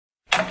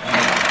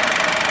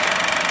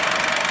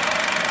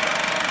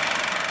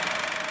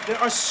There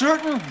are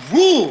certain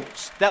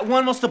rules that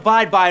one must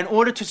abide by in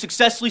order to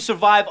successfully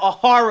survive a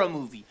horror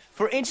movie.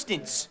 For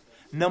instance,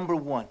 number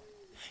 1,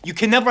 you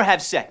can never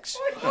have sex.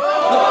 Big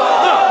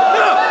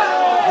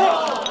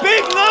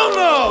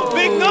no-no!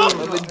 Big no!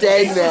 I'm a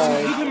dead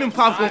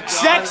man.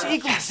 Sex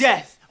equals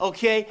death,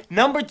 okay?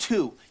 Number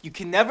 2, you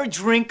can never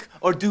drink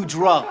or do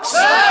drugs.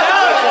 No,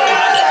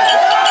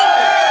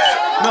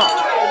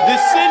 the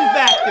sin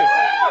factor.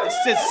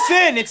 It's a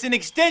sin. It's an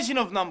extension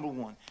of number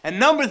 1. And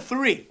number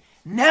 3,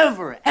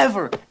 never,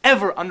 ever,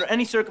 ever, under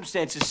any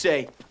circumstances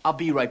say, I'll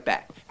be right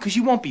back. Because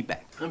you won't be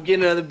back. I'm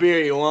getting another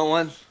beer. You want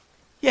one?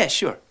 Yeah,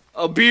 sure.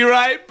 I'll be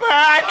right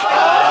back.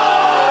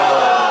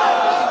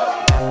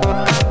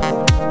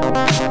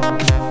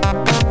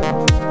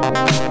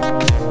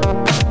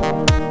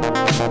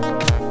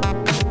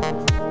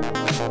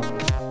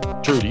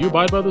 Drew, do you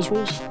abide by those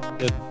rules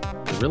in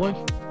real life?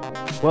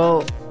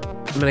 Well,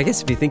 I mean, I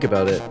guess if you think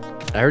about it,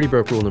 I already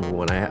broke rule number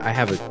 1. I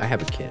have a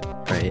kid,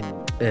 right?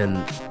 And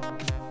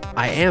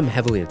I am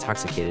heavily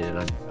intoxicated,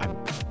 and I'm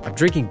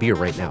drinking beer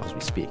right now as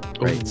we speak,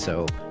 right? Ooh.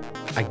 So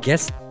I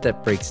guess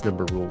that breaks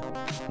rule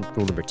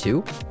number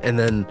 2, and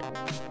then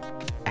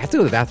I have to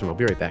go to the bathroom. I'll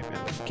be right back, man.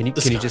 Can you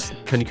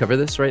cover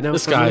this right now?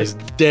 This guy's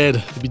dead.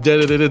 He'd be dead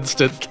in an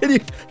instant.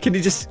 Can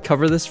you just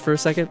cover this for a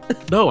second?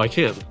 No, I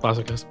can't.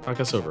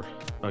 Podcast over.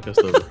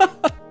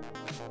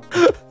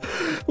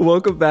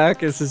 Welcome back.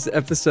 This is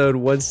episode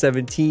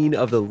 117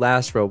 of the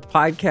Last Row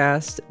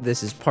podcast.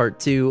 This is part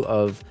 2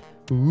 of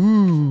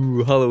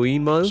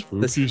Halloween month.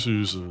 This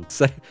is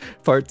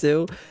part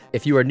 2.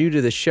 If you are new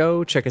to the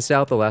show, check us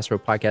out,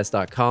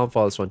 thelastrowpodcast.com.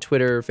 Follow us on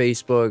Twitter,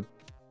 Facebook,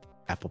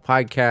 Apple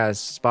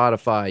Podcasts,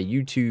 Spotify,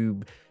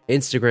 YouTube,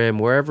 Instagram,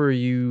 wherever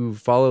you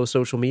follow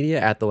social media.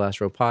 At The Last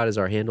Row Pod is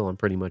our handle on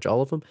pretty much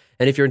all of them.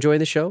 And if you're enjoying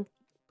the show,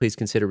 please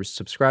consider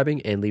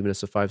subscribing and leaving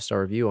us a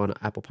 5-star review on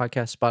Apple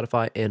Podcasts,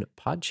 Spotify, and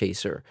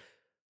Podchaser.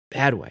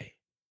 Badway.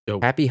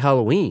 Yo. Happy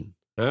Halloween.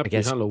 Happy I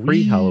guess Halloween.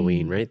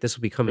 Pre-Halloween, right? This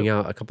will be coming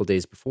out a couple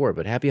days before,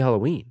 but happy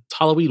Halloween. It's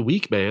Halloween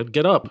week, man.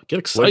 Get up. Get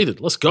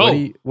excited. Let's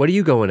go. What are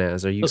you going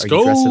as? Are you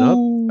go. dressing up?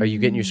 Are you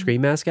getting your Scream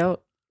mask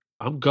out?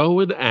 I'm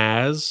going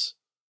as...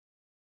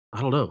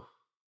 I don't know.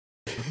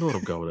 I don't know what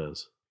I'm going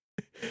as.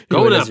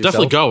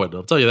 Definitely going.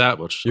 I'll tell you that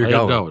much. I am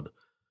going.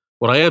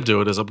 What I am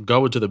doing is I'm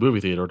going to the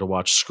movie theater to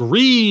watch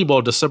Scream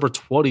on December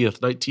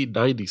 20th,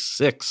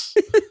 1996.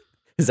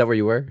 Is that where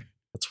you were?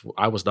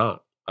 I was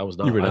not.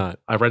 You were not.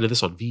 I rented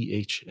this on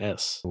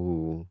VHS.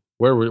 Ooh.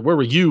 Where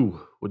were you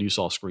when you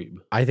saw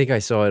Scream? I think I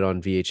saw it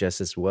on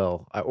VHS as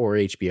well, or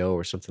HBO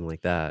or something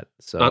like that.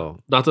 So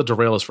not to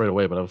derail us right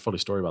away, but I have a funny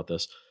story about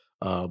this.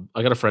 I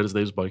got a friend. His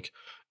name's Mike,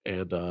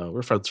 and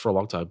we're friends for a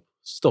long time.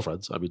 Still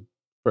friends. I mean,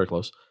 very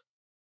close.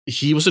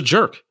 He was a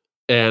jerk.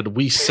 And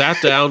we sat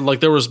down,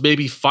 like there was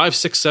maybe 5,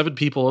 6, 7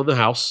 people in the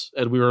house,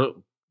 and we were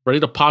ready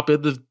to pop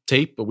in the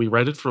tape, but we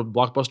rented from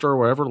Blockbuster or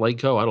wherever,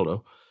 Laneco, I don't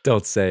know.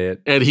 Don't say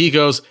it. And he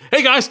goes,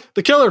 "Hey guys,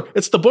 the killer,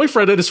 it's the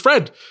boyfriend and his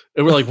friend."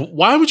 And we're like,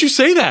 "Why would you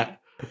say that?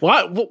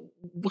 What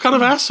kind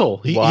of asshole?"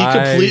 He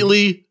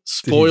completely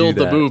spoiled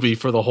the movie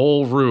for the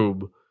whole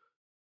room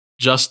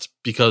just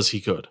because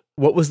he could.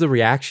 What was the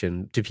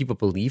reaction? Did people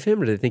believe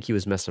him, or did they think he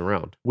was messing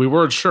around? We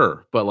weren't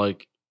sure, but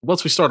like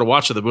once we started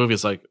watching the movie,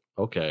 it's like,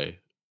 okay,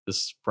 this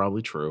is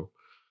probably true.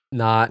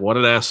 What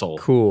an asshole.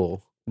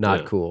 Cool.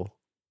 Not cool.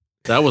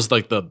 That was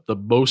like the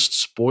most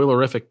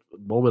spoilerific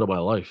moment of my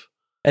life.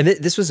 And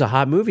this was a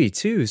hot movie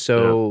too.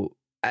 So,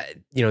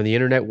 the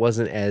internet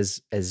wasn't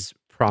as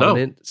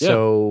prominent. No.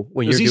 So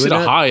when you're doing easy to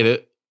that, hide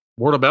it.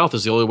 Word of mouth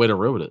is the only way to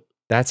ruin it.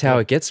 That's how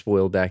it gets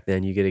spoiled back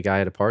then. You get a guy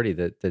at a party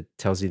that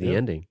tells you the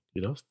ending.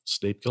 You know,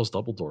 Snape kills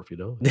Dumbledore,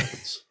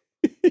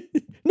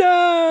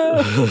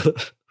 No!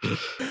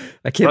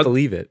 I can't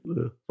believe it.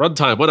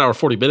 Runtime, 1 hour,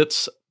 40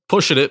 minutes.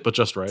 Pushing it, but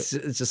just right.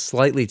 It's just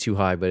slightly too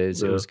high, but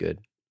it was good.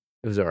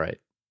 It was all right.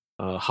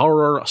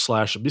 Horror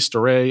 /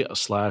 mystery /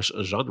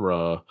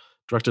 genre.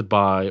 Directed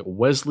by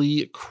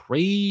Wesley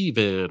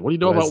Craven. What do you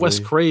know about Wes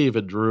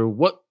Craven, Drew?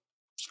 What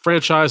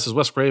franchise is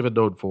Wes Craven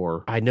known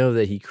for? I know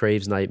that he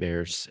craves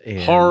nightmares.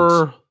 And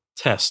Horror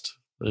test.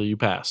 You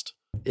passed.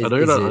 I know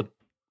you're not.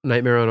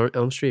 Nightmare on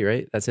Elm Street,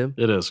 right? That's him?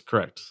 It is,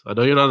 correct. I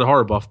know you're not a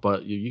horror buff,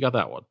 but you got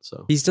that one.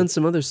 So he's done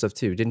some other stuff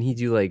too. Didn't he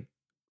do like,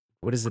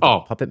 what is it?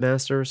 Puppet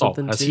Master or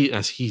something?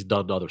 He's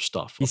done other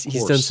stuff.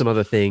 He's done some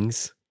other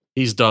things.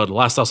 He's done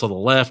Last House on the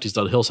Left. He's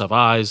done Hills Have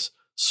Eyes,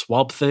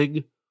 Swamp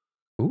Thing.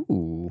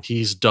 Ooh.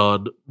 He's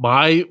done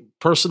my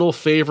personal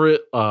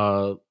favorite,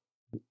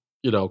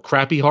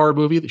 crappy horror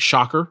movie, The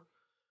Shocker,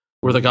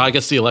 where the guy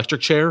gets the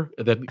electric chair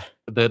and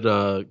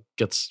then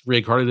gets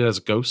reincarnated as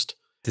a ghost.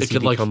 Does he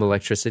become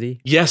electricity?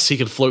 Yes, he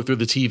can float through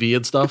the TV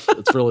and stuff.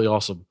 It's really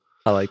awesome.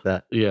 I like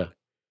that. Yeah.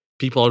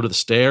 People Under the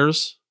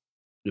Stairs,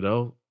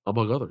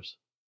 among others.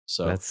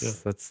 So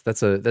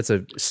that's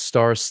a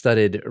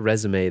star-studded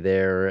resume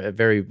there, a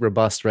very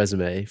robust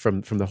resume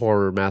from the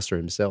horror master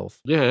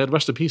himself. Yeah, and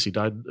rest in peace. He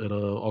died in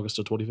August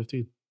of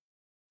 2015.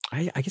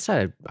 I guess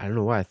I don't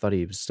know why I thought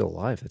he was still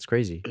alive. That's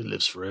crazy. He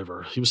lives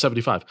forever. He was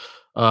 75.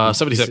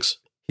 76.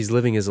 He's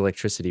living his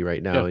electricity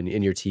right now Yeah.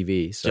 in your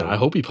TV. So Yeah, I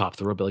hope he popped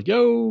through and be like,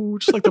 yo,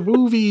 just like the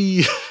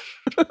movie.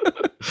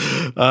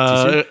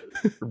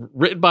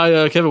 Written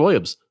by Kevin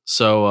Williams.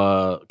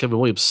 So Kevin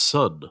Williams'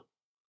 son.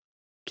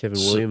 Kevin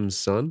Williams'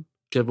 son?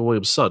 Kevin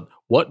Williams' son.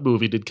 What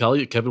movie did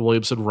Kevin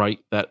Williamson write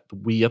that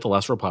we at the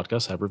Last Row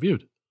Podcast have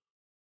reviewed?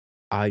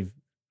 I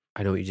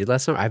know what you did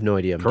last summer. I have no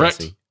idea. I'm Correct.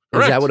 guessing.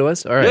 Correct. Is that what it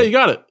was? All right. Yeah, you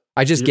got it.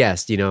 I just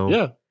guessed, you know.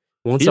 Yeah.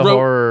 Once He a wrote-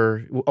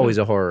 horror, always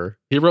a horror.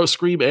 He wrote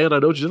Scream and I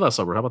Know What You Did Last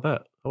Summer. How about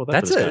that? How about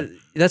that?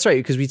 That's right,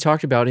 because we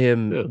talked about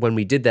him when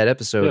we did that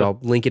episode. Yeah. I'll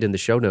link it in the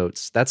show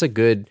notes. That's a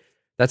good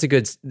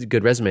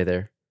resume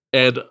there.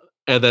 And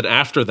then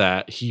after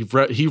that, he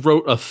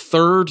wrote a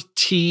third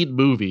teen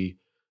movie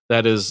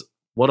that is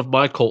one of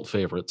my cult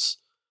favorites.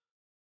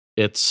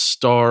 It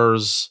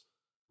stars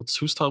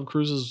who's Tom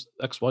Cruise's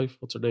ex-wife?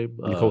 What's her name?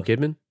 Nicole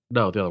Kidman?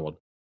 No, the other one.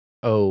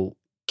 Oh,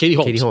 Katie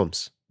Holmes. Katie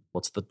Holmes.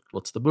 What's the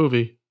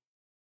movie?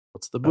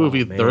 What's the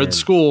movie? Oh, They're in man.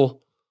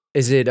 school.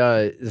 Is it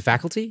The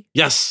Faculty?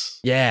 Yes.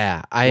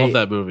 Yeah, Love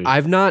that movie.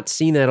 I've not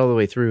seen that all the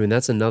way through, and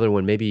that's another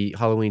one. Maybe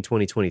Halloween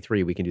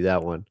 2023, we can do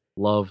that one.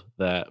 Love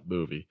that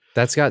movie.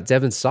 That's got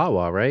Devon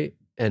Sawa, right?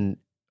 Is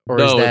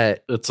No,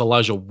 that it's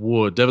Elijah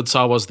Wood. Devon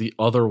Sawa's the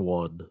other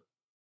one.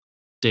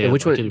 Damn. and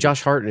which I one? can't even-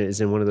 Josh Hartnett is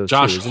in one of those.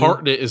 Josh too, isn't he?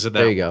 Hartnett is in that.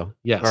 There you one. go.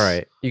 Yes. All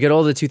right, you get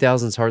all the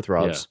 2000s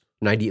heartthrobs,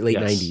 late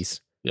Yes. 90s.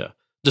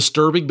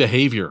 Disturbing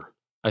Behavior,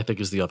 I think,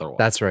 is the other one.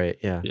 That's right.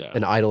 Yeah. Yeah.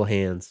 And Idle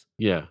Hands.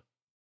 Yeah.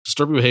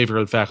 Disturbing Behavior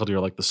and Faculty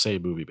are like the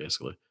same movie,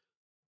 basically,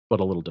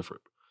 but a little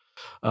different.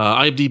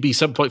 IMDb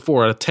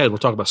 7.4 out of 10. We're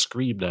talking about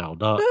Scream now,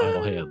 not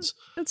Idle Hands.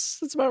 That's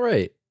about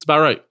right. It's about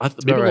right. Maybe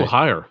about a little right.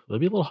 higher.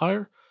 Maybe a little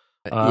higher.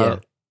 Yeah,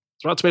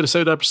 It's Rotten Tomatoes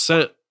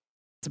 79%.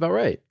 it's about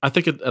right. I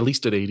think at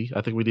least at 80.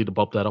 I think we need to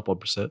bump that up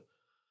 1%.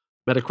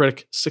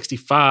 Metacritic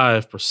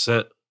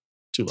 65%.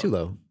 Too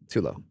low. Too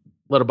low.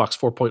 Letterboxd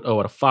 4.0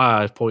 out of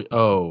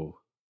 5.0.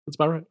 That's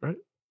about right?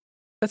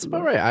 That's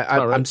about right.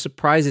 about right. I'm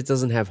surprised it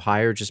doesn't have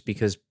higher just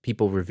because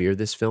people revere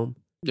this film.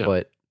 Yeah.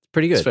 But it's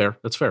pretty good.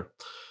 That's fair.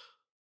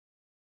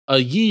 A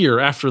year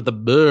after the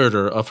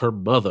murder of her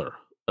mother,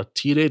 a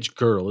teenage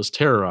girl is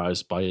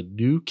terrorized by a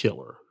new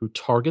killer who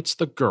targets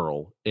the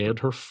girl and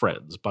her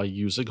friends by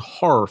using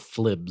horror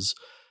films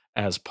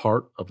as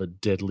part of a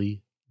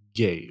deadly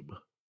game.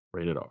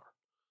 Rated R.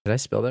 Did I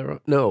spell that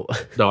wrong? No.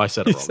 No, I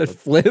said You it wrong. said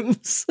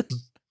flims.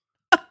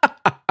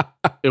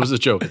 It was a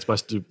joke. It's my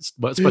stupid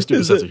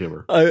sense of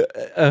humor.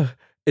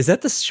 Is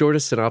that the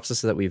shortest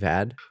synopsis that we've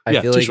had? I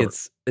Yeah, feel too like short.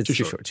 it's Too too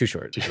short.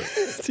 short. Too short.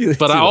 Too-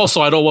 But too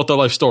I don't want their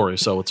life story,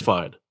 so it's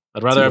fine.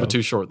 I'd rather Too have low. it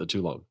too short than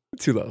too long.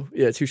 Too low.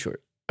 Yeah, too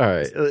short. All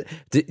right.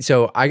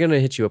 So I'm going to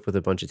hit you up with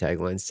a bunch of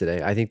taglines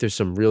today. I think there's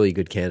some really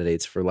good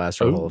candidates for Last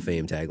Row Oh. Hall of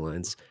Fame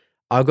taglines.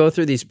 I'll go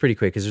through these pretty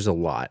quick because there's a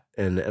lot.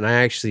 And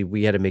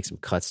we had to make some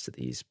cuts to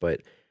these,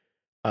 but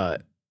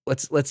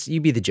let's you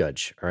be the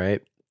judge, all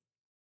right?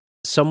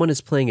 Someone is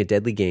playing a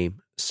deadly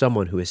game,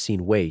 someone who has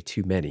seen way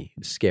too many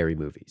scary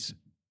movies.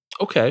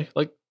 Okay,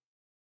 like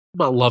I'm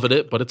not loving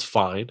it, but it's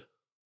fine.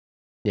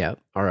 Yeah,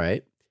 all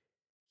right.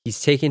 He's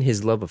taken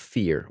his love of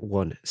fear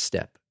one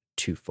step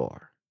too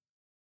far.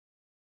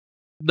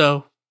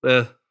 No,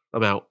 I'm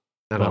out.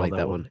 I Not don't on like that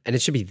that one. one. And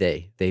it should be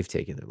they. They've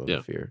taken their love Yeah.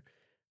 of fear.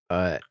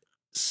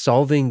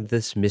 Solving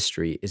this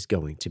mystery is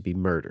going to be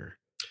murder.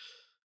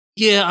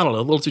 Yeah, I don't know.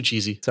 A little too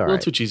cheesy. all a little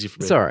right. too cheesy for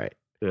me. It's all right.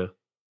 Yeah.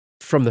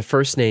 From the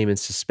first name in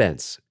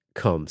suspense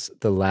comes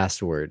the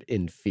last word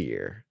in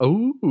fear.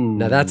 Ooh,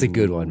 Now that's a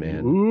good one,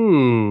 man.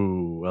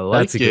 Ooh, I like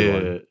That's a good it.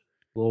 one. A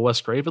little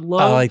Wes Craven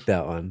love. I like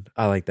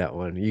that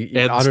one. You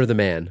And honor the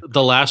man.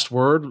 The last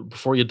word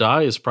before you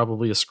die is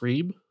probably a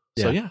scream.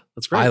 So Yeah. yeah,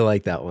 that's great. I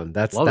like that one.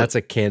 That's Love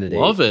a candidate.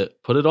 Love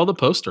it. Put it on the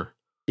poster.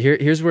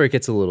 Here's where it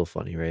gets a little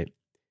funny, right?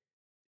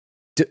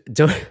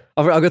 Don't.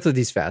 I'll go through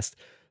these fast.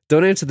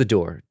 Don't answer the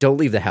door. Don't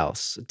leave the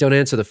house. Don't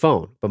answer the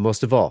phone. But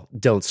most of all,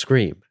 don't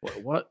scream.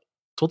 What?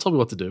 Don't tell me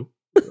what to do.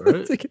 All right?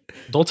 It's like,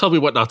 Don't tell me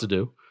what not to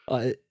do.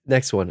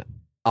 next one.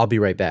 I'll be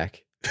right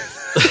back.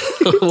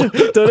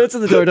 Don't answer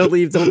the door. Don't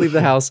leave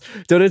the house.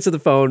 Don't answer the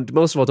phone.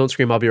 Most of all, don't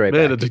scream. I'll be right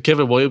Man, back. did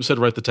Kevin Williamson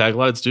write the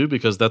taglines too?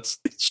 Because that's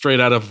straight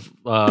out of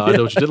I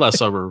Know What You Did Last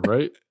Summer,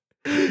 right?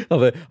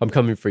 I'm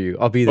coming for you.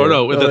 I'll be there. Or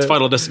no, that's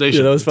Final Destination.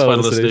 Yeah, that was It's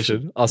Final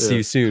Destination. I'll see Yeah.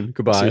 you soon.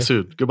 Goodbye. See you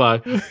soon. Goodbye.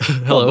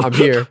 Hello. I'm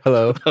here.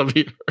 Hello. I'm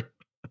here.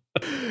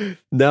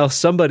 Now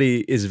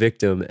somebody is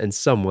victim and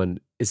someone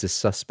is a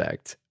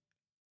suspect.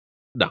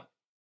 No.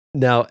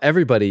 Now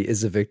everybody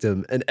is a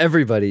victim and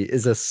everybody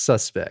is a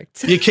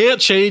suspect. You can't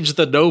change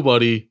the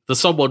nobody, the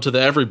someone to the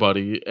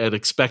everybody and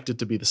expect it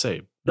to be the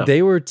same. No.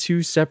 They were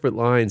two separate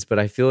lines, but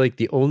I feel like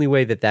the only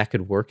way that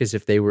could work is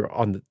if they were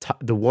on the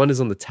top. The one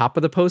is on the top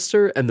of the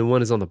poster and the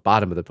one is on the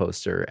bottom of the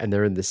poster, and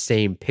they're in the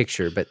same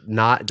picture, but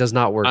does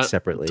not work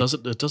separately.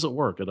 It doesn't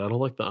work, and I don't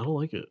like that. I don't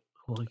like it.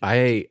 I don't like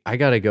it. I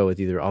gotta go with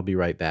either I'll be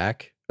right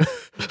back,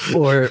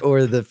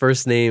 or the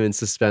first name in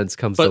suspense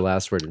comes But the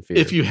last word in fear.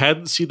 If you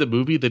hadn't seen the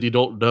movie, then you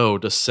don't know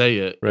to say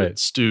it. Right.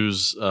 It's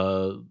Stu's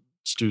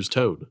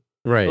tone.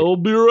 right, I'll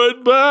be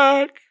right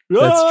back.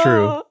 That's Ah!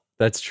 true.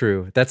 That's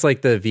true. That's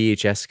like the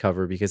VHS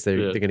cover because they're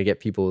going to get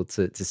people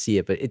to see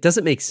it. But it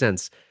doesn't make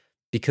sense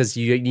because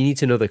you need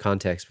to know the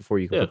context before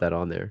you can put that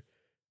on there.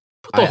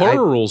 Put the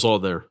horror rules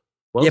on there.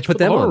 Well, put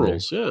them on there.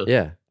 Rules. Yeah.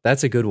 Yeah,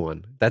 that's a good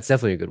one. That's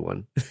definitely a good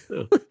one.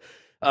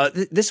 Yeah.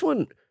 This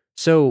one,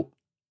 so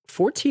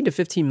 $14 to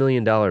 $15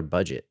 million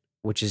budget,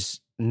 which is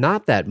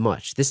not that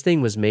much. This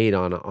thing was made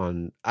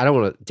on I don't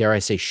want to, dare I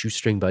say,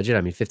 shoestring budget.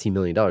 I mean, $15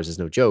 million is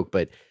no joke,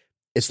 but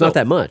it's not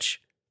that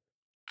much.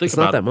 It's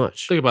not that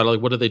much. Think about it.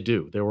 Like, what did they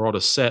do? They were on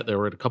a set. They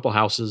were in a couple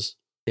houses.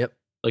 Yep.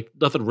 Like,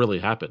 nothing really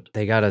happened.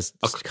 They got a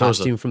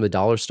costume from the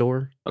dollar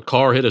store. A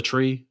car hit a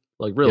tree.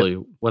 Like, really,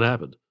 what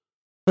happened?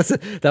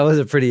 That was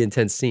a pretty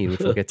intense scene,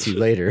 which we'll get to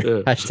later.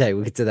 Hashtag,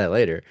 we'll get to that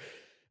later.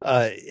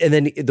 And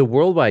then the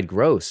worldwide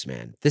gross,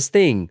 man. This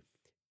thing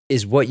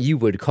is what you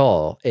would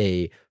call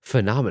a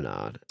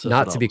phenomenon,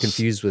 not to be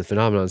confused with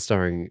Phenomenon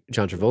starring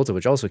John Travolta,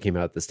 which also came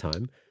out this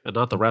time. And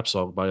not the rap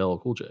song by LL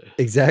Cool J.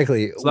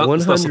 Exactly. It's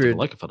not something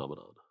like a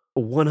phenomenon.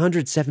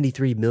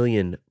 173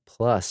 million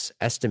plus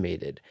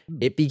estimated.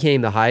 It became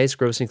the highest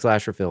grossing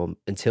slasher film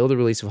until the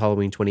release of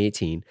Halloween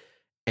 2018.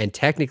 And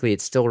technically,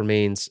 it still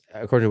remains,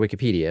 according to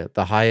Wikipedia,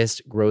 the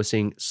highest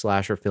grossing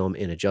slasher film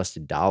in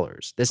adjusted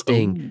dollars. This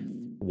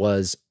thing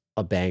was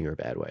a banger,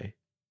 bad way.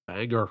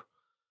 Banger.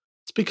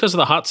 It's because of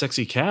the hot,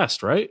 sexy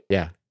cast, right?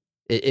 Yeah,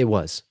 it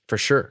was, for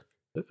sure.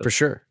 For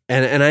sure.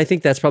 And I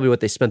think that's probably what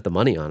they spent the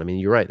money on. I mean,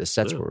 you're right. The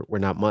sets were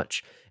not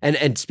much.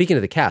 And speaking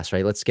of the cast,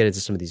 right, let's get into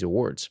some of these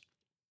awards.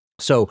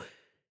 So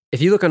if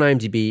you look on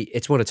IMDb,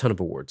 it's won a ton of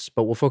awards,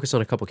 but we'll focus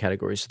on a couple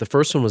categories. So the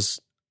first one was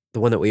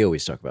the one that we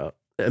always talk about,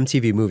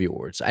 MTV Movie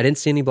Awards. I didn't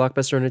see any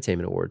Blockbuster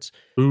Entertainment Awards,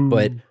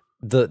 but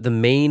the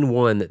main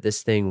one that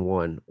this thing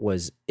won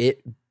was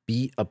it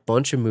beat a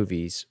bunch of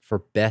movies for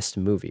Best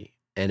Movie.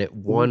 And it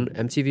won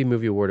MTV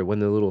Movie Award. It won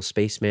the little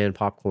spaceman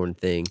popcorn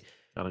thing.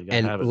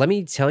 And let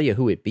me tell you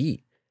who it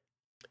beat.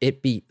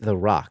 It beat The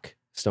Rock,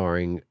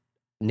 starring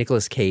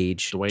Nicolas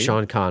Cage, Dwayne?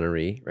 Sean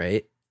Connery,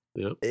 right?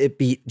 Yep. It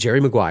beat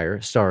Jerry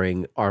Maguire,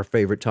 starring our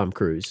favorite Tom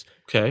Cruise.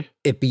 Okay.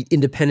 It beat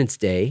Independence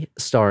Day,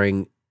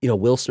 starring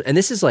Will Smith. And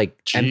this is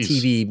like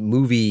MTV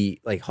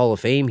Movie like Hall of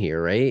Fame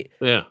here, right?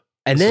 Yeah.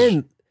 And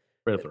then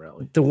right up their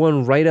alley. The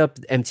one right up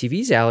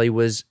MTV's alley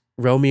was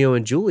Romeo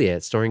and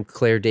Juliet, starring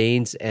Claire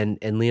Danes and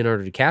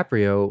Leonardo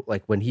DiCaprio,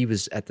 like when he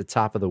was at the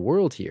top of the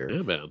world here.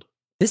 Yeah, man.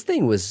 This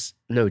thing was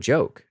no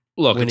joke.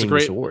 Look, it's a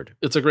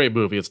great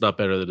movie. It's not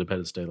better than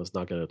Independence Day. Let's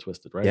not get it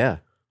twisted, right? Yeah.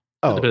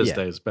 Independence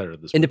Day is better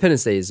than this.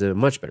 Independence Day is a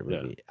much better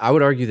movie. Yeah. I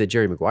would argue that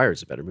Jerry Maguire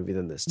is a better movie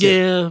than this. Too.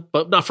 Yeah,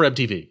 but not for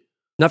MTV.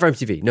 Not for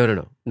MTV.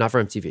 No. Not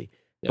for MTV.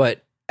 Yeah.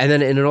 But and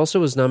it also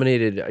was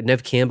nominated.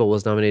 Neve Campbell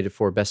was nominated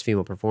for Best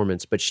Female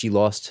Performance, but she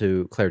lost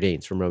to Claire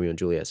Danes from Romeo and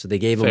Juliet. So they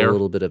gave him a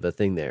little bit of a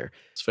thing there.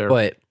 It's fair.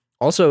 But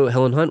also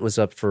Helen Hunt was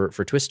up for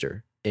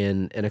Twister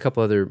and a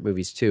couple other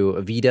movies too.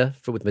 Evita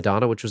with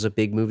Madonna, which was a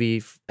big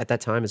movie at that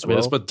time as well.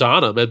 It's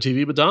Madonna,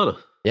 MTV Madonna.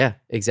 Yeah,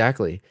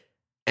 exactly.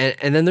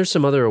 And then there's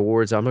some other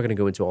awards. I'm not going to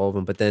go into all of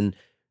them, but then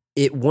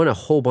it won a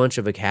whole bunch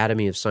of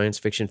Academy of Science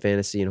Fiction,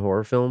 Fantasy, and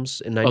Horror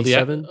films in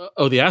 '97.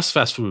 The Ass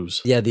Fast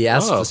Foods. Yeah, the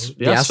Ass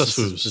Fast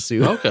Foods.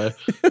 Okay,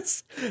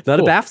 it's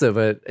not a BAFTA,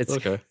 but it's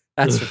okay.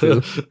 Ass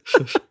Food.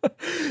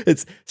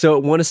 So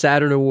it won a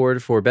Saturn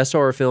Award for Best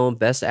Horror Film,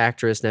 Best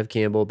Actress Neve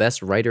Campbell,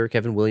 Best Writer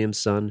Kevin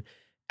Williamson,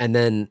 and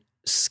then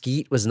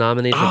Skeet was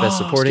nominated for Best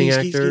Supporting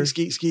Actor.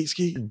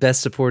 Skeet.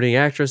 Best Supporting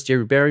Actress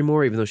Jerry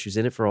Barrymore, even though she was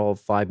in it for all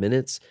 5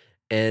 minutes.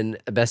 And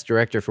Best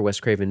Director for Wes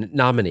Craven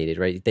nominated,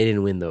 right? They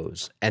didn't win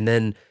those. And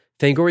then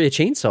Fangoria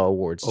Chainsaw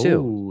Awards,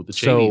 too. Oh, the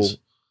Chainies. So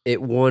it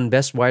won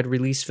Best Wide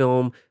Release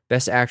Film,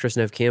 Best Actress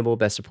Neve Campbell,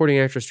 Best Supporting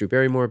Actress Drew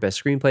Barrymore,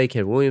 Best Screenplay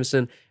Ken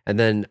Williamson, and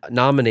then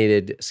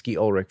nominated Skeet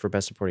Ulrich for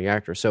Best Supporting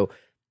Actor. So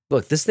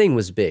look, this thing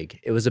was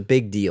big. It was a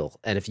big deal.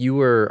 And if you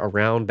were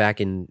around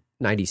back in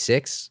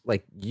 96,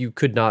 like you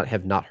could not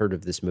have not heard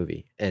of this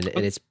movie. And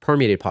it's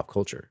permeated pop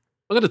culture.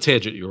 I'm going to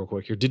tangent you real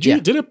quick here.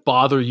 Did it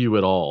bother you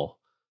at all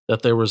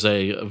that there was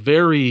a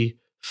very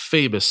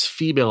famous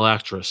female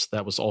actress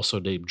that was also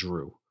named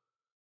Drew?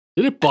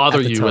 Did it bother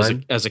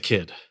you as a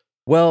kid?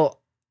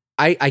 Well,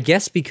 I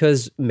guess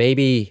because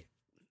maybe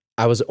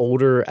I was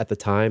older at the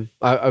time.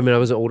 I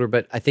wasn't older,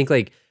 but I think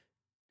like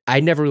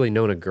I'd never really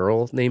known a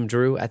girl named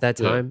Drew at that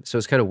time. Yeah. So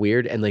it's kind of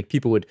weird. And like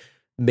people would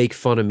make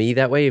fun of me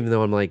that way, even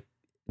though I'm like,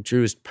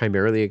 Drew is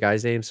primarily a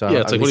guy's name. So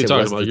yeah, it's like, what are you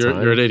talking about?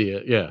 You're an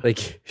idiot. Yeah.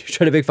 Like you're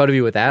trying to make fun of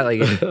me with that.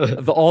 Like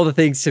of all the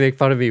things to make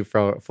fun of me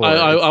for.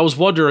 I was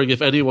wondering if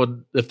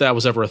that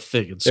was ever a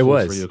thing in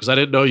school for you. Because I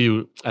didn't know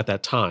you at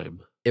that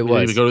time. We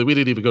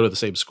didn't even go to the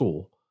same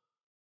school.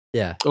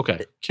 Yeah.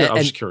 Okay. I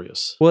was just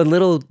curious. Well,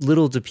 little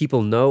do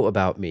people know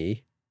about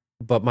me,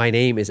 but my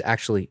name is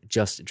actually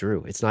just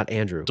Drew. It's not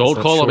Andrew. Don't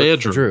call him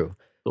Andrew. Drew.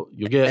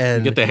 You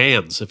get the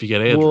hands if you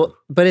get Andrew. Well,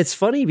 but it's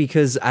funny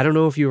because I don't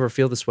know if you ever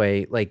feel this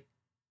way. Like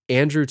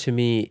Andrew to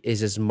me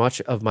is as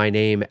much of my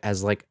name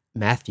as like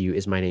Matthew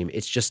is my name.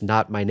 It's just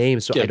not my name,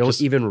 so I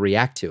don't even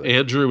react to it.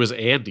 Andrew is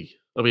Andy.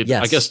 I mean,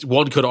 yes. I guess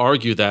one could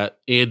argue that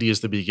Andy is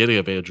the beginning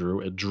of Andrew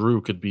and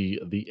Drew could be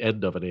the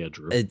end of an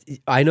Andrew.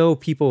 I know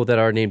people that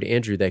are named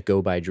Andrew that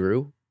go by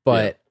Drew,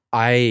 but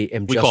I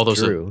am we just call those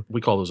Drew.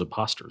 we call those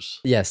imposters.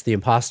 Yes, the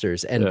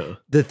imposters. And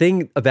the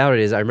thing about it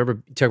is, I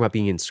remember talking about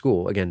being in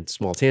school. Again,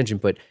 small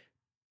tangent, but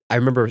I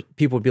remember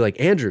people would be like,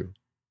 Andrew,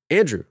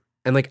 and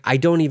like I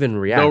don't even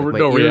react. No My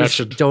ears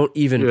reaction. don't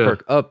even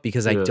perk up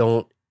because I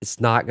don't. It's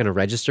not going to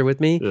register with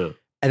me. Yeah.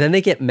 And then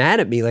they get mad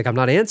at me like I'm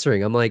not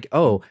answering. I'm like,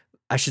 oh,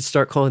 I should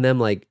start calling them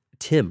like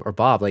Tim or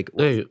Bob. Like,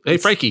 Hey,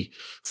 Frankie.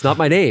 It's not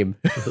my name,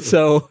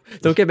 so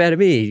don't get mad at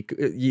me.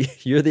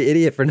 You're the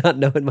idiot for not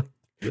knowing my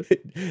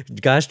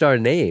gosh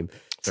darn name.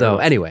 So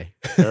anyway,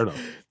 Fair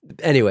enough.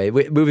 Anyway,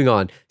 moving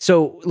on.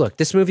 So look,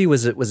 this movie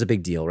was a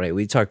big deal, right?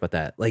 We talked about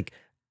that. Like,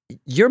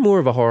 you're more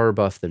of a horror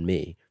buff than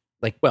me.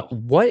 Like, Well,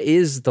 what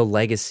is the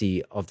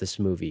legacy of this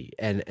movie?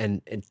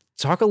 And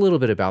talk a little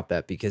bit about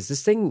that, because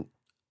this thing,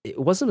 it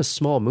wasn't a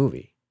small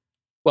movie.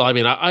 Well, I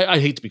mean, I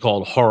hate to be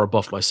called horror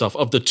buff myself.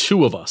 Of the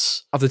two of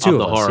us, Of the two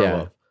I'm of us, horror yeah.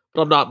 buff.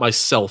 But I'm not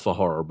myself a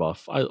horror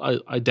buff.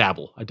 I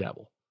dabble. I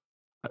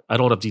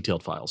don't have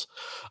detailed files.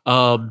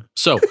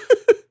 So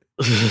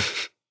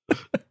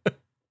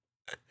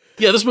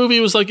yeah, this movie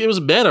was like, it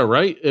was meta,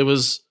 right? It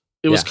was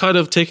kind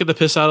of taking the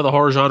piss out of the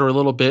horror genre a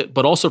little bit,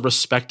 but also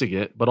respecting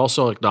it, but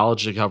also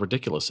acknowledging how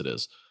ridiculous it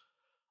is.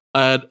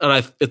 And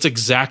it's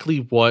exactly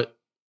what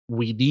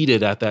we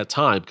needed at that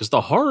time, because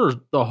the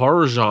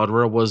horror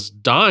genre was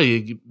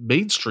dying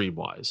mainstream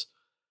wise.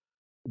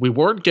 We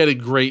weren't getting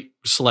great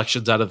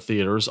selections out of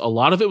theaters. A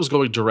lot of it was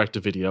going direct to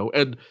video,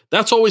 and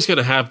that's always going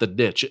to have the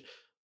niche.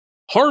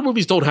 Horror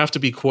movies don't have to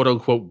be quote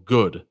unquote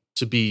good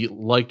to be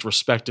liked,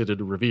 respected,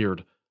 and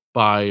revered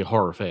by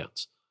horror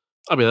fans.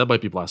 I mean, that might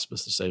be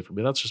blasphemous to say for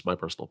me. That's just my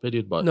personal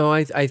opinion. But no,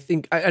 I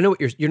think I know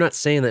what you're not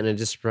saying that in a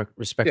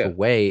disrespectful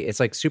way. It's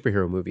like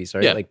superhero movies,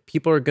 right? Yeah. Like,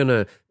 people are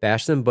gonna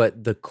bash them,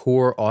 but the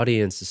core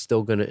audience is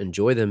still gonna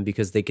enjoy them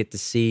because they get to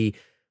see,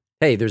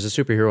 hey, there's a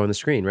superhero on the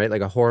screen, right?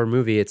 Like a horror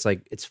movie, it's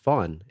like it's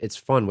fun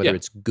whether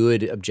it's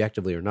good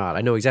objectively or not.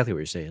 I know exactly what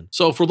you're saying.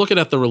 So if we're looking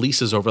at the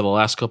releases over the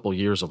last couple of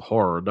years of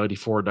horror,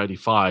 94,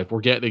 95, we're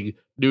getting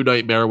New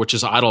Nightmare, which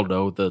is, I don't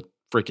know, the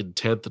freaking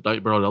 10th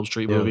Nightmare on Elm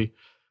Street movie.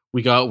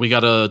 We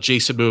got a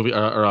Jason movie,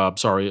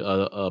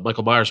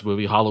 Michael Myers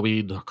movie,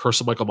 Halloween,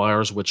 Curse of Michael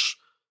Myers, which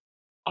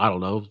I don't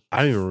know.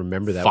 I don't even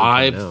remember that.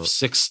 5,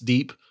 6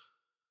 deep.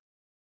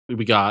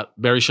 We got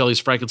Mary Shelley's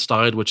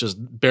Frankenstein, which is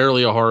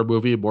barely a horror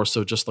movie, more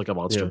so just like a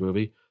monster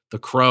movie. The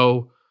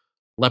Crow,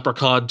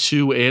 Leprechaun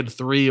 2 and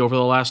 3 over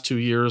the last 2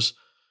 years.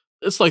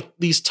 It's like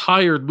these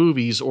tired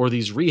movies or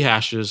these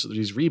rehashes,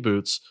 these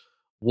reboots.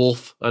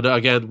 Wolf, and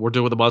again, we're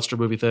doing the monster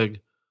movie thing.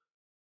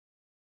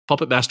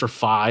 Puppet Master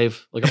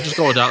 5. Like, I'm just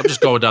going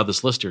down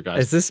this list here, guys.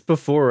 Is this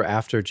before or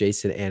after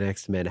Jason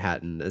annexed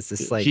Manhattan? Is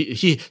this like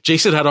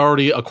Jason had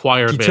already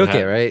acquired Manhattan. Took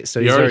it, right?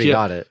 So he's already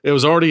got it. It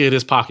was already in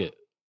his pocket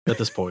at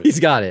this point. He's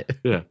got it.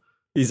 Yeah.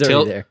 He's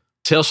already there.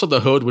 Tales from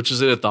the Hood, which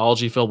is an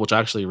anthology film, which I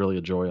actually really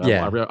enjoy.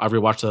 Yeah. I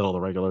rewatched that on the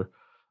regular.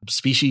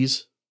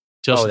 Species,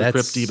 Tales from the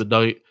Crypt, Demon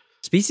Knight.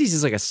 Species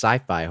is like a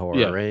sci-fi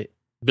horror, right?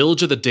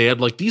 Village of the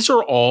Damned. Like, these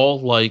are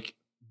all like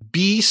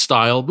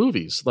B-style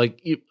movies.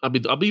 Like, I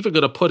mean, I'm even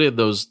going to put in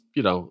those,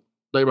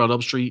 Nightmare on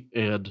Elm Street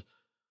and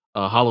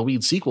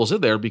Halloween sequels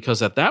in there,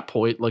 because at that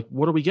point, like,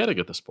 what are we getting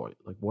at this point?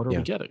 Like, what are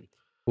we getting?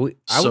 Well,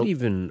 I would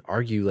even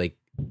argue, like,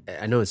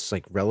 I know it's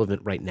like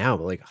relevant right now,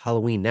 but like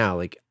Halloween now,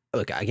 like,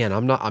 look, again,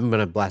 I'm going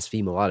to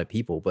blaspheme a lot of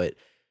people, but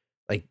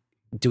like,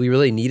 do we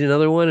really need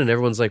another one? And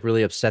everyone's like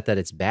really upset that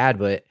it's bad,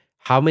 but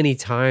how many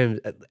times,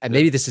 and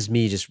maybe this is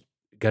me just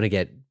going to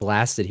get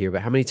blasted here,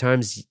 but how many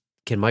times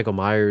can Michael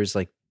Myers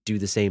like do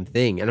the same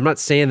thing? And I'm not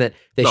saying that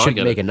they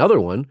shouldn't make another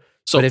one,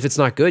 but if it's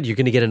not good, you're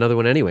going to get another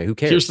one anyway. Who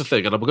cares? Here's the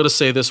thing, and I'm going to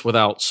say this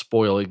without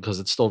spoiling because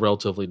it's still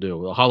relatively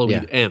new.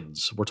 Halloween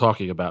Ends, we're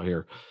talking about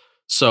here.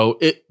 So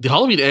the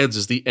Halloween Ends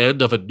is the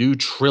end of a new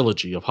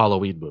trilogy of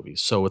Halloween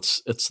movies. So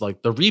it's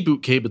like the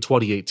reboot came in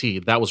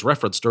 2018. That was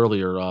referenced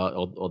earlier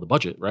on the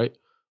budget, right?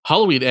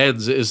 Halloween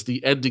Ends is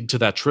the ending to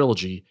that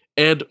trilogy.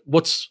 And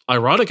what's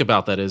ironic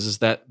about that is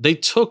that they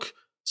took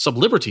some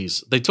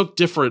liberties. They took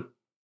different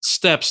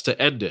steps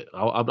to end it.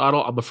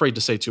 I'm afraid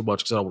to say too much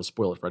because I don't want to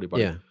spoil it for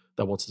anybody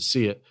that wants to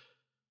see it.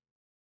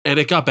 And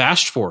it got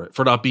bashed for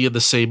not being the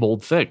same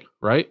old thing,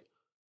 right?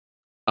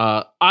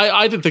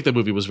 I didn't think the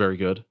movie was very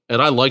good,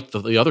 and I liked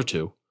the other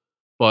two,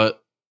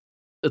 but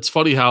it's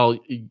funny how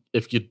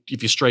if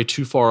you stray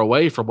too far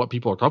away from what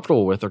people are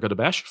comfortable with, they're going to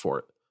bash you for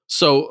it.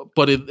 So,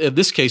 but in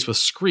this case with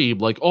Scream,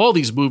 like, all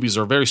these movies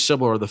are very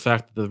similar in the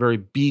fact that they're very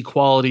B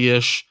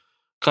quality-ish,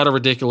 kind of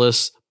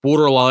ridiculous,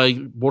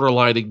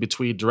 borderlining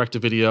between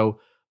direct-to-video,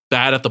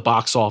 bad at the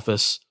box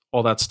office,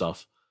 all that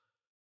stuff.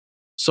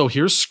 So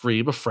here's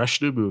Scream, a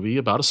fresh new movie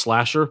about a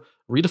slasher,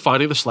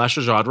 redefining the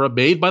slasher genre,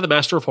 made by the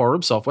master of horror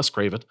himself, Wes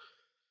Craven,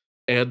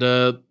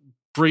 and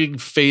bringing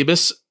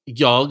famous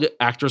young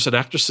actors and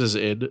actresses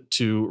in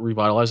to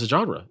revitalize the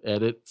genre,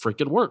 and it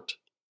freaking worked.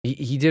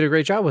 He did a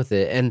great job with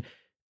it, and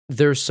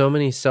there's so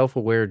many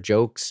self-aware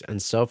jokes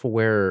and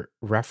self-aware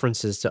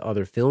references to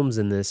other films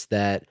in this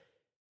that,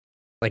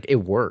 like,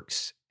 it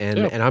works. And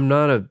I'm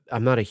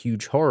not a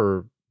huge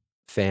horror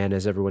fan,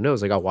 as everyone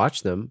knows. Like, I'll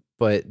watch them,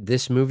 but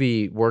this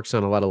movie works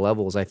on a lot of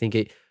levels. I think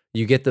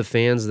you get the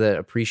fans that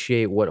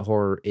appreciate what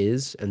horror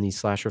is and these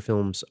slasher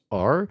films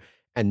are,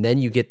 and then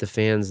you get the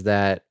fans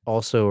that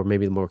also are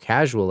maybe more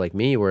casual like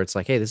me, where it's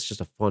like, hey, this is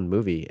just a fun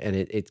movie, and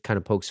it kind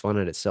of pokes fun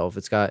at itself.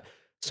 It's got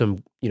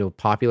some,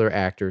 popular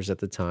actors at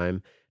the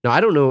time. Now,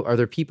 I don't know, are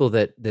there people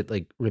that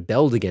like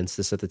rebelled against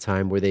this at the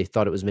time where they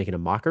thought it was making a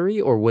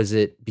mockery, or was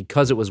it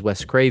because it was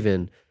Wes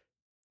Craven,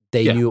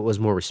 they knew it was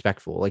more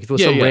respectful? Like, if it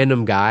was some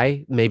random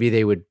guy, maybe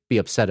they would be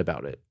upset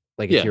about it.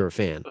 Like, if you're a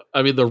fan.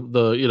 I mean,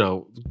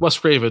 the Wes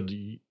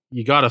Craven,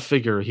 you got to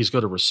figure he's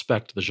going to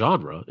respect the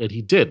genre, and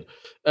he did.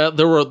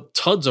 There were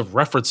tons of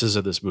references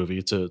in this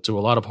movie to a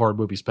lot of horror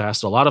movies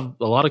past, a lot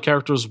of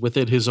characters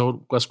within his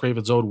own Wes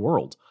Craven's own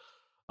world.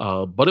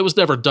 But it was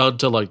never done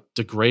to like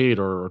degrade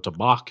or to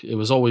mock.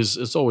 It's always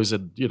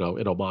in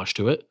in homage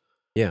to it.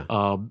 Yeah.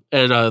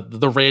 And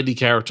the Randy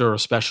character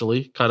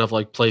especially kind of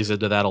like plays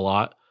into that a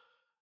lot.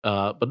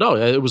 But no,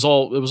 it was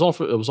all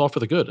for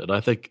the good. And I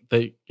think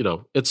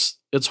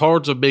it's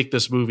hard to make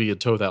this movie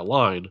and toe that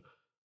line,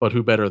 but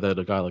who better than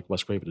a guy like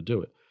Wes Craven to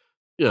do it?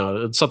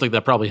 It's something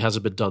that probably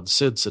hasn't been done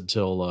since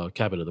until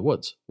Cabin in the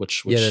Woods,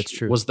 which that's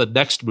true. Was the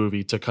next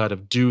movie to kind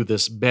of do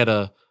this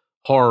meta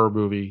horror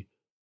movie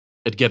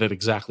and get it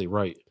exactly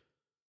right.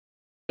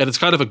 And it's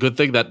kind of a good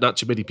thing that not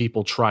too many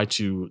people try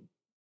to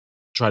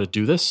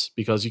do this,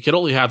 because you can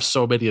only have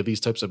so many of these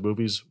types of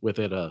movies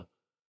within a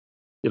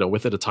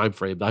time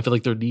frame. I feel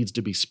like there needs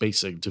to be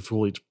spacing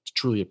to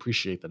truly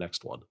appreciate the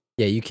next one.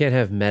 Yeah, you can't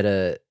have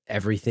meta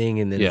everything,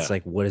 and then it's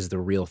like, what is the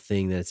real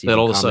thing that it's even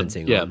all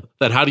commenting of a sudden, on?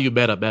 Then how do you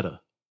meta?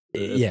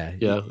 Yeah,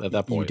 at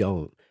that point you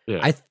don't.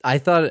 Yeah. I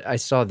thought I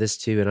saw this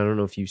too, and I don't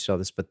know if you saw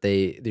this, but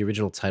the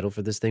original title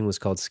for this thing was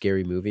called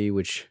Scary Movie,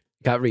 which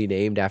got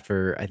renamed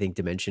after, I think,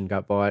 Dimension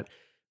got bought,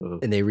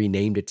 and they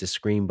renamed it to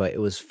Scream. But it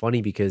was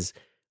funny because,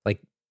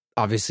 like,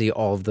 obviously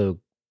all of the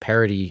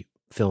parody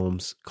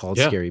films called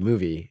Scary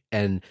Movie,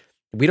 and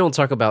we don't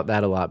talk about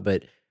that a lot,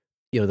 but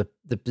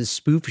the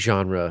spoof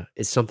genre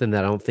is something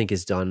that I don't think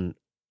is done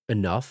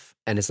enough,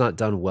 and it's not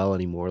done well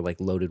anymore. Like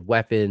Loaded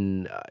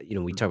Weapon,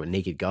 we talk about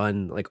Naked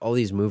Gun, like all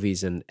these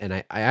movies, and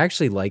I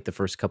actually like the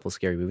first couple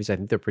Scary Movies. I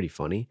think they're pretty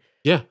funny.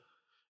 Yeah,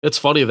 it's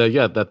funny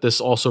that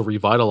this also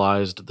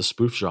revitalized the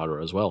spoof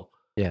genre as well.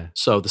 Yeah.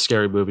 So the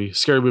Scary Movie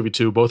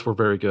 2, both were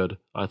very good,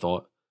 I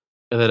thought.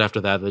 And then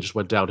after that, they just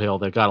went downhill.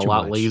 They got a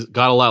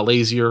lot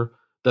lazier.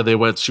 Then they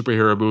went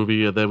superhero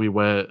movie, and then we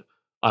went,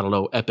 I don't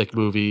know, epic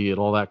movie and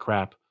all that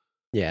crap.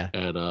 Yeah.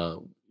 And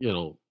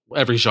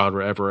every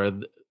genre ever,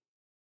 and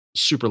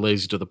super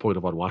lazy to the point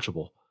of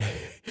unwatchable.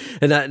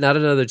 And Not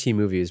Another Teen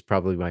Movie is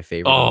probably my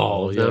favorite of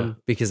all of them,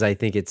 because I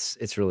think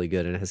it's really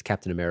good, and it has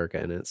Captain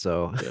America in it.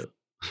 So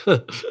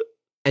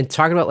and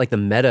talking about like the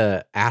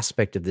meta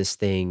aspect of this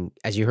thing,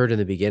 as you heard in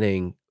the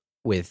beginning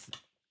with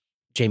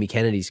Jamie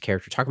Kennedy's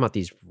character talking about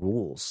these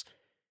rules.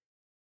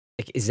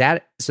 Like,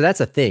 that's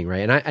a thing,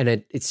 right? And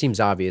it seems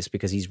obvious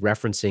because he's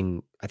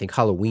referencing, I think,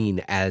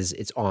 Halloween as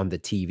it's on the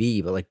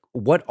TV, but like,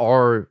 what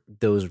are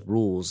those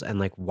rules, and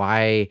like,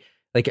 why?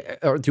 Like,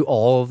 do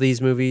all of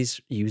these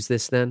movies use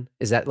this then?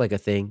 Is that like a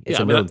thing? It's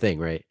a known thing,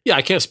 right? Yeah,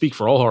 I can't speak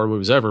for all horror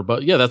movies ever,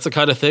 but yeah, that's the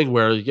kind of thing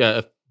where,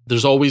 if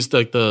there's always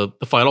like the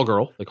final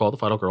girl, they call it the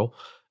final girl,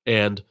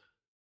 and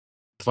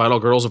the final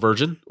girl's a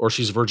virgin, or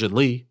she's Virgin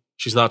Lee.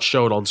 She's not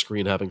shown on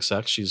screen having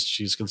sex.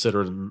 She's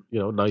considered,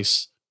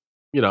 nice,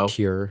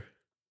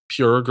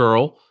 pure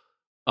girl.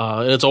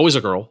 And it's always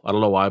a girl. I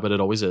don't know why, but it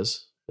always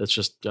is. It's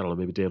just, I don't know,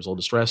 maybe damsel in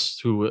distress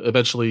who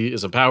eventually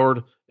is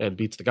empowered and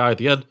beats the guy at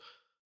the end.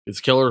 It's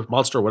killer,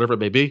 monster, whatever it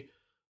may be.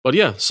 But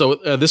yeah, so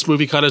this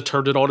movie kind of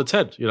turned it on its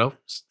head,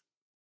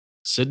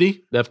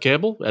 Sydney, Neve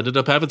Campbell, ended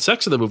up having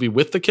sex in the movie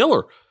with the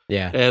killer.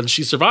 Yeah. And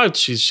she survived.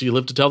 She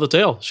lived to tell the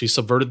tale. She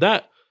subverted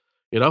that.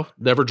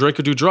 Never drink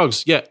or do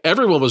drugs. Yeah,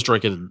 everyone was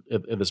drinking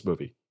in this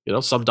movie.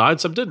 Some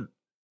died, some didn't.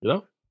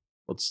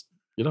 Let's,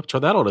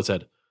 turn that on its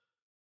head.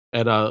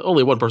 And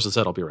only one person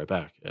said, "I'll be right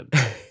back." And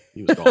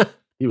he was gone.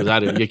 He was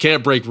out of it. You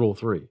can't break Rule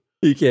 3.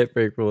 You can't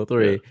break Rule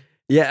 3.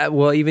 Yeah,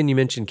 well, even you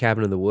mentioned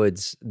Cabin in the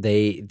Woods.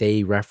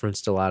 They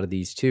referenced a lot of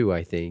these too,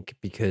 I think,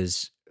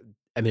 because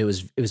I mean it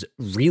was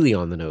really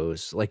on the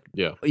nose, like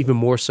even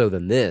more so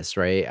than this,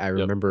 right? I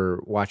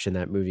remember watching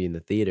that movie in the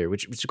theater,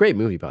 which is a great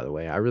movie, by the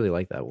way. I really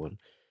like that one.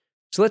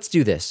 So let's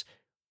do this.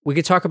 We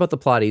could talk about the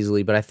plot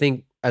easily, but I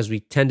think, as we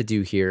tend to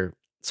do here,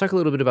 let's talk a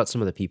little bit about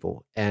some of the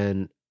people.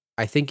 And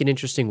I think an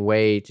interesting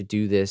way to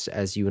do this,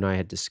 as you and I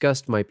had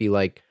discussed, might be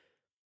like,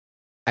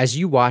 as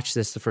you watch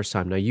this the first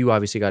time, now you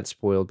obviously got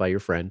spoiled by your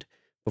friend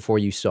before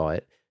you saw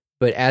it,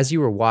 but as you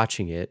were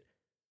watching it,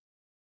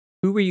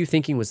 who were you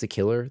thinking was the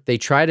killer? They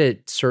try to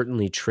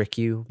certainly trick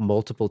you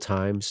multiple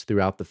times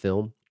throughout the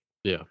film.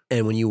 Yeah.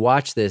 And when you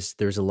watch this,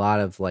 there's a lot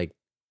of like,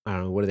 I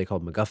don't know, what are they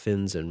called?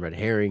 MacGuffins and red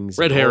herrings.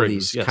 Red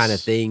herrings, these kind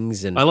of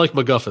things. And I like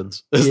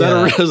MacGuffins. Is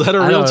that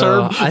a real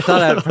term? I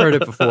thought I'd heard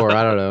it before.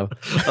 I don't know.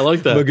 I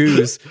like that.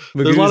 Magoos.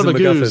 There's a lot of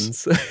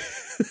MacGuffins.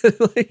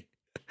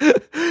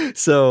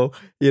 So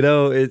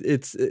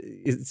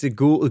it's a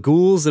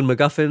ghouls and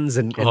MacGuffins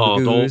and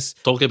magoos.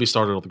 Don't get me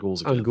started on the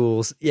ghouls again. On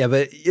ghouls, yeah,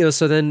 but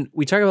so then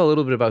we talk about a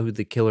little bit about who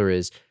the killer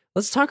is.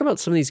 Let's talk about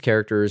some of these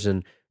characters,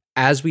 and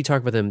as we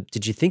talk about them,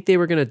 did you think they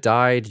were going to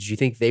die? Did you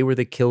think they were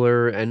the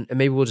killer? And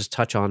maybe we'll just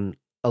touch on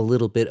a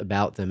little bit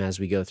about them as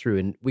we go through.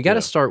 And we got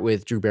to start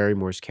with Drew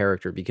Barrymore's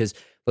character because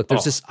look,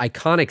 there's this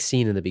iconic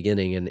scene in the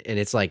beginning, and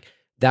it's like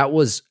that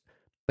was.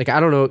 Like, I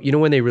don't know,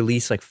 when they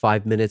release like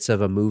 5 minutes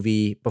of a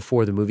movie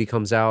before the movie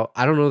comes out,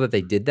 I don't know that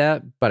they did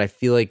that, but I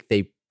feel like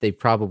they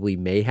probably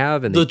may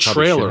have, and they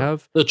probably should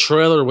have. The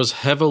trailer was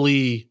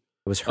heavily...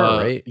 It was her,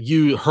 right?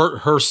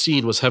 Her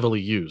scene was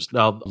heavily used.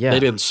 Now, they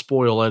didn't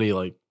spoil any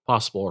like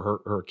possible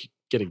or her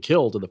getting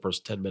killed in the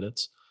first 10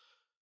 minutes.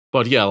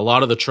 But yeah, a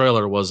lot of the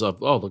trailer was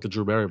of, oh, look at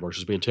Drew Barrymore.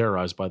 She's being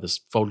terrorized by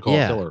this phone call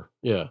killer.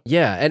 Yeah.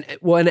 Yeah.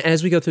 And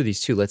as we go through these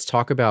two, let's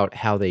talk about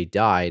how they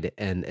died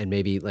and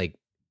maybe like,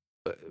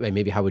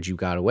 maybe how would you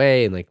got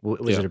away and like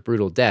was it a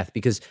brutal death?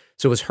 Because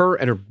so it was her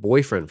and her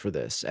boyfriend for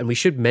this, and we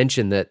should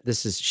mention that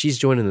she's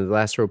joining the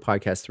Last Row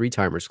Podcast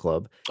 3-Timers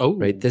Club. Oh,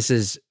 right. This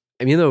is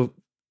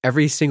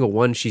every single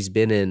one she's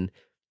been in.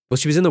 Well,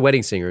 she was in The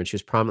Wedding Singer and she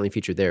was prominently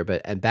featured there,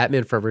 but at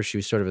Batman Forever she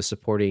was sort of a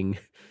supporting.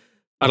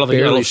 I don't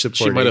think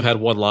she might have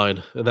had one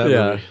line in that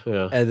movie.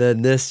 Yeah, and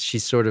then this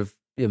she's sort of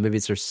maybe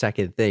it's her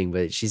second thing,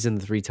 but she's in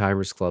the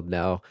 3-Timers Club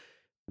now.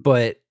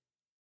 But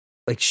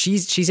like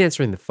she's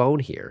answering the phone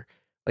here.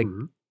 Like,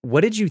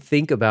 what did you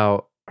think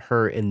about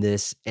her in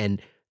this?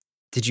 And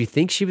did you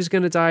think she was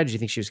going to die? Did you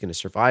think she was going to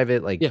survive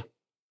it? Like,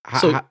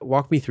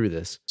 walk me through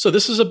this. So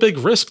this is a big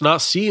risk not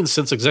seen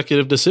since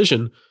Executive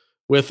Decision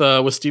with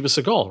Steven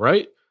Seagal,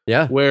 right?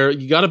 Yeah, where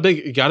you got a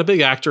big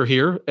actor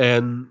here,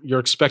 and you're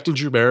expecting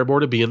Drew Barrymore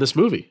to be in this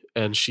movie,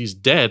 and she's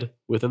dead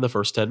within the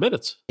first 10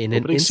 minutes in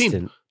an instant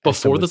scene,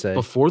 before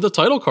the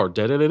title card,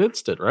 dead in an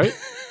instant, right?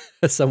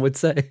 Some would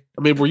say.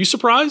 I mean, were you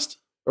surprised?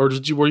 Or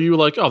were you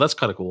like, oh, that's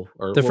kind of cool?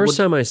 Or the first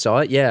time I saw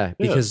it,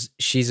 because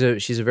she's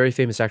a very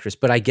famous actress.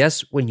 But I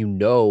guess when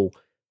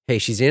hey,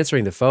 she's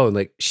answering the phone,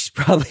 like she's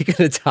probably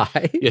gonna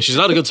die. Yeah, she's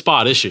not in a good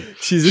spot, is she?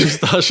 She's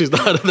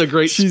not in a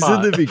great spot. She's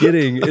in the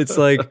beginning. It's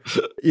like,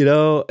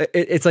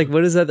 it's like,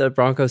 what is that? The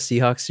Broncos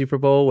Seahawks Super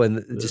Bowl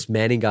when just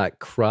Manning got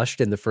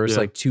crushed in the first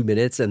like 2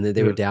 minutes, and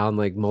they were down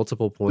like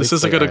multiple points. This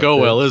isn't gonna go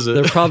well, is it?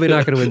 They're probably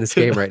not gonna win this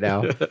game right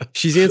now.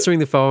 She's answering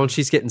the phone.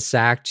 She's getting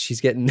sacked.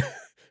 She's getting.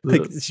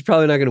 She's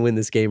probably not going to win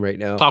this game right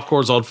now.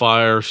 Popcorn's on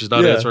fire. She's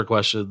not answering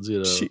questions.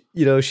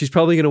 She's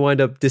probably going to wind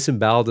up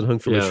disemboweled and hung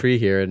from a tree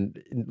here.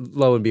 And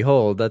lo and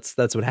behold, that's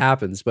what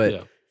happens.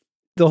 But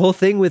the whole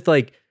thing with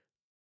like,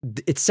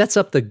 it sets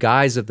up the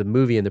guise of the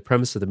movie, and the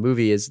premise of the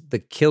movie is the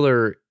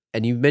killer.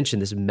 And you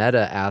mentioned this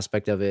meta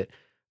aspect of it.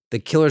 The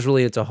killer's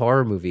related to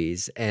horror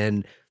movies,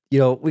 and we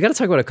got to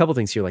talk about a couple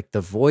things here, like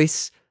the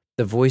voice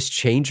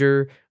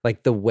changer,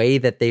 like the way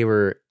that they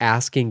were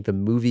asking the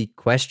movie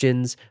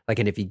questions, like,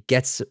 and if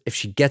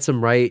she gets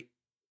them right,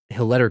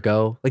 he'll let her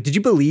go. Like, did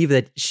you believe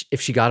that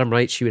if she got him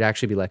right, she would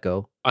actually be let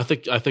go? I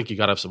think you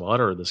got to have some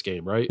honor in this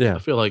game, right? Yeah. I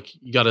feel like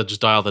you got to just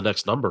dial the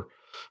next number.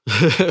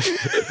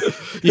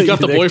 You got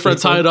the boyfriend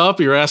tied up.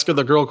 You're asking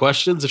the girl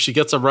questions. If she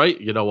gets them right,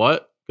 you know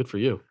what? Good for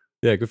you.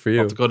 Yeah, good for you.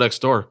 I'll have to go next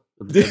door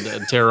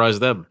and terrorize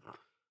them.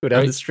 Go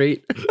down the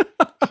street.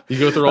 You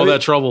go through all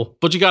that trouble,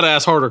 but you got to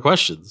ask harder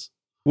questions.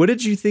 What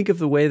did you think of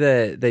the way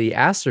that he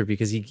asked her?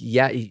 Because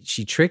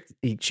she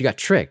got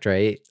tricked,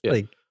 right?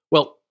 Yeah.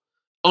 Well,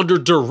 under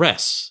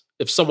duress,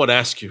 if someone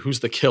asks you who's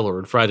the killer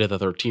in Friday the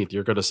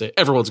 13th,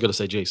 everyone's going to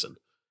say Jason.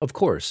 Of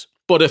course.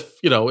 But if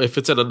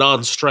it's in a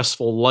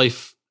non-stressful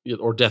life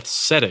or death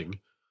setting,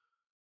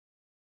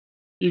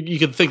 you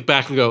can think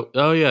back and go,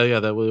 oh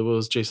yeah, that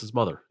was Jason's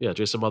mother. Yeah,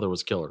 Jason's mother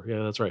was a killer.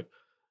 Yeah, that's right.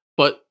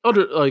 But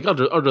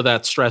under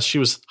that stress, she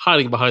was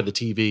hiding behind the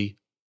TV,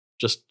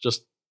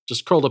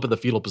 just curled up in the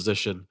fetal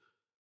position.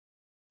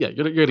 Yeah,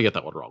 you're gonna get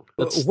that one wrong.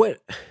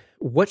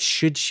 What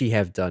should she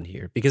have done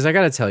here? Because I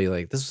got to tell you,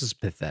 like, this was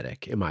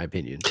pathetic, in my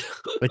opinion.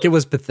 Like, it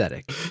was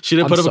pathetic. She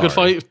didn't put up a good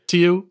fight to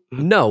you?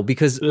 No,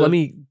 because let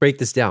me break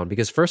this down.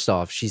 Because first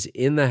off, she's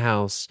in the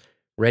house,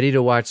 ready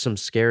to watch some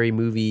scary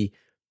movie,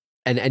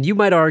 and you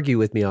might argue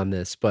with me on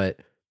this, but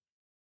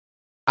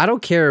I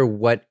don't care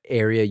what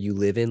area you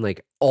live in.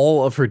 Like,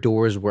 all of her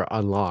doors were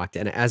unlocked.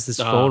 And as this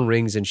phone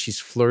rings and she's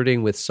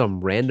flirting with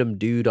some random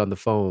dude on the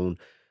phone,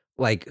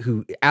 like,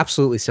 who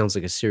absolutely sounds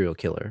like a serial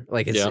killer.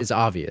 Like, it's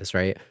obvious,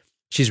 right?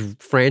 She's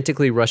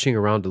frantically rushing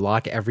around to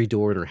lock every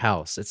door in her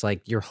house. It's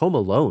like, you're home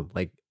alone.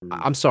 Like,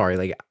 I'm sorry.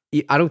 Like,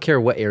 I don't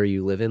care what area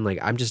you live in. Like,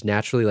 I'm just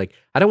naturally like,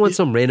 I don't want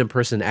some random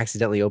person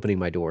accidentally opening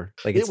my door.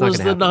 Like, it's not going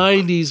to happen.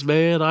 It was the 90s,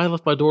 man. I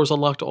left my doors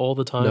unlocked all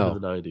the time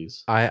in the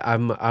 90s.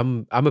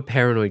 I'm a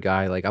paranoid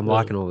guy. Like, I'm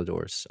locking all the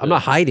doors. I'm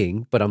not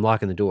hiding, but I'm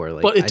locking the door.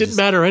 Like, but it didn't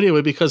matter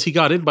anyway because he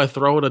got in by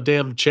throwing a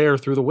damn chair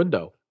through the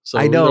window. So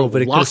I know,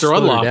 but it could have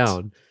slowed her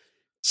down.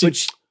 See,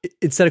 which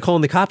instead of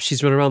calling the cops,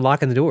 she's running around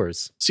locking the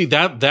doors. See,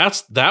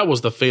 that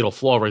was the fatal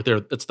flaw right there.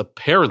 It's the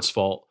parents'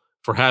 fault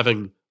for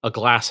having a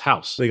glass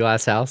house. The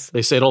glass house.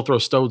 They say don't throw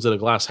stones in a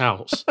glass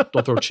house.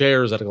 Don't throw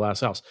chairs at a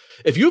glass house.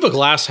 If you have a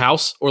glass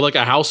house or like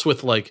a house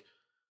with like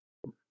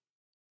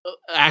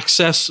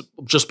access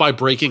just by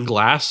breaking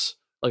glass,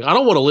 like I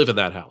don't want to live in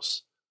that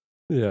house.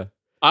 Yeah.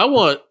 I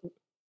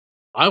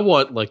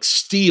want like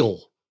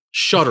steel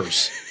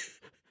shutters.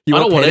 You I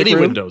don't want panic any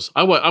room? windows.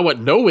 I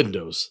want no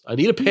windows. I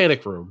need a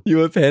panic room. You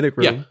want panic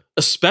room? Yeah,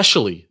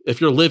 especially if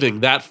you're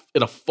living that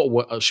in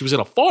she was in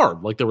a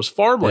farm, like there was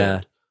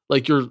farmland. Yeah.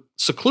 Like you're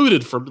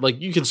secluded from,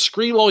 like you can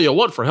scream all you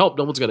want for help.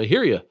 No one's going to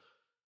hear you.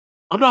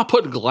 I'm not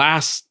putting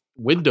glass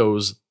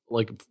windows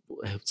like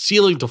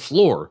ceiling to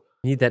floor.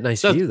 You need that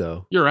nice view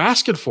though. You're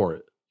asking for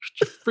it.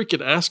 You're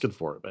freaking asking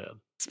for it,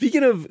 man.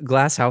 Speaking of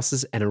glass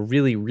houses and a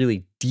really,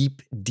 really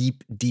deep,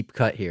 deep, deep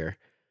cut here.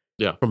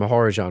 Yeah. From a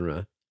horror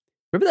genre.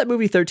 Remember that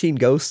movie 13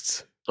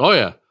 Ghosts? Oh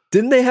yeah.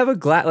 Didn't they have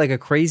a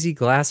crazy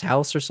glass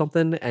house or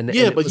something? And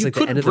yeah, and but was you like the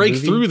couldn't end of the break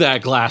movie? through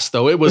that glass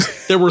though. It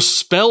was there were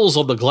spells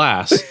on the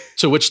glass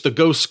to which the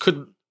ghosts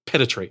couldn't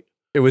penetrate.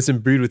 It was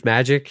imbued with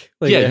magic.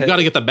 Like, Yeah, you got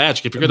to get the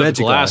magic. If you're gonna have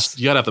magic glass, glass.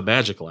 you got to have the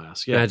magic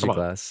glass. Yeah, magic come on.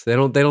 glass. They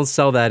don't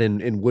sell that in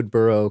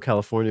Woodboro,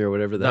 California, or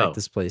whatever the No. heck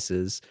this place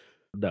is.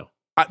 No.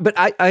 But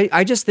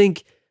I just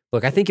think,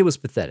 look, I think it was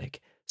pathetic.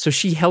 So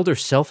she held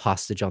herself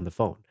hostage on the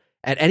phone.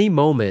 At any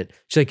moment,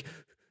 she's like,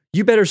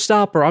 you better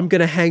stop or I'm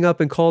going to hang up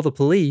and call the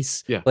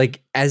police. Yeah.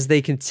 Like as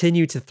they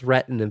continue to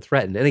threaten and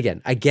threaten. And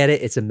again, I get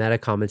it. It's a meta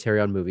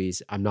commentary on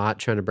movies. I'm not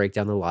trying to break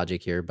down the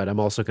logic here, but I'm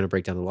also going to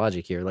break down the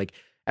logic here. Like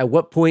at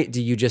what point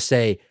do you just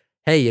say,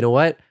 hey, you know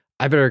what?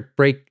 I better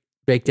break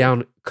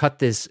down, cut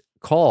this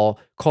call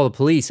the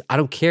police. I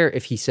don't care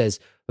if he says,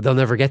 well, they'll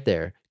never get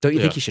there. Don't you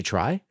think you should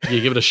try?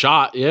 You give it a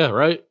shot. Yeah,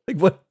 right. Like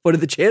what are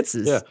the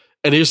chances? Yeah.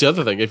 And here's the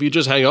other thing. If you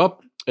just hang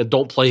up and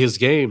don't play his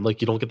game,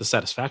 like you don't get the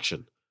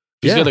satisfaction.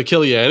 He's Yeah. going to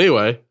kill you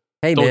anyway.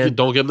 Hey, Don't man,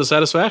 give him the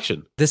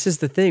satisfaction. this is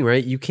the thing,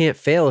 right? You can't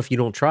fail if you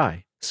don't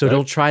try. So Right.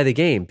 don't try the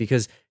game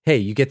because, hey,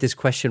 you get this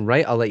question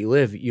right, I'll let you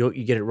live. You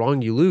get it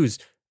wrong, you lose.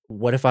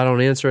 What if I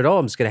don't answer at all?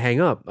 I'm just going to hang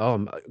up.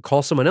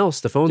 Call someone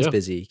else. The phone's Yeah.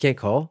 busy. You can't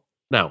call.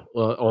 Now,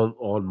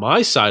 on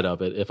my side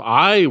of it, if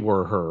I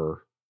were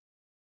her,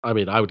 I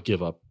mean, I would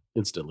give up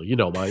instantly. You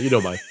know my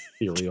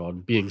theory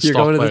on being You're stalked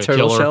going to by the a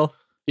turtle killer. shell?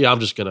 Yeah, I'm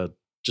just gonna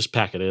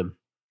pack it in.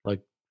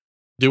 Like,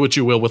 do what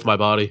you will with my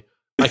body.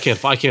 I can't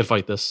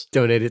fight this.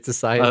 Donate it to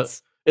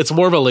science. It's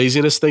more of a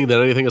laziness thing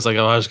than anything. It's like,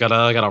 oh, I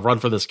gotta run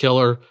for this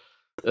killer.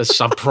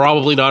 I'm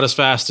probably not as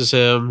fast as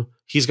him.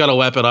 He's got a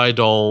weapon. I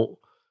don't.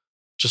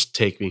 Just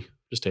take me.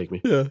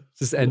 Yeah.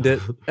 Just end it.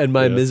 End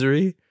my Yeah.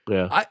 misery.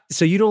 Yeah.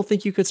 So you don't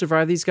think you could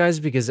survive these guys?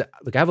 Because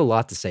look, I have a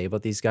lot to say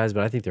about these guys,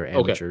 but I think they're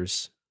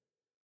amateurs.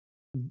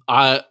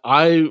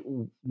 I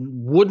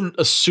wouldn't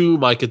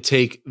assume I could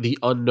take the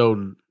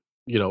unknown,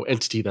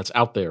 entity that's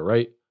out there,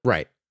 right?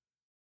 Right.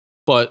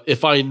 But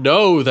if I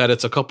know that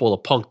it's a couple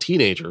of punk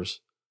teenagers,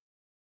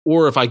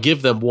 or if I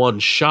give them one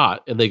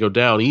shot and they go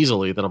down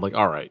easily, then I'm like,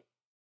 all right,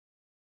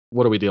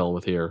 what are we dealing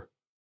with here?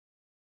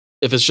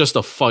 If it's just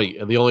a fight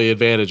and the only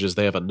advantage is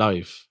they have a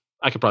knife,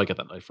 I could probably get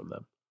that knife from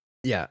them.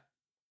 Yeah.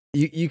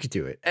 You could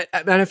do it.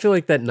 And I feel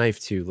like that knife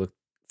too,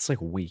 it's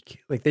like weak.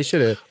 Like they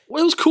should have.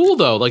 Well, it was cool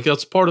though. Like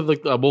that's part of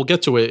the. We'll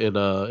get to it in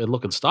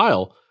look and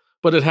style,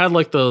 but it had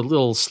like the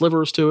little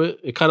slivers to it.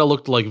 It kind of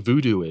looked like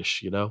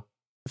voodoo-ish,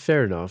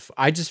 Fair enough.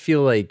 I just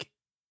feel like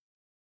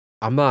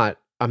I'm not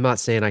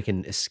saying I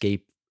can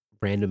escape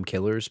random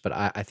killers, but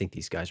I think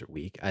these guys are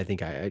weak. I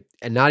think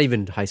and not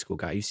even high school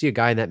guy. You see a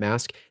guy in that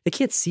mask, they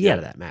can't see out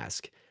of that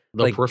mask.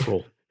 No Like,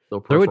 peripheral. No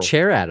Throw peripheral. a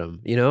chair at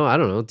them. I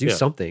don't know. Do Yeah.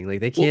 something. Like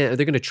they can't.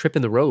 They're going to trip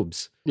in the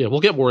robes. Yeah, we'll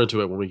get more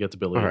into it when we get to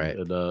Billy All right.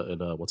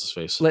 and what's his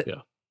face.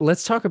 Yeah.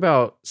 Let's talk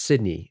about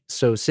Sydney.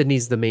 So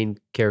Sydney's the main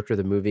character of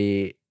the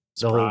movie.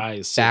 The Surprise,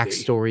 whole Sydney.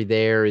 backstory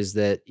there is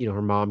that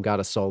her mom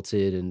got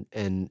assaulted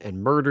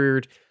and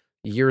murdered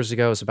years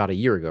ago. It's about a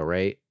year ago,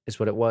 right? Is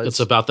what it was. It's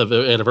about the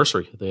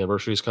anniversary. The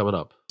anniversary is coming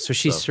up. So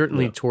she's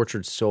certainly yeah.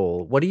 tortured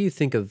soul. What do you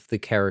think of the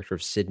character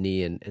of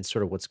Sydney and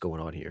sort of what's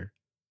going on here?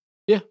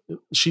 Yeah,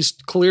 she's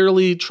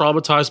clearly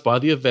traumatized by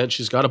the event.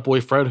 She's got a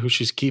boyfriend who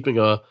she's keeping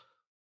a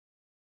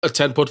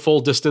 10-foot full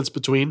distance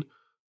between,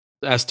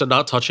 as to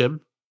not touch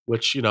him,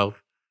 which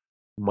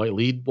might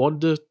lead one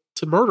to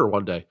murder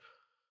one day.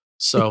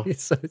 So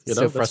so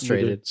that's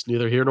frustrated. It's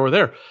neither here nor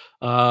there.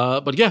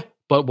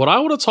 But what I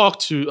want to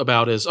talk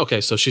about is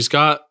okay. So she's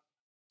got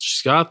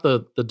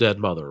the dead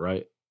mother,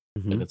 right?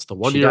 Mhm. And it's the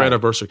 1 She year died.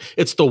 anniversary.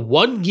 It's the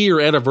 1 year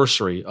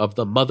anniversary of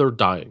the mother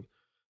dying.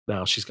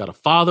 Now she's got a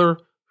father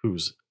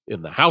who's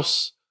in the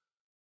house,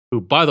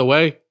 who, by the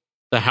way,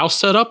 the house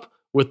setup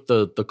with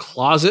the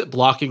closet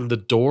blocking the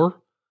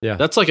door. Yeah.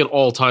 That's like an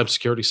all-time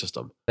security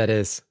system. That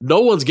is.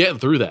 No one's getting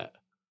through that.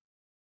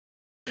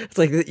 It's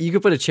like you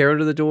could put a chair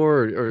under the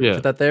door or Yeah.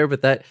 put that there,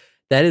 but that's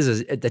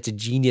a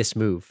genius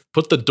move.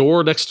 Put the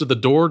door next to the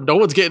door. No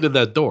one's getting in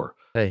that door.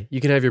 Hey,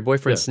 you can have your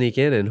boyfriend Yeah. sneak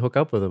in and hook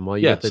up with him while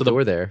you Yeah, get the so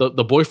door there.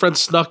 The boyfriend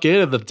snuck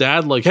in and the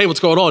dad like, hey, what's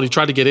going on? He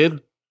tried to get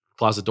in.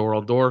 Closet door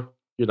on door.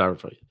 You're not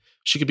afraid.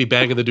 She could be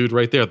banging the dude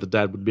right there. The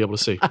dad wouldn't be able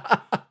to see.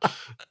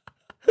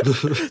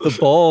 The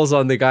balls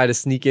on the guy to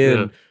sneak in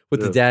Yeah.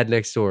 with the dad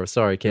next door.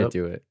 Sorry, can't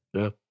do it.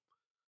 Yeah.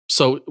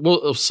 So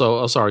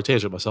I'm sorry,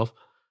 tangent myself.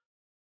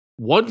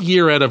 1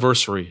 year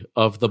anniversary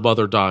of the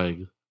mother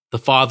dying, the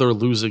father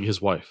losing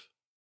his wife,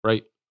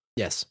 right?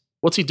 Yes.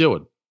 What's he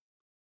doing?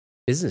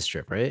 Business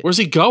trip, right? Where's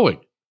he going?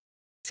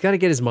 He's got to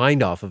get his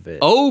mind off of it.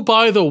 Oh,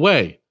 by the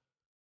way,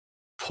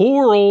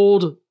 poor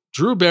old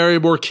Drew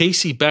Barrymore,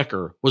 Casey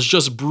Becker was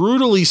just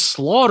brutally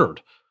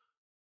slaughtered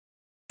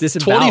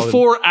Disemboweled.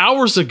 24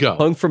 hours ago.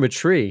 Hung from a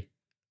tree.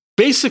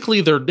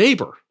 Basically their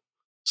neighbor.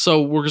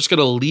 So we're just going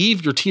to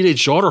leave your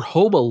teenage daughter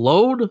home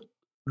alone?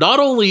 Not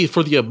only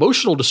for the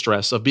emotional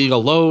distress of being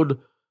alone,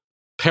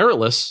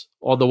 parentless,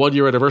 on the 1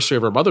 year anniversary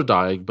of her mother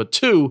dying, but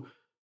 2,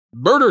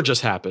 murder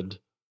just happened.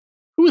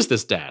 Who is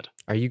this dad?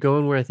 Are you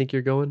going where I think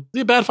you're going? Is he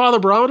a bad father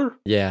barometer?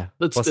 Yeah.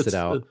 Bust it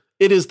out.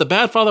 It is. The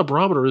bad father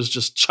barometer is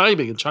just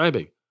chiming and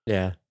chiming.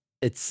 Yeah.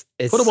 It's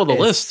put him on the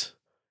list.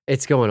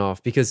 It's going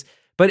off because,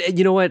 but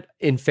you know what?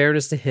 In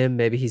fairness to him,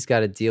 maybe he's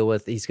got to deal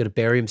with, he's going to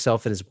bury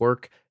himself in his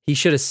work. He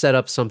should have set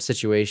up some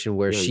situation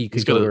where she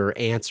could go to her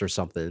aunts or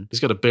something. He's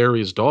going to bury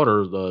his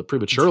daughter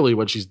prematurely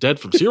when she's dead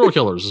from serial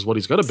killers is what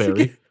he's going to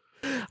bury.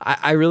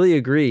 I really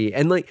agree.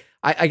 And like,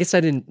 I guess I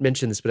didn't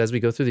mention this, but as we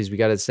go through these, we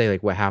got to say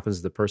like what happens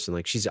to the person.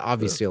 Like she's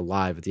obviously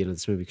alive at the end of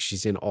this movie because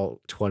she's in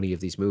all 20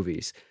 of these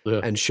movies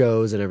and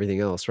shows and everything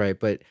else, right?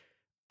 But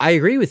I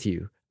agree with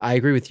you.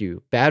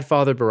 Bad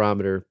father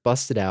barometer,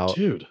 busted out.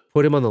 Dude.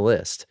 Put him on the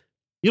list.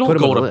 You don't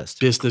go to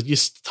business. You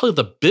tell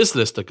the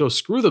business to go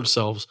screw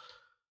themselves.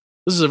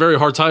 This is a very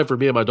hard time for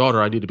me and my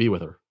daughter. I need to be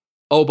with her.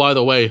 Oh, by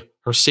the way,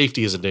 her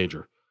safety is in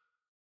danger.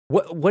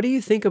 What do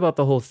you think about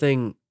the whole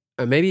thing?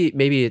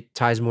 Maybe it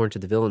ties more into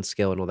the villain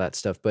scale and all that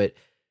stuff, but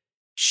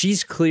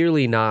she's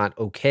clearly not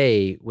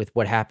okay with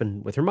what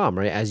happened with her mom,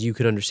 right? As you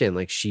could understand,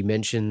 like she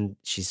mentioned,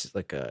 she's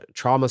like a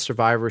trauma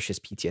survivor. She has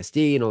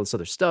PTSD and all this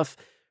other stuff.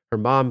 Her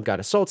mom got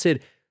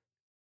assaulted.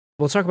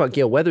 We'll talk about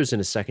Gale Weathers in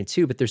a second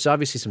too, but there's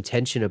obviously some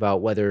tension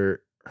about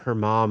whether her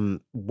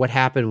mom, what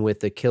happened with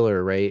the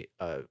killer, right?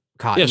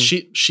 Cotton. Yeah,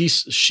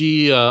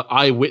 she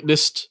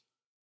eyewitnessed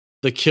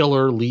the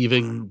killer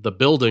leaving the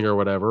building or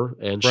whatever,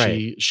 and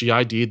she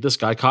ID'd this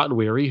guy Cotton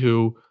Weary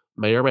who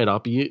may or may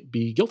not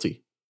be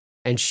guilty.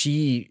 And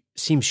she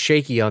seems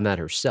shaky on that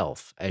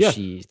herself as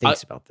she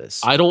thinks about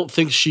this. I don't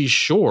think she's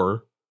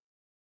sure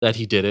that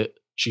he did it.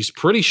 She's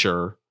pretty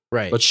sure,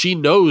 right? But she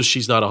knows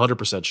she's not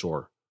 100%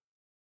 sure.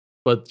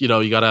 But you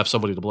got to have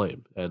somebody to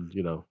blame, and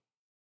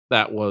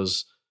that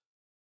was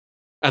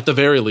at the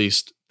very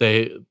least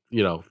her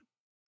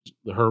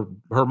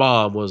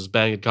mom was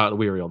banging Cotton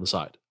Weary on the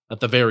side. At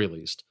the very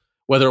least,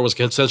 whether it was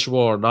consensual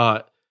or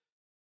not,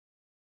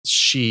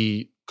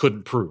 she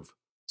couldn't prove.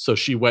 So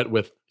she went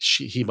with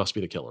he must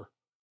be the killer.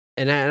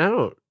 And I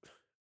don't.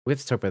 We have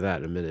to talk about that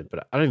in a minute,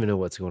 but I don't even know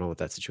what's going on with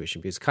that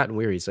situation because Cotton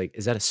Weary's like,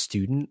 is that a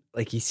student?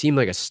 Like he seemed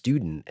like a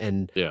student,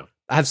 and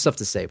I have stuff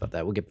to say about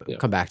that. We'll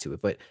come back to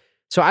it, but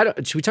so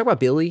should we talk about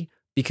Billy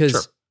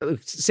because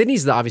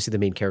Sydney's obviously the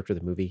main character of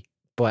the movie,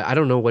 but I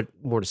don't know what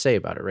more to say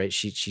about it. Right?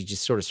 She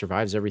just sort of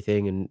survives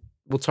everything, and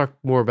we'll talk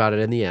more about it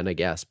in the end, I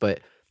guess, but.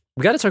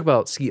 We got to talk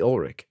about Skeet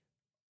Ulrich,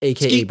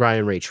 a.k.a.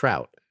 Brian Ray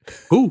Trout.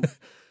 Who?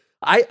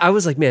 I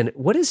was like, man,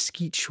 what is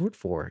Skeet short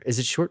for? Is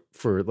it short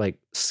for like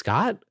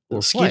Scott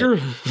or Skeeter?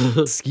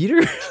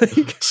 Skeeter?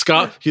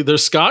 Scott.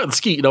 There's Scott and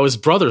Skeet. His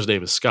brother's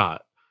name is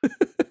Scott.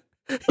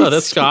 Oh,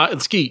 that's Scott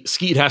and Skeet.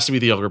 Skeet has to be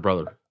the younger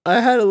brother. I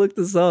had to look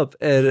this up,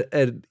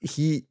 and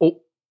he.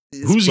 Oh,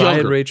 who's Brian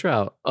younger? Ray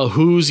Trout.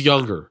 Who's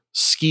younger?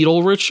 Skeet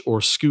Ulrich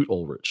or Scoot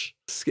Ulrich?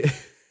 Skeet.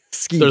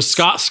 There's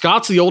Scott.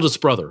 Scott's the oldest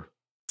brother.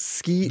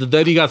 Skeet.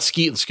 Then you got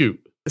Skeet and Scoot.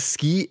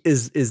 Skeet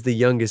is the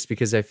youngest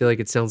because I feel like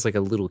it sounds like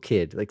a little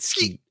kid, like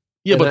Skeet.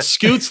 Yeah, but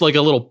Scoot's like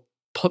a little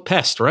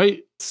pest,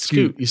 right?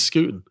 Scoot. He's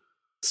scooting.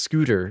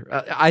 Scooter.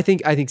 I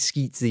think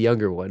Skeet's the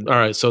younger one. All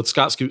right, so it's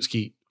Scott, Scoot,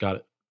 Skeet. Got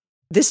it.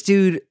 This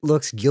dude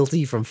looks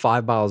guilty from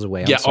 5 miles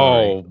away. Yeah.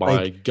 Oh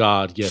my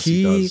God. Yes,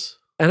 he does.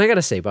 And I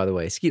gotta say, by the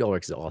way, Skeet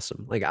Ulrich is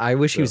awesome. Like I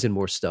wish he was in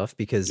more stuff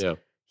because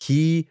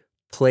he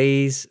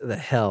plays the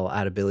hell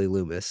out of Billy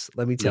Loomis.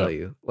 Let me tell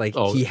you, like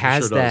he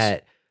has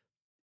that.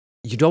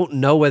 You don't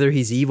know whether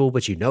he's evil,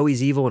 but you know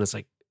he's evil, and it's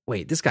like,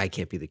 wait, this guy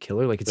can't be the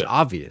killer. Like it's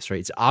obvious, right?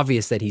 It's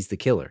obvious that he's the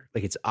killer.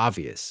 Like it's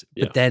obvious,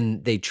 but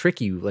then they trick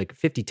you like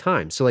 50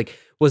 times. So like,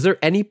 was there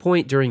any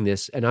point during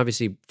this? And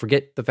obviously,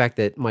 forget the fact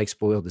that Mike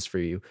spoiled this for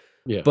you.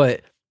 Yeah.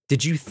 But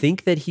did you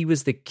think that he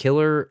was the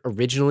killer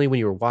originally when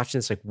you were watching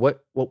this? Like,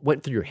 what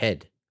went through your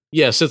head?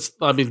 Yes,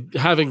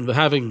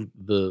 having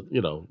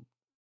the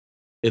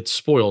it's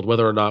spoiled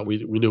whether or not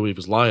we knew he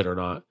was lying or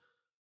not.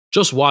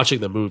 Just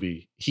watching the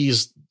movie,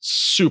 he's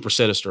super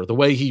sinister. The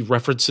way he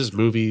references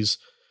movies,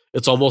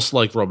 it's almost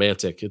like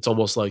romantic. It's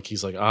almost like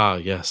he's like,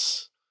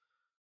 yes.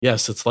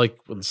 It's like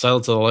when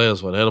Silence of the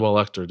Lambs, when Hannibal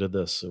Lecter did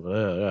this.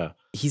 Yeah.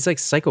 He's like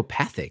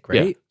psychopathic,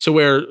 right? Yeah. So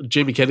where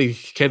Jamie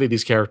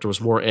Kennedy's character was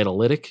more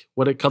analytic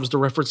when it comes to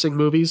referencing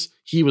movies,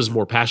 he was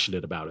more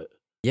passionate about it.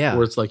 Yeah.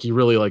 Where it's like he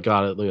really like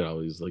got it.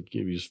 He's like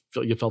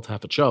you felt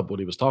half a chub when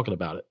he was talking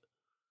about it.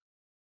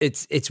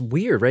 It's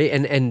weird, right?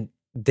 And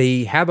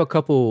they have a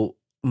couple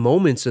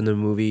moments in the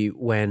movie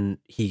when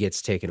he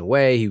gets taken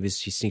away. He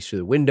sneaks through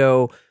the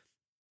window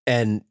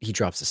and he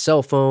drops a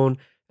cell phone.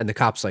 And the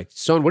cop's like,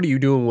 son, what are you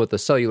doing with a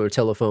cellular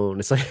telephone?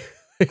 It's like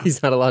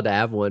he's not allowed to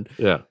have one.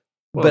 Yeah.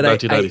 Well, But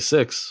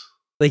 1996.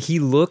 He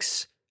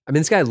looks, I mean,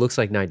 this guy looks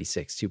like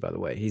 96 too, by the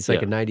way. He's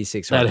like a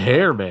 96. That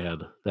hair,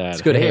 man.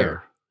 It's good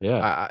hair.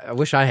 Yeah. I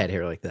wish I had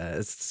hair like that.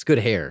 It's good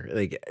hair.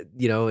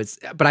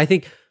 But I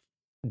think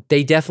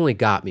they definitely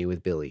got me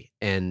with Billy.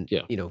 And,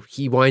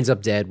 he winds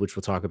up dead, which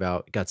we'll talk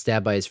about. Got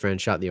stabbed by his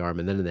friend, shot in the arm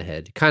and then in the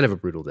head. Kind of a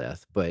brutal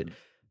death. But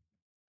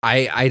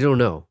I don't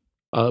know.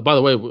 By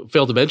the way,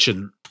 failed to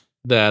mention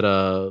that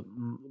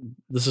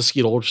this is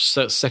Skeet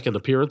Ulrich's second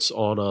appearance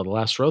on The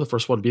Last Row, the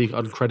first one being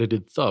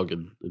uncredited Thug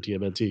in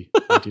TMNT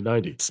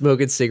 1990.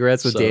 Smoking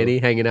cigarettes with Danny,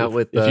 hanging out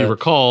with... If you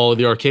recall, in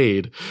the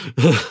arcade.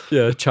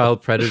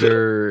 Child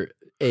predator,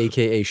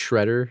 a.k.a.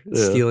 Shredder,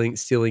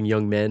 stealing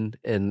young men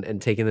and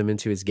taking them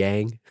into his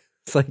gang.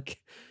 It's like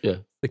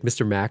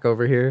Mr. Mac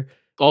over here.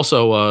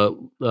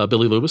 Also,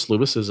 Billy Loomis.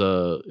 Loomis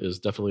is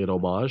definitely an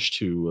homage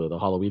to the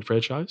Halloween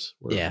franchise.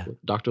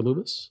 Dr.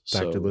 Loomis.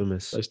 Dr.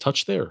 Loomis. Nice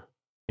touch there.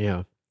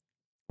 Yeah.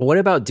 Well, what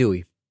about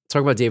Dewey?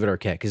 Talk about David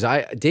Arquette, because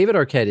David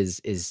Arquette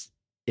is,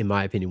 in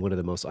my opinion, one of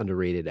the most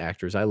underrated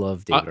actors. I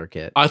love David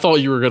Arquette. I thought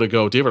you were going to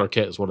go. David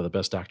Arquette is one of the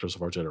best actors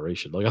of our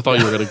generation. I thought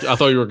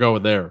you were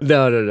going there.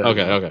 No.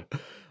 Okay.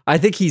 I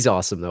think he's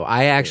awesome, though.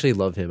 I actually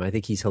love him. I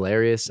think he's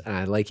hilarious, and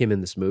I like him in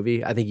this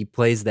movie. I think he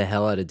plays the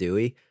hell out of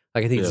Dewey.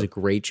 I think he does a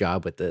great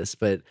job with this.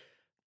 But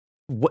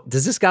what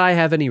does this guy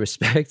have any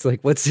respect?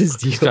 What's his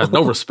deal? He's got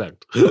no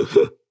respect.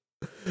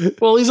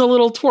 Well, he's a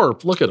little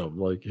twerp. Look at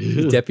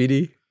him,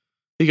 deputy.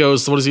 He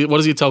goes, what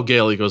does he tell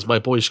Gail? He goes, my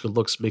boyish good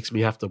looks makes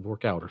me have to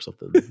work out or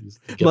something.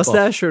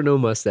 Mustache or no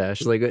mustache?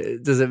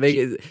 Does it make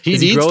it? He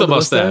needs the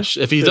mustache.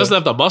 If he doesn't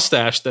have the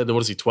mustache, then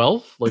what is he,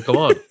 12? Come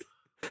on.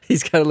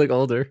 He's got to look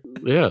older.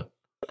 Yeah.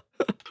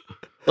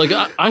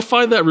 I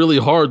find that really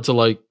hard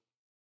to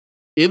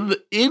in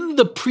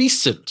the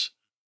precinct.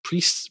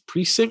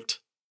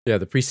 Yeah,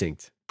 the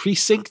precinct.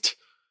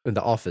 In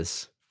the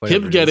office.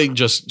 Him getting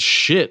just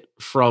shit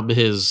from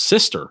his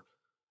sister,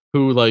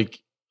 who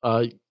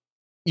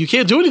you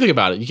can't do anything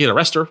about it. You can't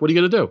arrest her. What are you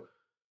going to do?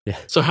 Yeah.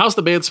 So how's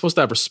the man supposed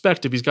to have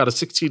respect if he's got a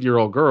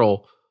 16-year-old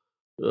girl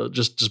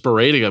just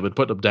berating him and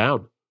putting him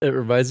down? It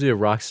reminds me of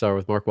Rockstar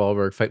with Mark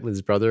Wahlberg fighting with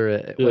his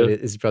brother. When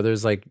his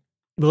brother's like,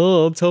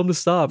 "Mom, tell him to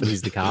stop," and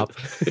he's the cop.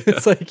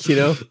 It's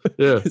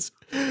Yeah.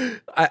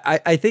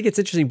 I think it's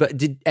interesting. But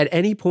at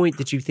any point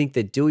did you think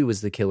that Dewey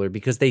was the killer?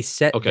 Because they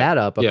set that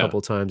up a couple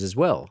times as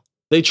well.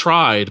 They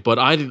tried, but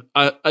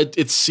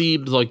it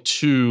seemed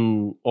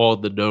too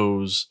on the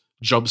nose,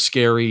 jump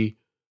scary,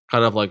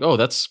 kind of oh,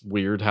 that's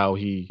weird how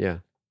he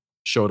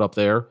showed up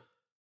there.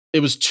 It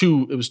was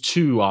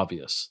too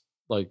obvious.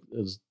 It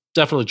was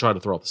definitely trying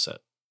to throw off the set.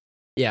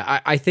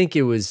 Yeah, I think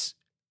it was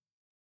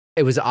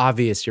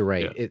obvious. You're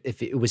right. Yeah.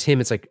 If it was him,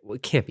 it's it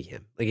can't be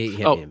him. It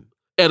can't be him.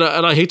 And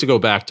I hate to go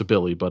back to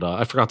Billy, but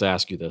I forgot to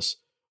ask you this: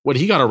 when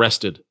he got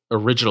arrested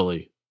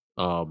originally,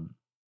 and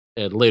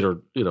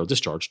later,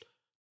 discharged,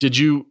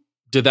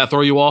 did that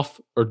throw you off,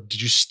 or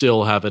did you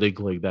still have an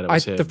inkling that it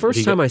was him? The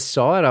first time I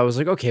saw it, I was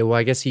like, okay, well,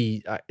 I guess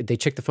they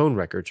checked the phone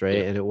records, right?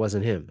 Yeah. And it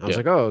wasn't him. I was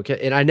like, oh, okay.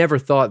 And I never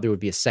thought there would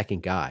be a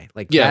second guy.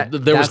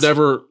 There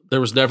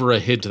was never a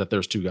hint that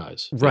there's two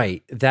guys.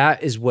 Right. Yeah.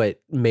 That is what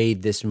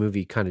made this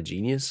movie kind of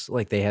genius.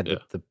 They had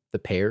the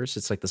pairs.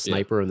 It's the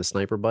sniper and the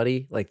sniper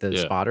buddy, the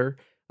spotter.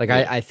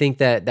 I think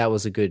that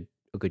was a good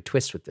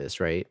twist with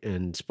this, right?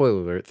 And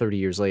spoiler alert, 30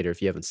 years later,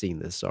 if you haven't seen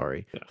this,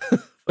 sorry. Yeah.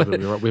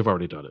 We've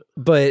already done it.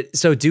 But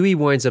so Dewey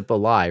winds up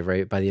alive,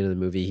 right? By the end of the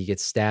movie, he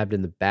gets stabbed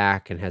in the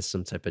back and has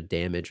some type of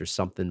damage or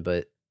something.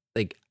 But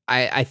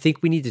I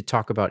think we need to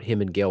talk about him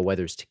and Gale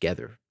Weathers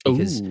together,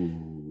 because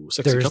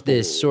there's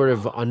this sort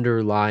of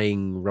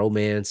underlying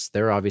romance.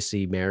 They're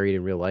obviously married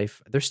in real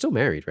life. They're still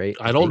married, right?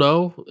 I don't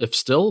know if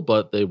still,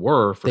 but they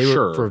were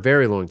sure for a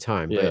very long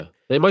time. Yeah, but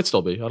they might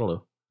still be. I don't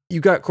know. You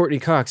got Courtney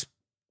Cox,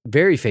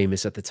 very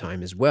famous at the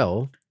time as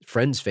well,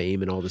 Friends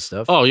fame and all this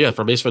stuff. Oh yeah,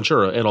 from Ace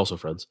Ventura and also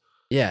Friends.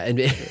 Yeah, and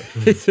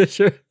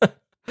sure.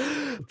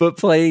 But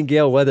playing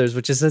Gale Weathers,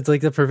 which is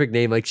the perfect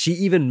name. She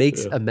even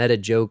makes a meta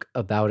joke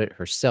about it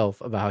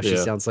herself, about how she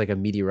sounds like a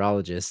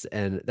meteorologist,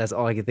 and that's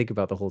all I can think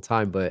about the whole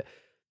time. But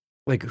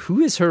who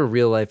is her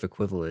real life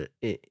equivalent?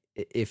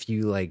 If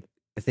you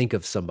think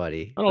of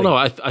somebody, I don't know.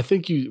 I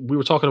think we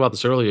were talking about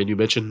this earlier, and you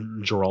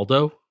mentioned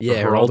Geraldo.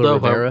 Yeah, Geraldo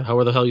Rivera.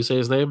 However the hell you say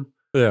his name.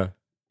 Yeah.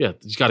 Yeah,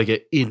 you got to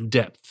get in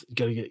depth.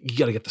 You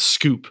got to get the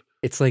scoop.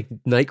 It's like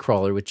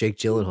Nightcrawler with Jake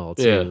Gyllenhaal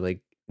too. Yeah.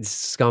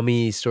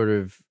 Scummy sort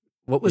of.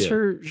 What was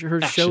her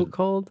show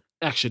called?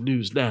 Action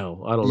News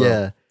Now. I don't know.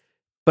 Yeah,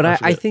 but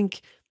I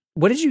think.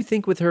 What did you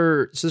think with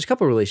her? So there's a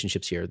couple of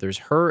relationships here. There's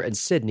her and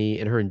Sydney,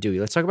 and her and Dewey.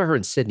 Let's talk about her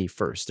and Sydney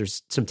first.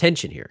 There's some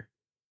tension here.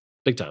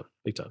 Big time.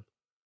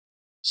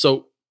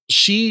 So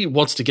she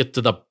wants to get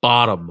to the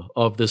bottom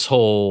of this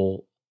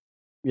whole,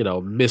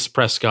 Miss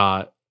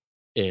Prescott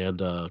and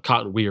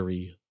Cotton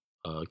Weary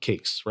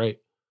case, right?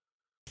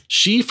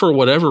 She, for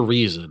whatever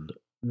reason,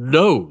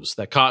 knows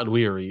that Cotton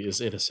Weary is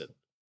innocent.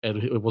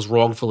 and was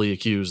wrongfully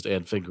accused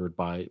and fingered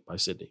by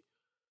Sydney.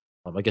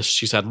 I guess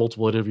she's had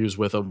multiple interviews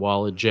with him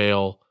while in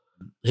jail.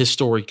 His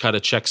story kind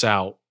of checks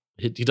out.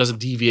 He doesn't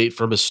deviate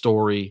from his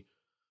story.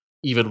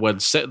 Even when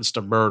sentenced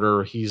to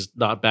murder, he's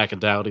not backing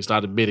down. He's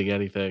not admitting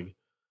anything.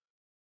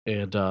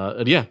 And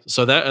yeah,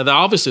 so that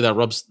obviously that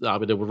rubs. I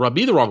mean, it would rub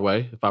me the wrong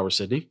way if I were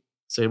Sydney.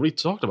 Saying, "What are you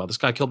talking about? This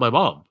guy killed my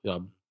mom."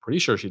 I'm pretty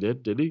sure she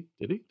did. Did he?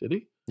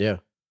 Yeah.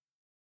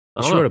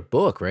 She wrote a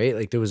book, right?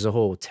 Like there was a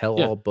whole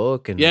tell-all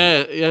book, and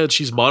and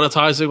she's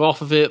monetizing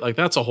off of it. Like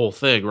that's a whole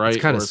thing, right?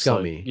 It's kind of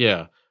scummy. Like,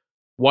 yeah.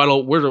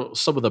 Where do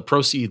some of the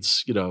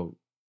proceeds,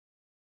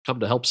 come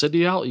to help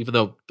Sydney out? Even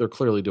though they're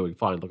clearly doing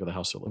fine. Look at the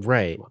house they're living in.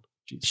 Right.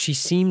 She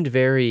seemed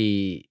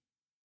very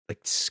like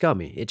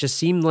scummy. It just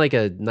seemed like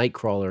a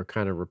Nightcrawler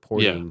kind of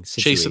reporting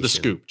situation.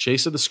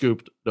 Chasing the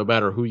scoop, no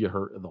matter who you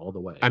hurt in all the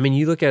way. I mean,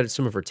 you look at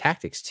some of her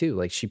tactics too.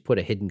 Like she put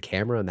a hidden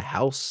camera in the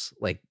house.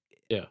 Like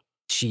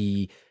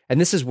and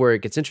this is where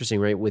it gets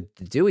interesting, right? With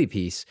the Dewey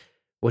piece,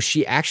 was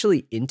she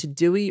actually into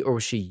Dewey or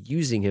was she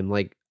using him?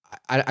 Like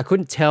I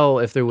couldn't tell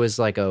if there was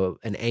like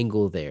an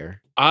angle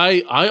there.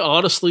 I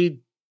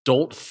honestly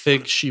don't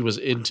think she was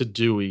into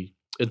Dewey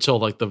until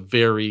like the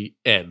very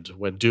end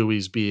when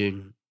Dewey's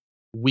being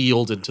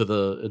wheeled into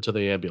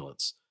the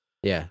ambulance.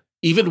 Yeah.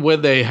 Even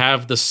when they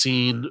have the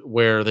scene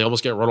where they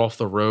almost get run off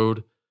the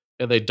road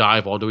and they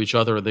dive onto each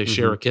other and they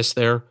share a kiss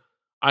there,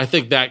 I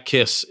think that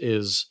kiss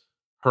is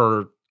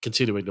her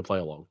continuing to play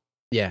along.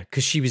 Yeah,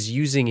 because she was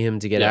using him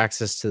to get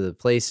access to the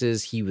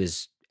places. He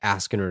was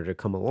asking her to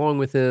come along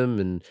with him,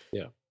 and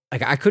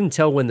like I couldn't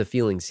tell when the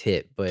feelings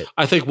hit. But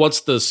I think once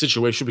the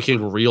situation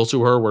became real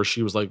to her, where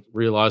she was like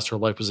realized her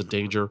life was in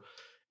danger,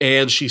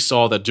 and she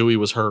saw that Dewey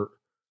was hurt,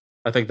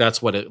 I think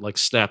that's when it like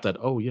snapped that.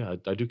 Oh yeah,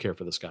 I do care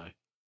for this guy.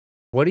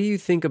 What do you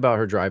think about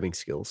her driving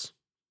skills?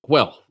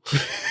 Well,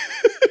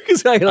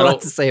 because I got a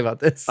lot to say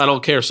about this. I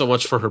don't care so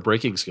much for her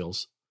braking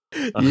skills.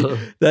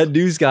 That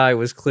news guy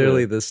was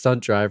clearly the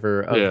stunt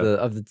driver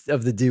of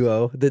the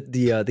duo,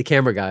 the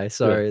camera guy.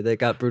 Sorry, that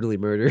got brutally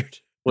murdered.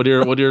 When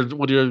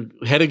you're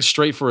heading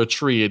straight for a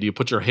tree and you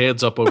put your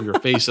hands up over your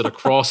face in a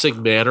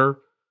crossing manner,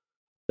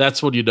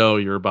 that's when you know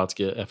you're about to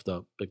get effed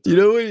up. Big time. You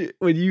know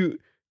when you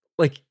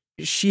like.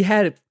 She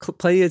had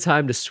plenty of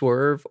time to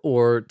swerve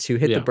or to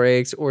hit the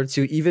brakes or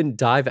to even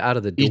dive out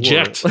of the door.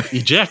 Eject.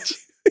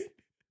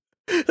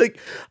 Like,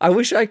 I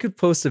wish I could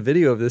post a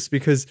video of this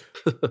because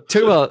talk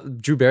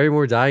about Drew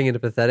Barrymore dying in a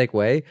pathetic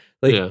way.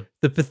 Like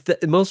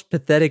the most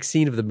pathetic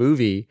scene of the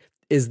movie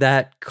is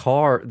that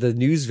car, the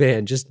news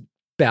van, just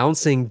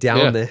bouncing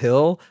down the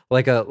hill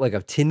like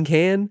a tin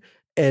can,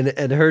 and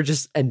her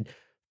just and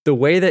the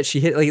way that she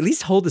hit, like at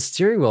least hold the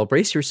steering wheel,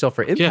 brace yourself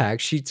for impact. Yeah.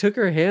 She took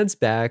her hands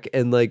back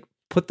and like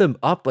put them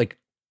up like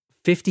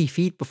 50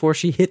 feet before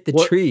she hit the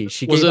tree.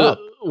 She gave up.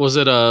 Was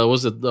it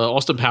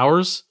Austin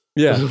Powers?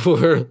 Yeah.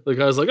 Where the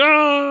guy's like,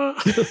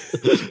 ah!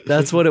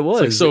 That's what it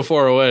was. It's like so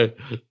far away.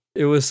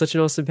 It was such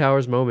an Austin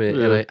Powers moment.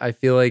 Yeah. And I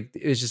feel like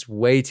it was just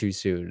way too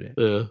soon.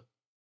 Yeah.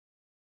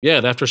 Yeah.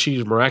 And after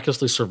she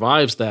miraculously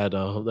survives that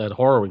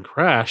harrowing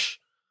crash,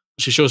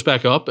 she shows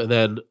back up. And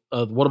then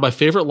one of my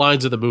favorite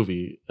lines of the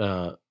movie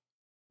was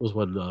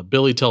when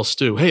Billy tells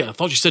Stu, "Hey, I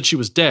thought you said she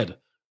was dead."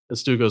 And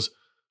Stu goes,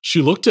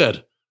 "She looked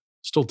dead.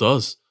 Still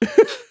does."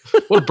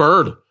 What a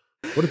bird.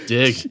 What a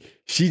dig.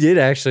 She did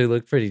actually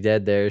look pretty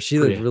dead there. She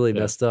looked really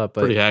messed up.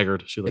 But pretty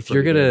haggard. If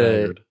you're going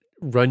to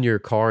run your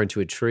car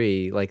into a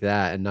tree like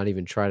that and not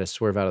even try to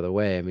swerve out of the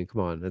way, I mean,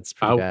 come on. That's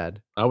pretty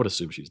bad. I would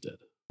assume she's dead.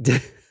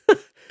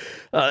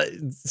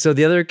 So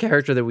the other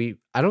character that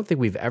I don't think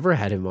we've ever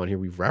had him on here.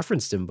 We've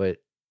referenced him, but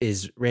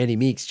is Randy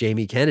Meeks,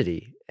 Jamie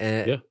Kennedy.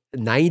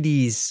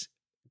 90s,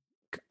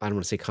 I don't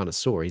want to say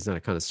connoisseur. He's not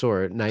a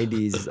connoisseur.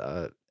 90s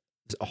a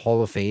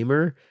Hall of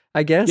Famer,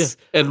 I guess.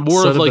 Yeah. And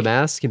more Son of like the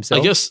Mask himself.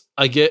 I guess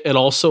I get, and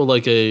also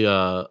like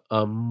a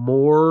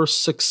more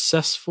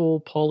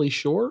successful Pauly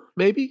Shore,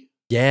 maybe.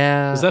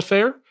 Yeah, is that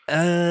fair?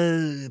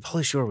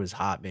 Pauly Shore was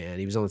hot, man.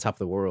 He was on the top of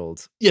the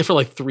world. Yeah, for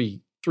like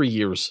three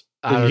years.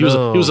 He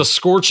was a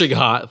scorching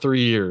hot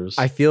 3 years.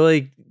 I feel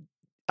like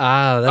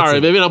all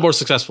right, maybe not more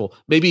successful.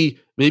 Maybe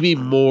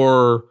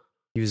more.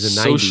 He was a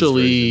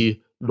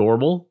socially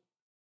normal.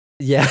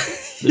 Yeah,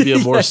 maybe a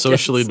more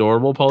socially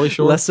normal Pauly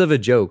Shore. Less of a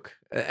joke.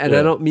 And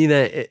I don't mean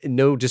that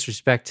no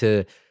disrespect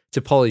to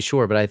Pauly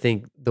Shore, but I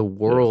think the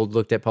world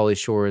looked at Pauly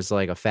Shore as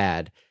like a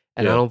fad.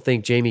 And I don't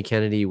think Jamie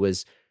Kennedy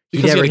was,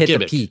 he never hit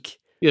the peak.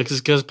 Yeah,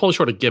 because Pauly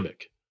Shore had a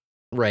gimmick.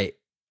 Right.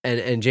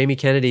 And Jamie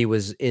Kennedy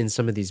was in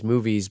some of these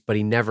movies, but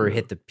he never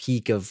hit the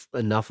peak of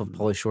enough of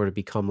Pauly Shore to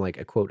become like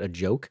a quote, a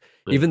joke.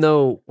 Yeah. Even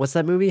though, what's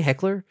that movie?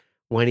 Heckler?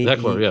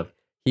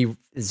 He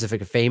is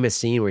like a famous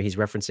scene where he's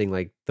referencing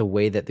like the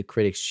way that the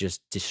critics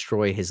just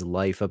destroy his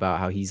life about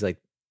how he's like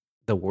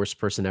the worst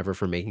person ever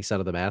for making Son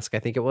of the Mask, I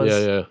think it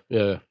was.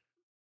 Yeah.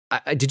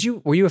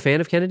 Were you a fan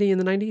of Kennedy in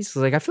the 90s?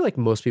 Like, I feel like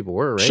most people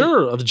were, right?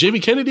 Sure. The Jamie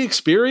Kennedy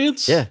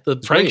Experience. Yeah. The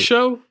prank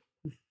show.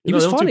 He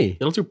was funny. They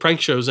don't do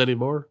prank shows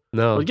anymore.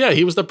 No. But yeah,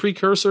 he was the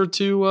precursor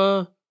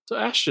to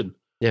Ashton.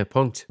 Yeah,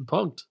 Punk'd.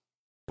 Punk'd.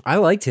 I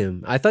liked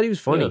him. I thought he was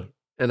funny.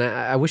 And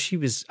I wish he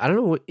was. I don't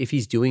know if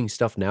he's doing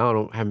stuff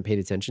now. Haven't paid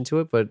attention to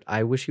it, but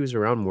I wish he was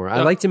around more.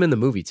 I liked him in the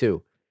movie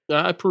too.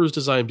 I perused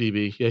his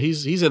IMDb. Yeah,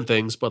 he's in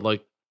things, but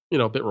like,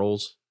 bit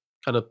roles,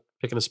 kind of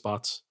picking his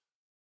spots.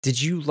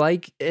 Did you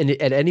like? And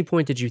at any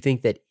point, did you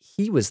think that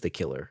he was the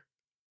killer?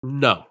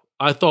 No,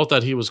 I thought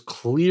that he was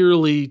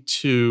clearly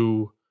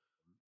too.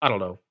 I don't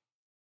know.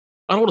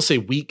 I don't want to say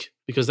weak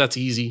because that's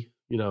easy.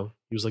 He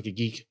was like a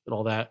geek and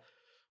all that.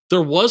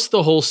 There was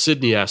the whole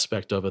Sydney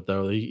aspect of it,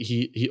 though.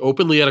 He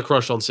openly had a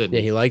crush on Sydney.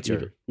 Yeah, he liked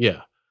her.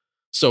 Yeah.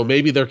 So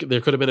maybe there could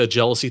have been a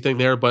jealousy thing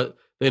there, but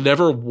they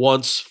never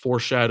once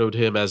foreshadowed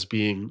him as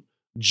being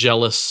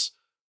jealous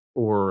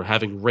or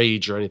having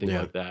rage or anything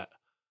like that.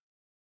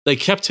 They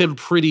kept him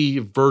pretty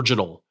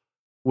virginal,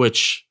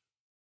 which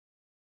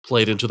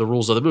played into the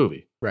rules of the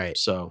movie. Right.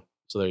 So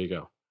there you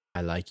go.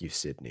 I like you,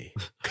 Sydney.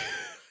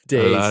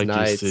 Days,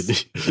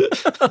 nights,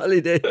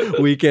 holiday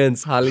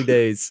weekends,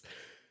 holidays.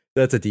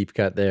 That's a deep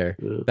cut there.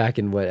 Yeah. Back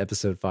in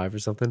episode 5 or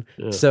something.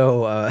 Yeah.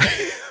 So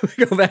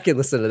go back and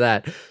listen to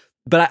that.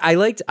 But I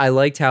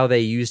liked how they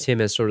used him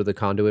as sort of the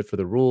conduit for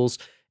the rules,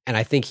 and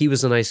I think he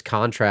was a nice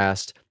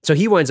contrast. So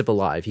he winds up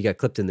alive. He got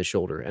clipped in the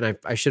shoulder, and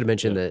I should have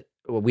mentioned that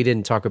we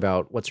didn't talk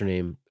about what's her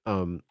name,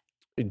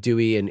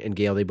 Dewey and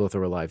Gail. They both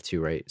are alive too,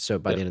 right? So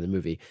by the end of the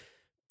movie,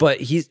 but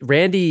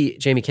Randy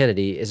Jamie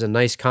Kennedy is a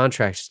nice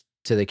contrast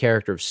to the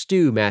character of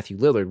Stu Matthew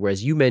Lillard,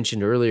 whereas you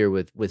mentioned earlier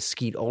with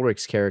Skeet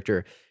Ulrich's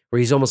character, where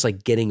he's almost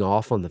like getting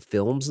off on the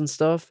films and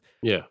stuff.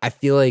 Yeah. I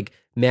feel like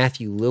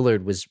Matthew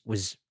Lillard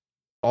was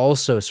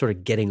also sort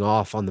of getting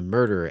off on the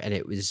murder, and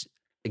it was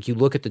like you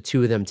look at the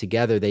two of them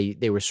together,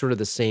 they were sort of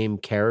the same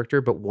character,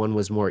 but one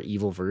was more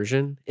evil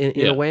version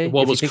in a way.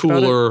 One was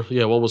cooler.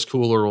 Yeah, one was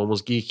cooler, one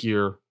was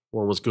geekier,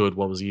 one was good,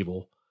 one was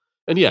evil.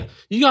 And yeah,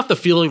 you got the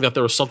feeling that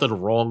there was something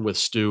wrong with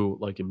Stu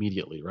like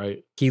immediately,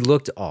 right? He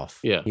looked off.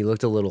 Yeah. He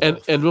looked a little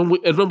off. And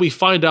when we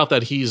find out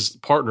that he's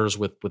partners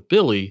with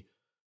Billy,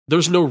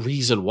 there's no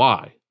reason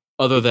why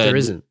other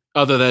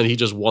than he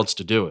just wants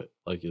to do it.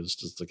 Like it's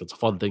just like it's a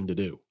fun thing to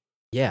do.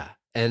 Yeah.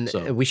 And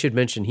we should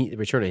mention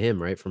Return of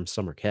Him, right, from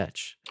Summer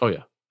Catch. Oh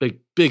yeah.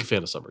 Big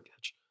fan of Summer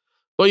Catch.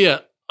 But yeah,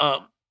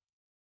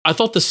 I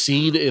thought the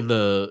scene in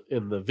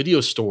the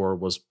video store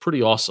was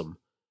pretty awesome,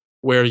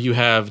 where you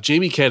have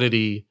Jamie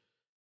Kennedy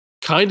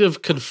kind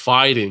of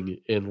confiding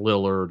in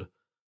Lillard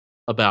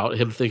about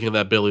him thinking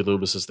that Billy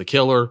Loomis is the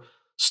killer.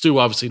 Stu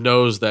obviously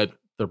knows that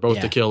they're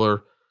both the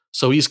killer.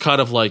 So he's kind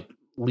of like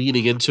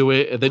leaning into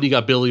it. And then you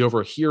got Billy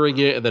overhearing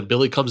it. And then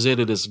Billy comes in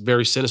and is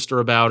very sinister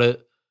about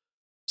it.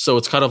 So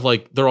it's kind of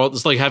like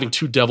it's like having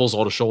two devils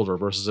on a shoulder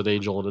versus an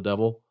angel and a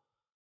devil.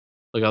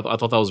 Like I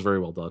thought that was very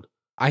well done.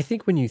 I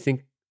think when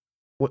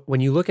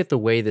you look at the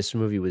way this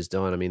movie was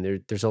done, I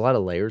mean, there's a lot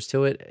of layers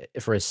to it.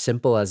 For as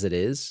simple as it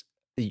is,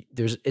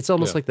 it's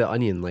almost like the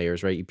onion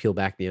layers, right? You peel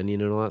back the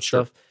onion and all that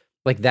stuff.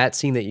 Like that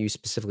scene that you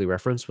specifically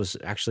referenced was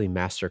actually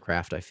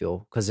mastercraft, I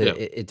feel, because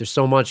there's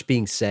so much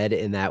being said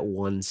in that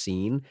one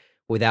scene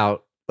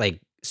without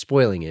like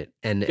spoiling it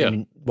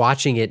and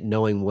watching it,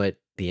 knowing what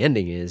the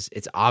ending is.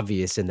 It's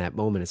obvious in that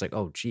moment. It's like,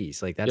 oh,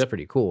 geez, like that's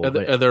pretty cool. And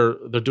they're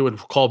doing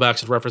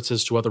callbacks and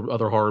references to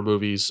other horror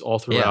movies all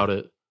throughout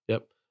it.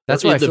 Yep,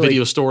 that's why the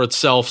video store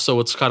itself. So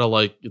it's kind of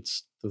like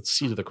it's the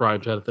scene of the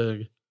crime kind of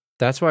thing.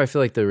 That's why I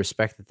feel like the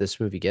respect that this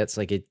movie gets,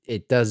 like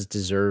it does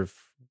deserve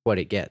what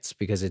it gets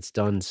because it's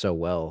done so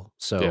well.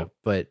 So,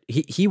 but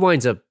he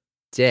winds up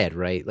dead,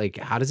 right? Like,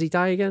 how does he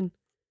die again?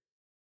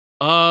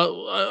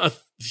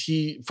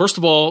 He first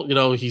of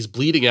all, he's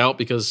bleeding out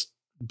because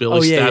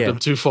Billy stabbed him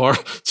too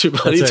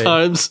many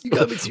times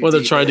when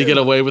they're trying to get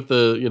away with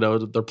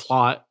their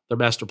plot, their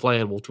master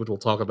plan, which we'll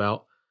talk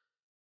about.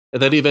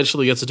 And then he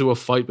eventually gets into a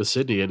fight with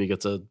Sydney, and he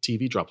gets a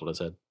TV dropped on his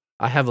head.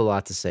 I have a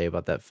lot to say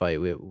about that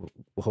fight. We'll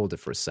hold it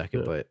for a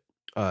second, but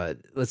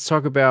let's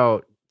talk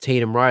about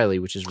Tatum Riley,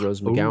 which is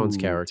Rose McGowan's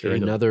character,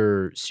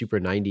 another super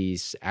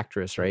 90s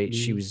actress, right?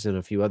 Mm-hmm. She was in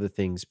a few other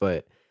things,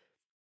 but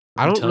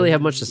I don't really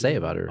have much to say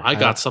about her. I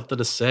got something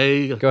to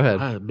say. Go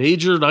ahead.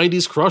 Major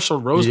 90s crush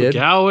on Rose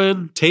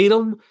McGowan,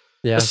 Tatum,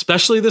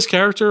 especially this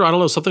character. I don't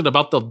know, something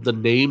about the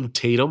name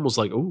Tatum was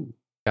like, ooh.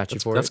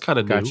 That's kind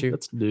of new.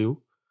 That's new.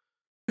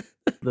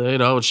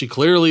 And she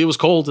clearly, it was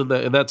cold in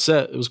that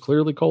set. It was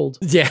clearly cold.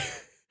 Yeah.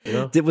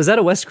 Was that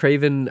a Wes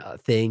Craven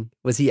thing?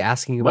 Was he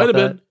asking about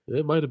that?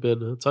 It might have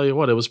been. I'll tell you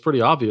what, it was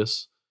pretty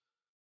obvious.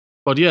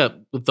 But yeah,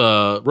 with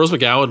Rose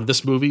McGowan,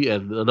 this movie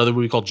and another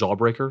movie called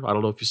Jawbreaker. I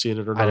don't know if you've seen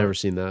it or not. I've never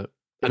seen that.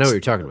 I know what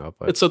you're talking about.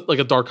 But it's like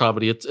a dark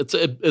comedy.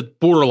 It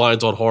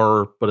borderlines on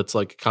horror, but it's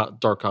like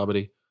dark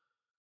comedy.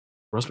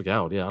 Rose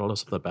McGowan, I don't know,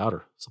 something about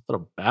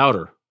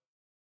her.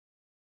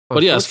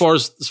 But yeah, as far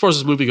as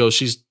this movie goes,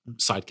 she's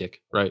sidekick,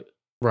 right?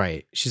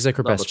 Right. She's like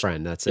her best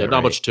friend. That's it.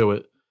 Not much to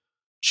it.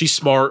 She's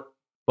smart,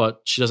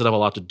 but she doesn't have a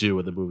lot to do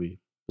in the movie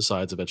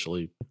besides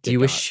eventually. Do you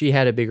wish she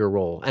had a bigger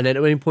role? And at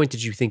any point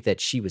did you think that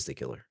she was the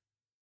killer?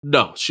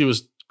 No, she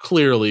was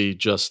clearly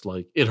just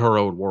like in her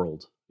own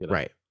world,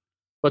 Right.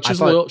 But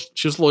she's loyal.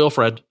 She was a loyal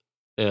friend,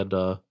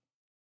 and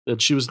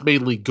she was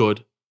mainly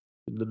good.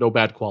 No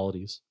bad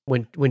qualities.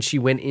 When she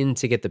went in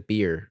to get the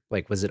beer,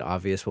 like, was it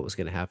obvious what was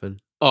going to happen?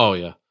 Oh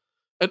yeah.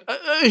 And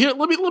here,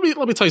 let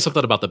me tell you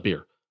something about the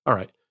beer. All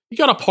right, you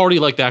got a party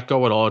like that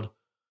going on.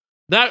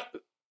 That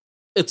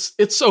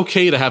it's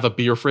okay to have a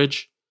beer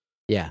fridge.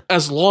 Yeah,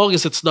 as long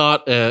as it's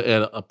not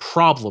a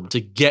problem to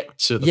get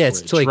to the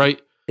fridge, it's like,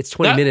 right? It's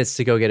 20 minutes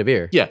to go get a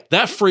beer. Yeah,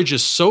 that fridge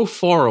is so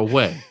far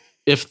away.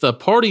 If the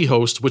party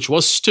host, which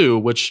was Stu,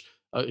 which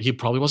he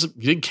probably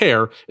he didn't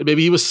care, and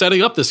maybe he was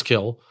setting up this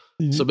kill,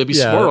 so maybe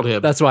spoiled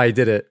him. That's why he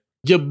did it.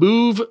 You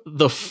move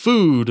the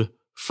food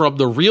from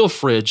the real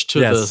fridge to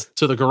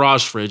the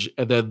garage fridge,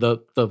 and then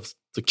the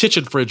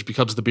kitchen fridge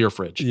becomes the beer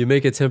fridge. You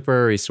make a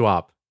temporary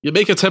swap.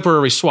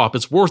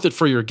 It's worth it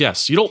for your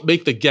guests. You don't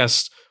make the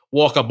guests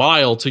walk a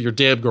mile to your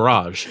damn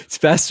garage. It's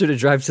faster to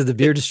drive to the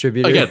beer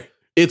distributor. Again,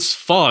 it's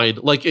fine.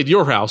 Like in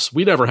your house,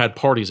 we never had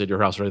parties in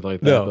your house or anything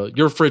like that. No. But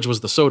your fridge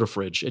was the soda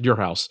fridge in your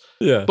house.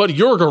 Yeah. But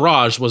your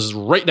garage was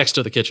right next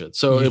to the kitchen.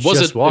 So it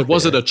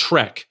wasn't a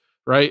trek,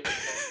 right?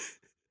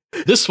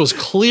 This was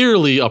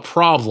clearly a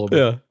problem.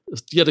 Yeah.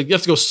 You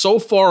have to go so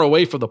far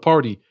away from the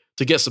party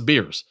to get some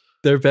beers.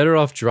 They're better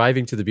off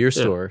driving to the beer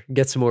store,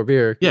 get some more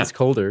beer. Yeah. It's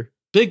colder.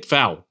 Big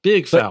foul.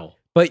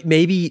 But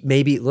maybe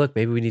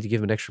we need to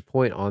give him an extra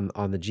point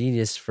on the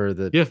genius for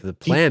the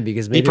plan,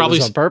 because maybe it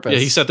was on purpose. Yeah,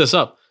 he set this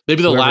up.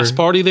 Maybe the last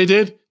party they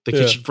did, the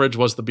kitchen fridge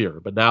was the beer.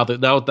 But now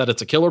that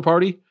it's a killer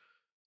party,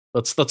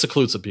 let's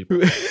include some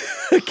people.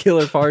 A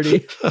killer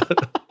party.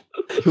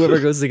 Whoever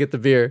goes to get the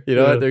beer, you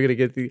know what? They're going to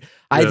get the...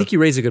 I think you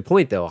raise a good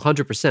point, though.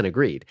 100%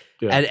 agreed.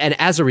 Yeah. And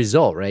as a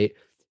result, right,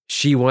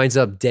 she winds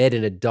up dead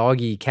in a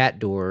doggy cat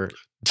door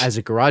as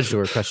a garage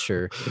door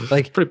crusher.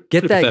 Like,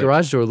 get that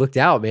garage door looked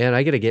out, man.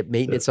 I got to get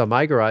maintenance on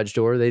my garage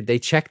door. They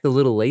check the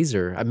little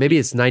laser. Maybe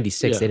it's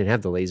 96. They didn't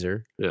have the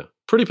laser. Yeah,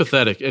 pretty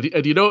pathetic.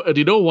 And you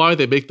know why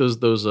they make those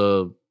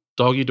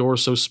doggy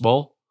doors so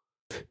small?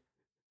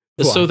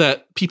 It's so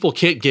that people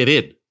can't get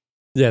in.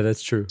 Yeah,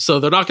 that's true. So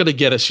they're not going to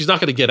get it. She's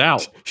not going to get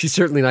out. She's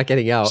certainly not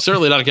getting out.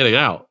 Certainly not getting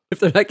out. If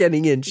they're not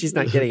getting in, she's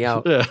not getting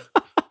out. Yeah.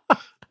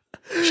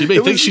 She may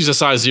think she's a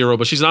size 0,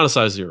 but she's not a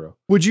size 0.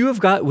 Would you have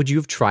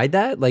tried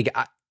that? Like,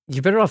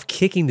 you're better off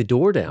kicking the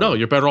door down. No,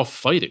 you're better off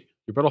fighting.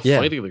 You're better off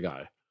fighting the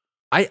guy.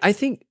 I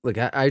think, look,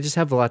 I just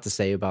have a lot to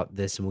say about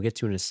this, and we'll get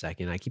to it in a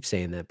second. I keep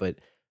saying that, but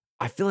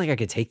I feel like I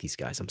could take these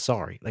guys. I'm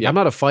sorry. Like, I'm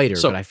not a fighter,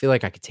 but I feel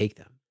like I could take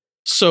them.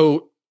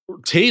 So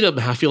Tatum,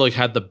 I feel like,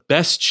 had the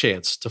best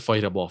chance to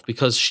fight him off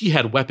because she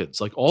had weapons.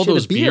 Like all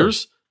those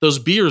beers,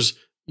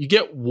 you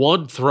get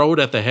one thrown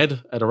at the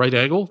head at a right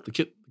angle, the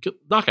kid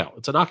knockout.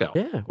 It's a knockout.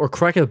 Yeah, or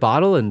crack a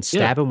bottle and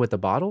stab him with the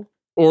bottle,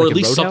 or like at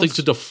least something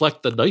to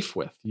deflect the knife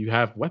with. You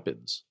have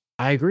weapons.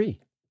 I agree.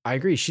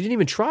 She didn't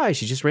even try.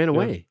 She just ran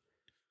away.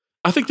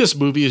 I think this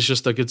movie is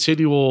just a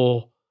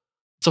continual.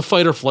 It's a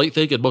fight or flight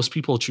thing, and most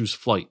people choose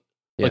flight.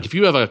 Yeah. Like if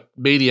you have a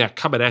maniac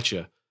coming at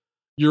you,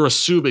 you're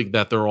assuming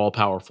that they're all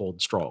powerful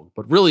and strong.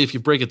 But really, if you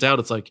break it down,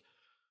 it's like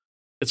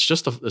it's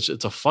just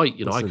a fight.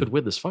 You know, I could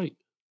win this fight.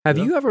 Have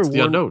you ever worn the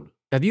unknown?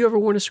 Have you ever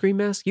worn a Scream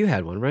mask? You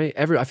had one, right?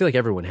 I feel like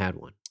everyone had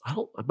one.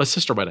 My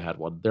sister might have had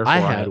one.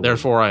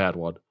 Therefore, I had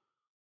one.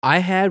 I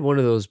had one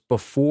of those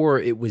before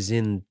it was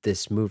in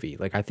this movie.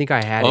 Like I think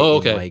I had it. Oh,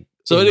 okay.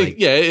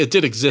 It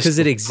did exist because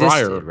it existed,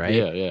 prior. Right?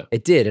 Yeah,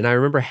 it did, and I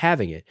remember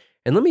having it.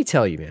 And let me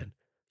tell you, man,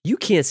 you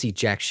can't see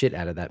jack shit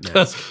out of that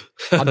mask.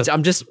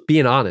 I'm just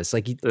being honest.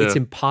 Like it's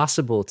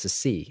impossible to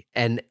see,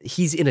 and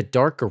he's in a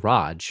dark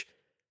garage.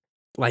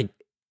 Like,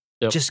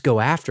 just go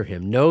after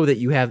him. Know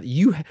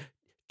that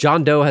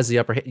John Doe has the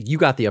upper hand. You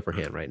got the upper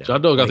hand right now.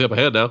 John Doe got the upper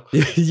hand now.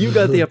 You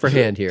got the upper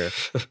hand here.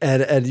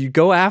 And you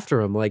go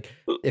after him. Like,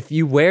 if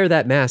you wear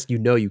that mask, you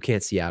know you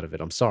can't see out of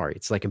it. I'm sorry.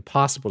 It's like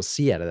impossible to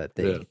see out of that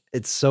thing. Yeah.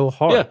 It's so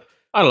hard. Yeah.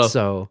 I don't know.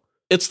 So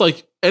it's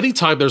like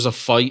anytime there's a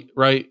fight,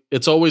 right?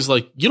 It's always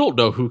like you don't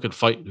know who can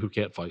fight and who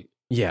can't fight.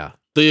 Yeah.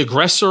 The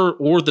aggressor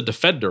or the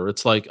defender,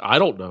 it's like, I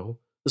don't know.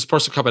 This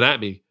person coming at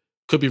me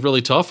could be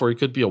really tough or he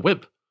could be a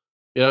wimp.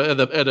 You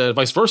know, and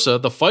vice versa.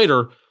 The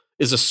fighter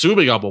is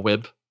assuming I'm a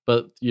wimp,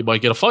 but you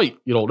might get a fight.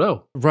 You don't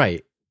know.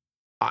 Right.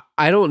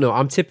 I don't know.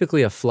 I'm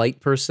typically a flight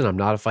person. I'm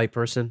not a fight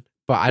person.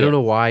 But I don't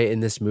know why in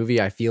this movie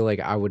I feel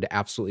like I would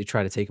absolutely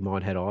try to take him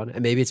on head on.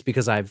 And maybe it's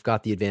because I've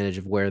got the advantage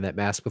of wearing that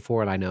mask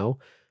before and I know.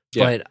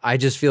 Yeah. But I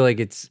just feel like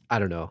I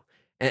don't know.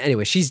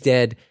 Anyway, she's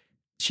dead.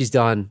 She's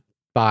done.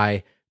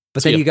 Bye.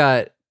 But then you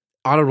got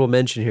honorable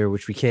mention here,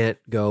 which we can't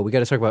go. We got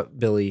to talk about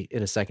Billy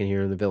in a second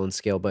here in the villain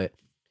scale. But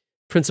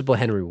Principal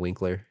Henry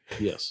Winkler.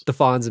 Yes. The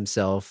Fonz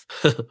himself.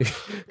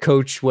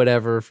 Coach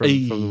whatever from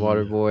the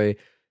Waterboy.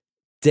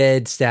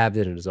 Dead, stabbed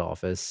in his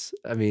office.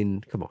 I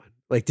mean, come on.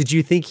 Like, did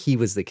you think he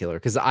was the killer?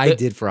 Because I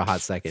did for a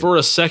hot second. For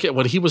a second,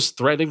 when he was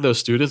threatening those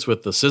students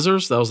with the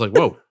scissors, I was like,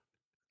 whoa,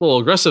 a little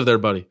aggressive there,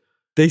 buddy.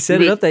 They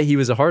set it up that he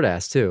was a hard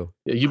ass, too.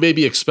 You may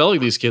be expelling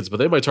these kids, but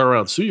they might turn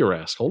around and sue your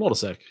ass. Hold on a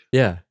sec.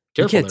 Yeah.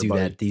 Careful you can't do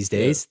that these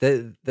days.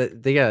 You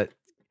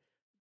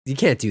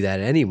can't do that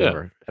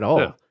anymore at all.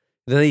 Yeah.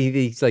 Then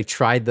he like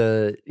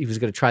he was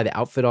going to try the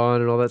outfit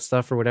on and all that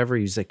stuff or whatever.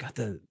 He was like, got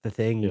the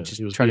thing and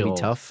just trying to be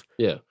tough.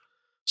 Yeah.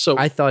 So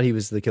I thought he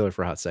was the killer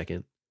for a hot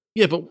second.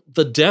 Yeah, but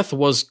the death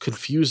was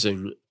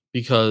confusing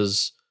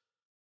because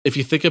if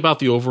you think about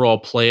the overall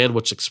plan,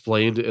 which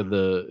explained in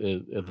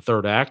the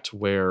third act,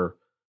 where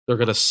they're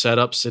going to set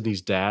up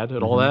Sydney's dad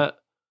and all that,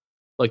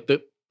 like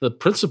the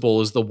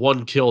principle is the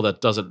one kill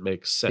that doesn't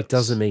make sense. It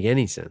doesn't make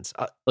any sense.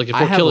 Like if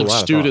we're killing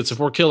students, if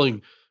we're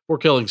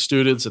killing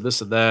students and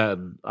this and that,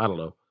 and I don't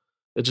know,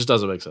 it just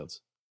doesn't make sense.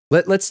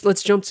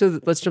 Let's jump to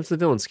the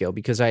villain scale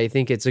because I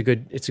think it's a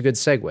good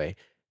segue.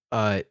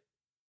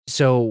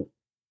 So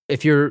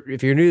if you're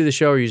new to the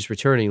show or you're just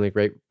returning, like,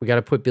 right, we got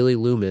to put Billy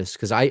Loomis,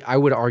 because I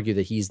would argue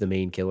that he's the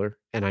main killer,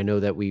 and I know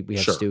that we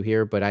have Stu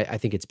here, but I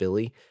think it's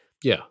Billy.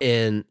 Yeah,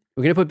 and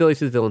we're gonna put Billy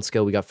through the villain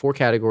scale. We got 4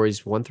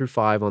 categories, 1 through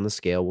 5 on the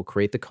scale. We'll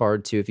create the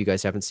card too. If you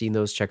guys haven't seen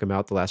those, check them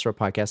out.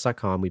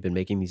 TheLastRopePodcast.com. We've been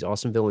making these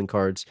awesome villain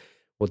cards.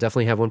 We'll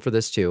definitely have one for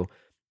this too.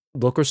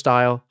 Look or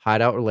style,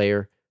 hideout or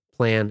lair,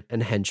 plan,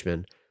 and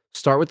henchman.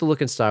 Start with the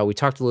look and style. We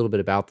talked a little bit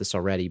about this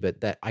already,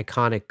 but that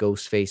iconic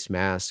ghost face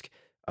mask.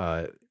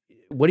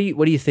 What do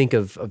you think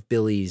of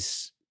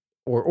Billy's,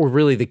 or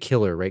really the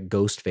killer, right?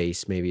 Ghost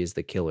face maybe is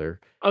the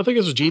killer. I think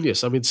it's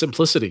genius. I mean,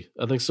 simplicity.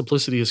 I think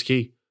simplicity is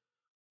key.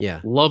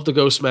 Yeah. Love the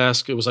ghost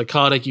mask. It was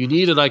iconic. You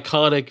need an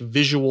iconic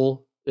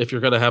visual if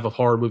you're going to have a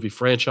horror movie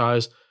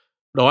franchise.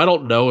 No, I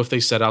don't know if they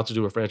set out to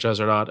do a franchise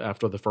or not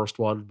after the first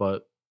one,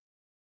 but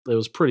it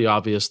was pretty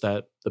obvious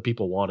that the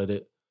people wanted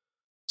it.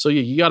 So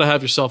yeah, you got to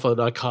have yourself an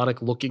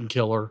iconic looking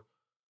killer.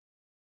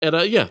 And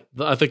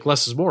I think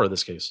less is more in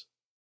this case.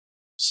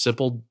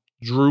 Simple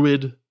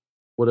druid,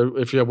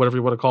 whatever you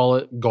want to call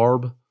it,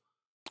 garb,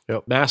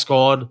 mask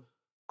on,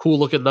 cool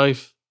looking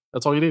knife.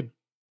 That's all you need.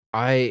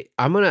 I'm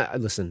gonna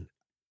listen.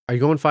 Are you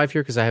going 5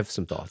 here? Because I have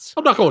some thoughts.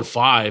 I'm not going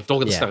 5.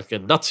 Don't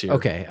get nuts here.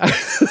 Okay,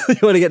 you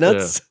want to get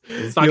nuts? Yeah.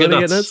 Let's not get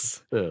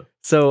nuts. Yeah.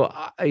 So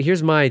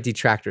here's my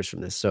detractors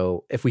from this.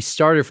 So if we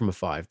started from a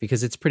 5,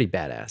 because it's pretty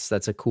badass.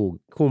 That's a cool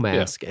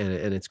mask, and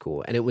it's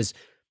cool, and it was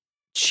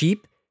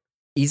cheap,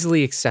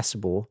 easily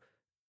accessible.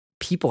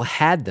 People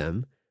had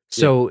them.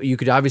 So you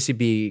could obviously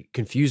be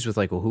confused with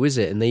like, well, who is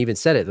it? And they even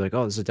said it. They're like,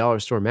 oh, this is a dollar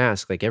store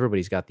mask. Like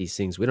everybody's got these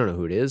things. We don't know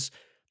who it is.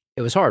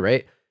 It was hard,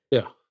 right?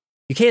 Yeah.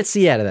 You can't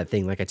see out of that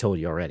thing, like I told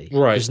you already.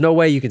 Right. There's no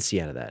way you can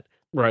see out of that.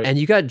 Right. And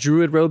you got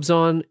druid robes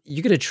on.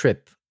 You're gonna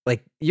trip.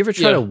 Like, you ever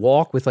try to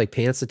walk with like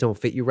pants that don't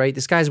fit you right?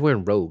 This guy's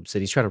wearing robes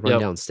and he's trying to run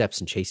down steps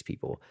and chase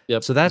people.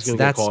 Yep. So that's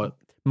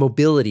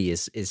mobility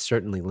is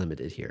certainly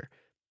limited here.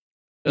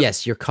 Yep.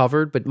 Yes, you're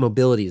covered, but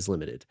mobility is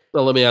limited.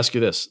 Well, let me ask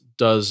you this: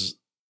 does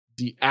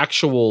the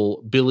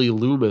actual Billy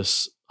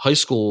Loomis high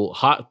school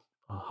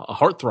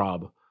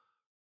heartthrob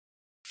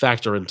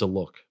factor into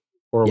look,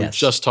 or are we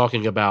just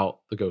talking about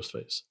the ghost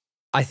face?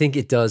 I think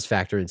it does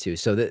factor into.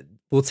 So that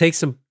we'll take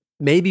some.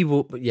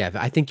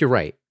 I think you're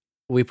right.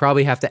 We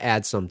probably have to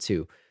add some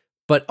too.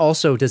 But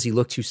also, does he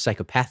look too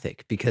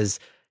psychopathic? Because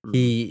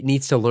he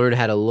needs to learn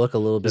how to look a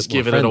little bit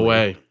more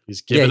friendly.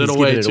 He's giving it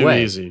away too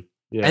easy.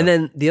 Yeah. And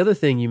then the other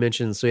thing you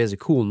mentioned, so he has a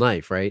cool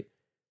knife, right?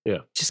 Yeah.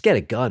 Just get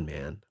a gun,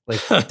 man.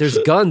 Like there's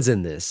guns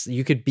in this.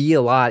 You could be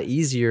a lot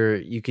easier.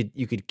 You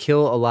could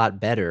kill a lot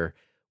better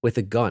with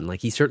a gun. Like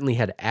he certainly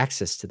had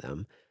access to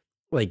them.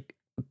 Like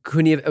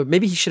couldn't he have,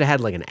 maybe he should have had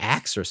like an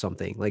axe or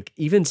something. Like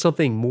even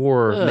something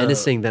more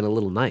menacing than a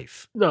little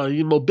knife. No,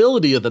 the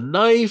mobility of the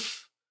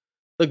knife.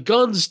 The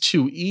gun's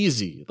too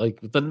easy. Like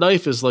the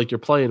knife is like you're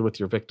playing with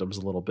your victims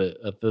a little bit.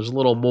 There's a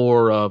little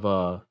more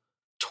of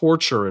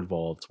torture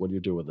involved when you're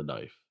doing the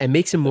knife. It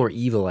makes him more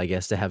evil, I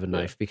guess, to have a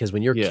knife, because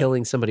when you're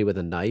killing somebody with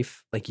a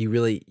knife, like you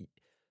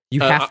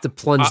have to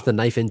plunge the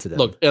knife into them.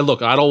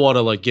 Look, I don't want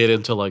to like get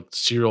into like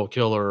serial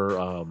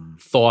killer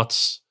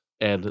thoughts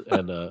and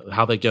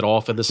how they get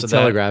off and this and that.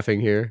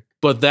 Telegraphing here.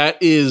 But that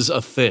is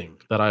a thing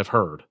that I've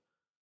heard,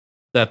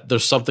 that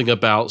there's something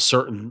about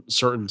certain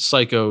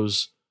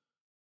psychos.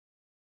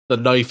 The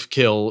knife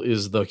kill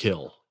is the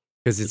kill.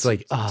 Because it's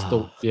like, it's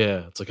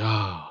like,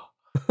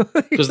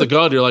 because the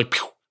gun, you're like,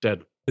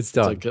 dead. It's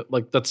done.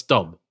 Like that's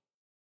dumb.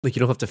 Like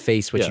you don't have to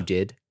face what you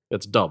did.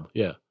 It's dumb.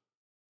 Yeah.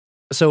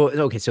 So,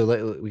 okay.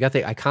 So we got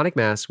the iconic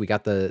mask. We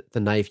got the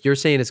knife. You're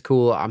saying it's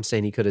cool. I'm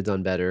saying he could have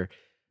done better.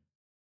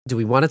 Do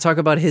we want to talk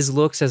about his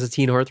looks as a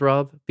teen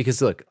heartthrob?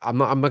 Because look, I'm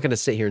not going to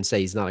sit here and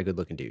say he's not a good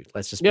looking dude.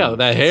 Let's just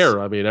that hair.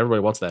 I mean,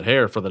 everybody wants that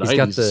hair for the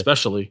 90s,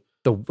 especially.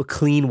 The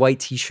clean white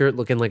T-shirt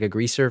looking like a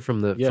greaser from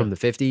the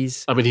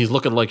 50s. I mean, he's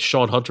looking like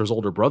Sean Hunter's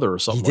older brother or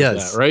something like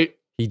that, right?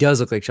 He does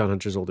look like Sean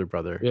Hunter's older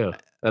brother. Yeah,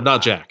 and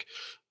not Jack.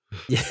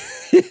 Yeah,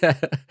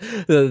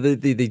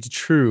 the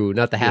true,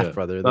 not the half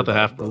brother, not the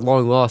half brother,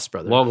 long lost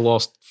brother, long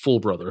lost full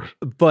brother.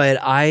 But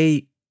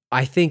I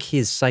think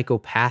his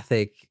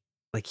psychopathic,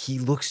 like he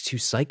looks too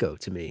psycho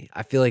to me.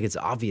 I feel like it's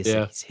obvious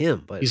that he's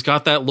him, but he's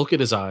got that look in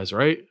his eyes,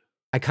 right?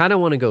 I kind of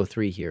want to go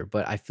 3 here,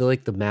 but I feel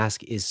like the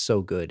mask is so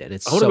good and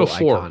it's so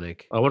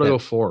iconic. I want to go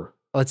 4.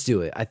 Let's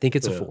do it. I think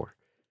it's a 4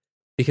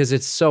 because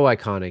it's so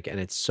iconic and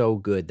it's so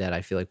good that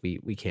I feel like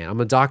we can. I'm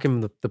gonna dock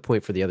him the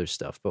point for the other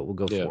stuff, but we'll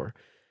go 4.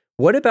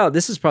 What about,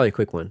 this is probably a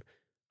quick one,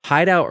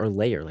 hideout or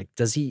lair? Like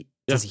does he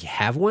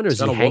have one, or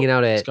is he hanging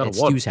out at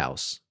Stu's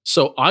house?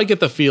 So I get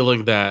the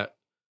feeling that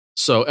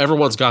So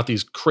everyone's got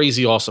these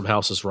crazy awesome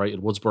houses, right,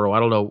 in Woodsboro. I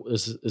don't know,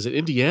 is it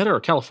Indiana or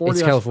California?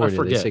 It's California. I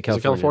forget. They say Is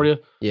it California?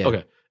 Yeah.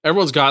 Okay.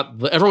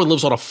 Everyone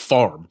lives on a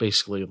farm,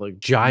 basically, like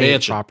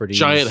Giant properties.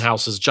 giant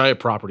houses, giant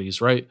properties,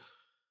 right?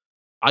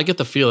 I get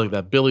the feeling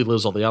that Billy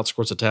lives on the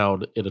outskirts of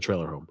town in a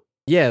trailer home.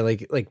 Yeah,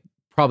 like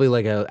probably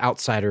like a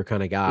outsider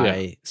kind of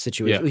guy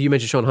situation. Yeah. You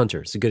mentioned Sean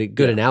Hunter. It's a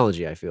good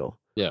analogy, I feel.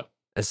 Yeah.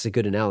 That's a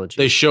good analogy.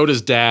 They showed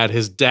his dad.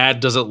 His dad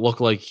doesn't look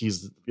like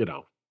he's,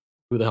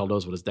 who the hell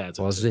knows what his dad's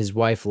well, up to. his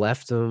wife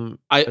left him.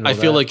 I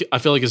feel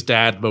like his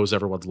dad mows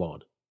everyone's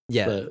lawn.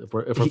 Yeah. If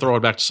we're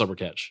throwing back to Summer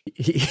Catch.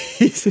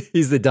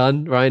 He's the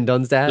Dunn, Ryan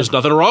Dunn's dad. There's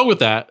nothing wrong with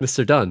that.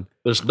 Mr. Dunn.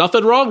 There's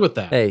nothing wrong with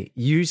that. Hey,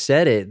 you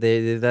said it.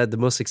 They had the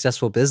most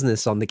successful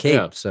business on the Cape.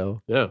 Yeah.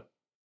 So Yeah.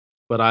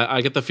 But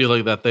I get the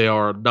feeling that they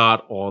are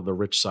not on the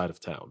rich side of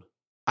town.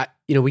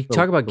 we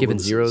talk about giving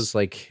Willises. zeros.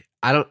 Like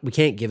we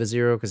can't give a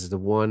zero because the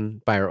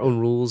one by our own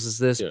rules is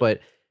this. Yeah. But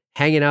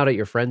hanging out at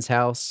your friend's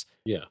house,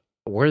 Yeah.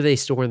 where are they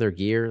storing their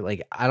gear?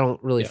 Like I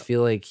don't really Yeah.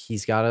 feel like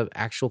he's got an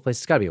actual place.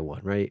 It's got to be a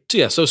one, right?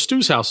 So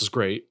Stu's house is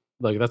great.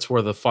 Like that's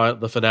where the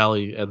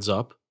finale ends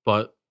up.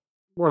 But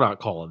we're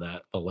not calling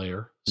that the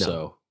lair. No.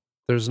 So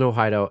There's no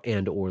hideout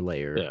and or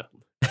layer, yeah,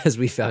 as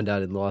we found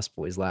out in Lost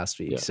Boys last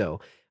week. Yeah. So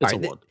it's all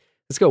a right, one.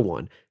 let's go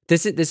one.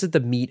 This is the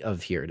meat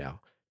of here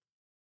now.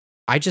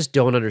 I just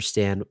don't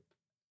understand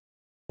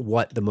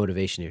what the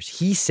motivation is.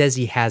 He says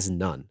he has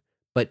none,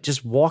 but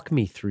just walk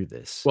me through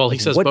this. Well, he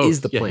Like, says what both.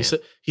 is the Yeah, plan?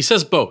 he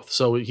says both.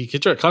 So he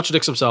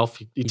contradicts himself.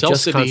 He tells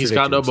just Sydney he's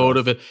got no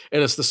contradicted motive,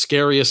 and it's the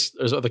scariest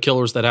of the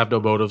killers that have no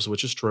motives,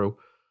 which is true.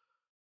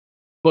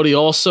 But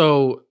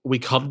we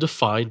come to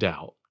find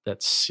out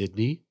that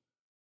Sydney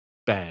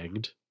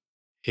banged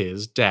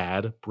his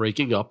dad,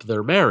 breaking up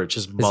their marriage.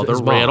 His mother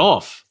his ran mom.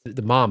 off.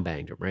 The mom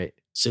banged him, right?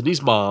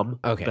 Sydney's mom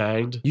Okay.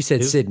 banged. You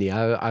said his- Sydney.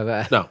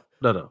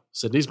 No.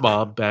 Sydney's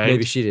mom banged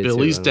Maybe she did too,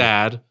 Billy's I don't know.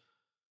 dad,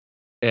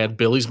 and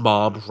Billy's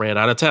mom ran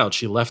out of town.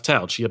 She left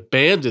town. She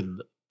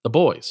abandoned the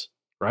boys,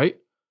 right?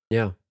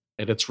 Yeah.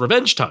 And it's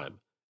revenge time.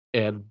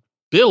 And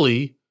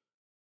Billy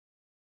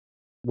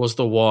was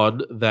the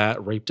one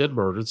that raped and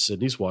murdered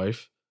Sydney's mom,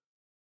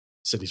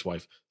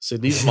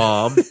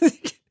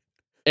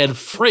 and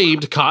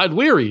framed Cotton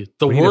Weary.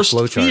 The We need a worst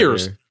flowchart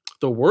fears. here.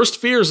 The worst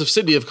fears of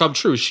Sydney have come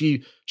true.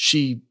 She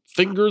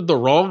fingered the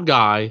wrong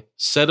guy,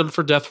 sent him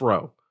for death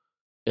row.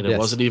 And it Yes.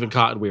 wasn't even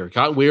Cotton Weary.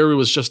 Cotton Weary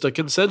was just a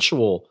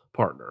consensual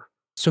partner.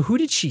 So who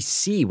did she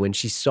see when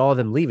she saw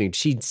them leaving? Did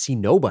she see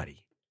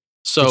nobody?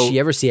 So Did she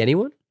ever see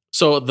anyone?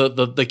 so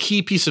the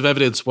key piece of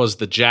evidence was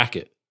the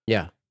jacket.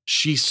 Yeah.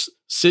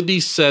 Sydney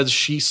says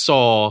she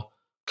saw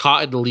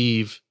Cotton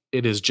leave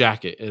in his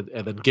jacket,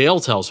 and then Gail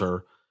tells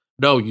her,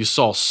 "No, you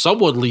saw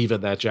someone leave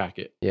in that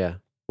jacket. Yeah.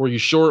 Were you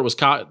sure it was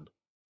Cotton?"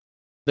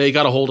 They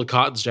got a hold of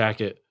Cotton's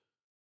jacket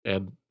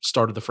and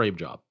started the frame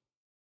job.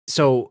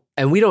 So,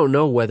 and we don't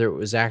know whether it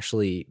was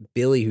actually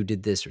Billy who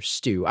did this or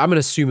Stu. I'm going to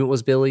assume it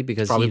was Billy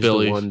because Probably he's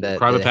Billy. the one that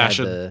Crime of that had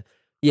passion. the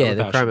Crime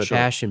of crime of sure.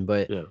 passion.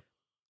 Yeah.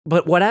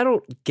 But what I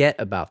don't get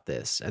about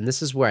this, and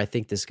this is where I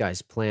think this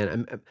guy's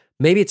plan,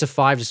 maybe it's a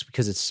 5 just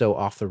because it's so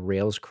off the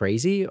rails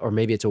crazy, or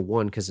maybe it's a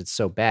 1 because it's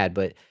so bad.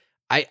 But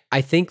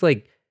I think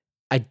like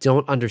I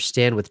don't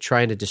understand with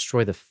trying to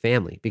destroy the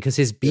family because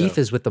his beef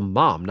is with the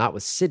mom, not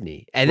with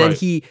Sydney. And then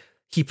Right.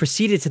 he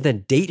proceeded to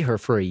then date her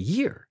for a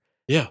year.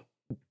 Yeah.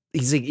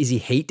 He's like, is he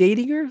hate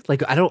dating her?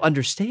 Like, I don't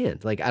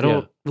understand. Like, I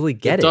don't really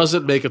get it. It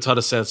doesn't make a ton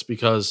of sense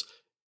because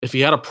if he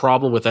had a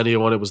problem with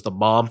anyone, it was the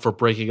mom for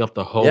breaking up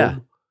the home. Yeah.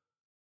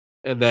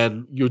 And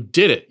then you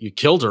did it. You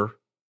killed her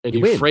and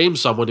You you win. framed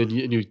someone and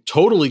you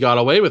totally got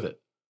away with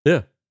it.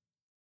 Yeah.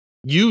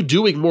 You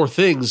doing more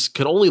things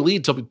can only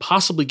lead to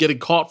possibly getting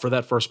caught for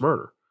that first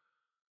murder.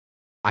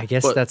 I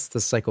guess But- that's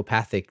the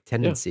psychopathic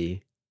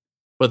tendency.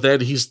 But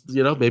then he's,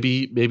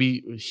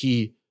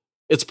 maybe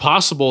it's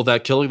possible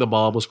that killing the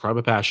mom was crime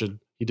of passion.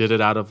 He did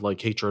it out of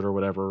like hatred or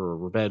whatever, or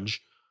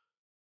revenge.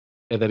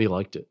 And then he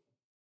liked it.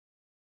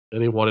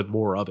 And he wanted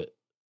more of it.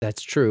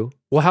 That's true.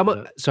 Well, how much?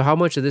 Yeah. So, how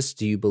much of this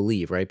do you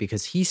believe? Right?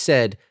 Because he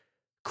said,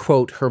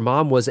 "quote her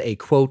mom was a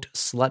quote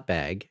slut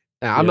bag."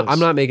 I'm Yes.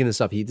 not making this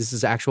up. This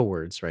is actual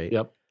words, right?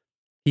 Yep.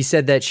 He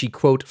said that she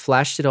quote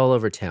flashed it all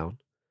over town,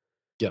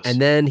 Yes.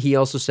 and then he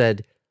also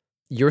said,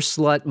 "Your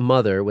slut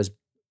mother was."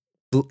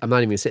 I'm not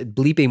even gonna say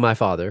bleeping my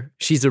father.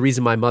 She's the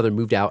reason my mother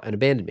moved out and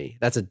abandoned me.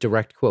 That's a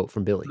direct quote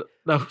from Billy.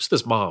 Now, who's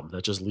this mom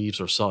that just leaves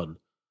her son?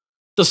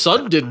 The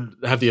son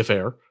didn't have the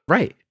affair.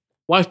 Right?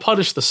 Why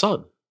punish the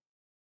son?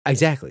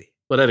 Exactly.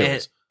 But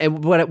anyways,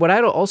 And what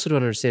I also don't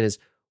understand is,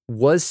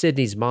 was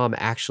Sydney's mom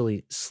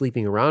actually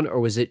sleeping around, or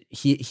was it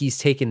he's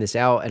taking this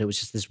out and it was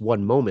just this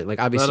one moment? Like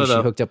obviously No.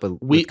 she hooked up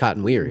with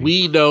Cotton Weary.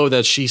 we know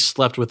that she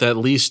slept with at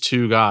least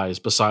 2 guys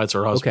besides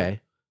her husband.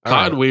 Okay. All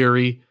Cotton right.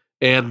 Weary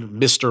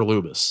and Mr.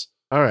 Loomis.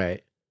 All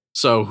right.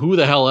 So who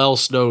the hell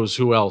else knows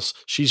who else?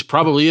 She's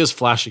probably is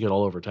flashing it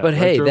all over town. But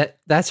right, hey, Drew?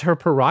 that's her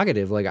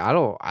prerogative. Like I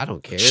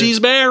don't care.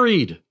 she's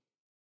married.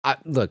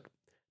 Look,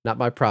 not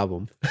my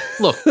problem.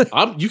 Look,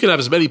 you can have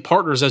as many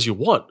partners as you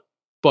want,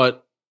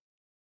 but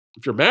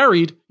If you're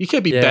married, you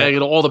can't be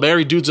banging all the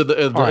married dudes in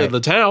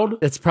the town.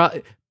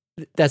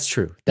 That's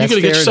true. You're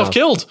gonna get yourself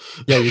killed.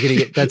 Yeah, you're gonna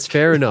get. That's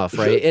fair enough,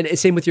 right? And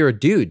same with you're a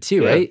dude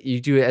too, right?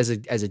 You do it as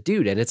a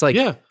dude, and it's like,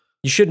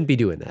 you shouldn't be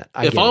doing that.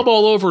 If I'm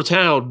all over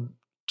town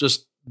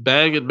just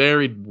banging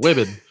married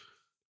women,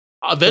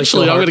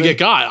 eventually I'm gonna get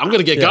got. I'm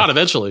gonna get got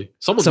eventually.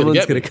 Someone's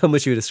gonna come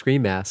with you with a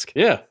scream mask.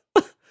 Yeah,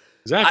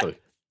 exactly.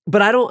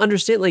 But I don't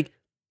understand. Like,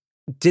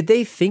 did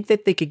they think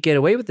that they could get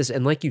away with this?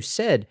 And like you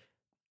said,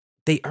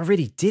 they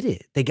already did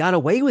it. They got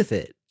away with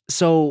it.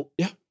 So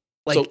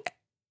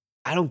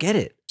I don't get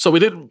it. So we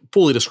didn't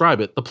fully describe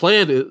it. The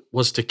plan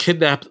was to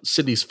kidnap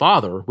Sydney's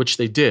father, which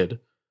they did,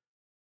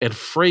 and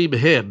frame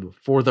him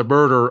for the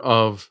murder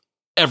of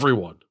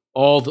everyone.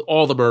 All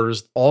the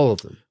murders. All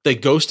of them. They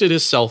ghosted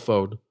his cell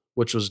phone,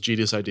 which was a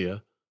genius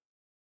idea.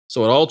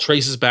 So it all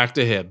traces back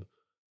to him.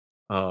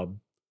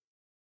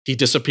 He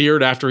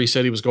disappeared after he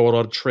said he was going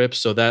on a trip,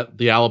 so that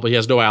the alibi, he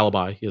has no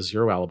alibi. He has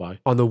zero alibi.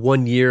 On the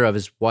 1 year of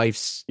his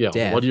wife's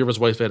death. 1 year of his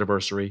wife's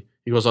anniversary.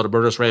 He goes on a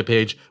murderous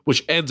rampage,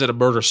 which ends in a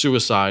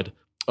murder-suicide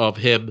of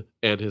him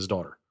and his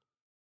daughter,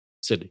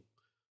 Sydney.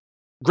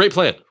 Great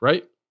plan,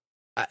 right?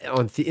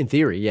 In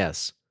theory,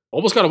 yes.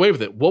 Almost got away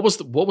with it. What was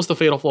the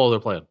fatal flaw of their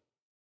plan?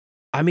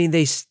 I mean,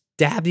 they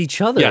stabbed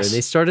each other. Yes. And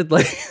they started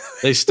like...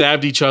 They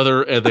stabbed each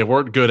other, and they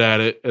weren't good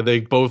at it, and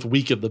they both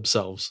weakened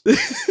themselves.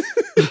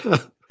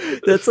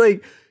 That's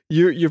like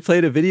you're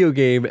playing a video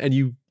game and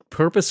you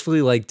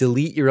purposefully like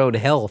delete your own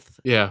health.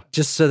 Yeah.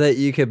 Just so that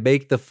you can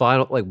make the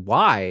final, like,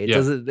 why? It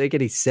doesn't make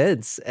any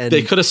sense. And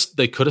they could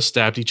have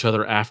stabbed each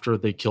other after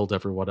they killed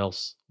everyone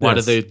else. Why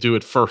did they do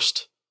it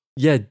first?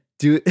 Yeah,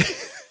 do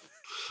it.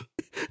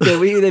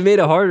 They made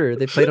it harder.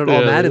 They played on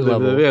all Madden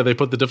level. Yeah, they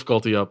put the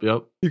difficulty up.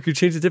 Yep. You could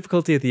change the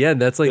difficulty at the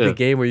end. That's like the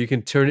game where you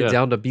can turn it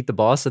down to beat the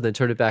boss and then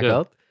turn it back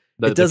up.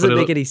 It doesn't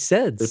make any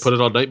sense. They put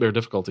it on nightmare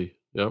difficulty.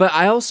 Yep. But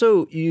I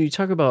also, you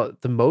talk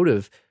about the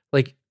motive.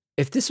 Like,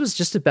 if this was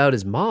just about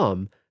his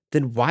mom,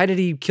 then why did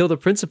he kill the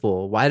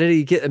principal? Why did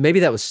he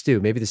maybe that was Stu.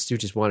 Maybe the Stu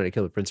just wanted to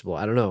kill the principal.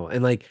 I don't know.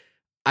 And like,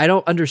 I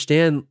don't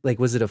understand, like,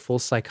 was it a full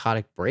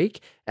psychotic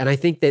break? And I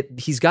think that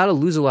he's got to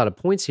lose a lot of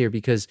points here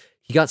because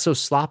he got so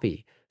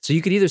sloppy. So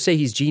you could either say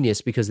he's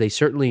genius because they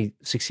certainly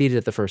succeeded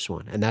at the first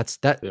one. And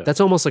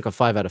that's almost like a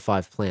 5 out of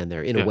 5 plan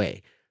there in a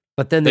way.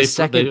 But then the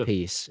second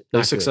piece,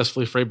 they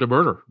successfully framed a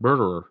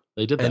murderer.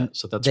 They did that,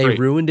 so that's they great.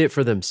 ruined it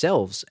for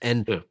themselves,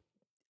 and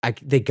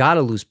they got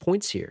to lose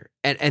points here.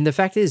 And the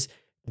fact is,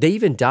 they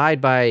even died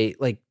by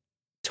like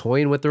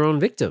toying with their own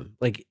victim.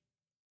 Like,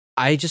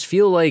 I just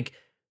feel like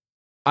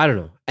I don't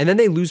know. And then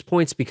they lose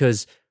points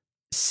because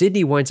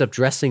Sydney winds up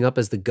dressing up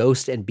as the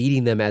ghost and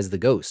beating them as the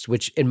ghost,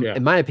 which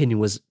in my opinion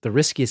was the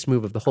riskiest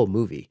move of the whole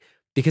movie.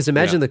 Because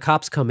imagine the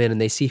cops come in and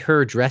they see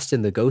her dressed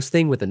in the ghost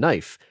thing with a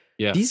knife.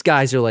 Yeah. These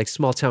guys are like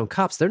small town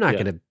cops. They're not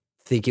going to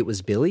think it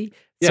was Billy.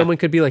 Yeah. Someone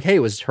could be like, hey, it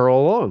was her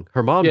all along.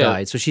 Her mom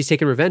died. So she's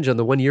taking revenge on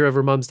the 1 year of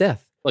her mom's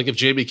death. Like if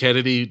Jamie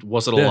Kennedy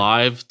wasn't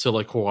alive to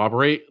like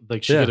corroborate,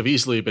 like she could have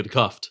easily been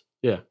cuffed.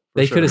 Yeah.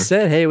 They could have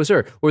said, hey, it was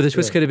her. Or the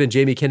twist could have been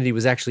Jamie Kennedy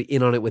was actually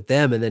in on it with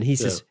them. And then he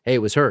says, hey,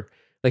 it was her.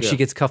 Like she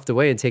gets cuffed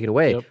away and taken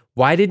away.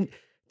 Yep.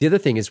 The other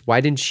thing is,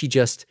 why didn't she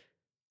just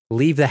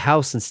leave the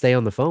house and stay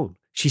on the phone?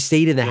 She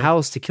stayed in the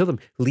house to kill them.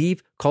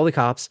 Leave, call the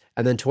cops,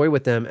 and then toy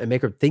with them and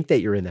make her think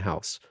that you're in the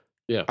house.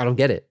 Yeah. I don't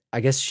get it. I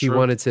guess she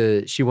wanted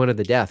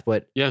the death,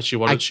 but she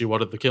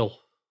wanted the kill.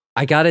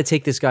 I gotta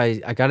take this guy.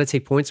 I gotta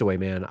take points away,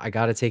 man. I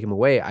gotta take him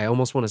away. I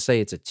almost want to say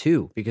it's a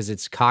 2 because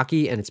it's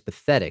cocky and it's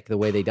pathetic the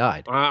way they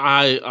died.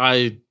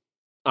 I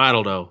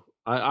don't know.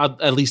 I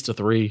at least a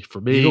 3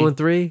 for me. You going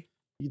 3?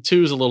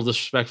 2 is a little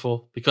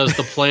disrespectful because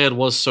the plan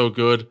was so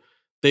good.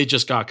 They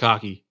just got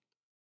cocky.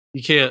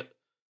 You can't.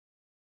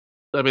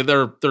 I mean,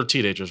 they're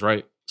teenagers,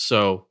 right?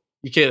 So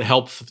you can't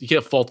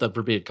fault them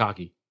for being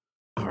cocky.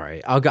 All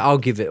right, I'll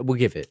give it. We'll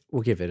give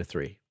it a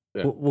 3.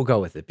 Yeah. We'll go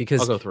with it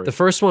because the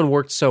first one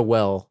worked so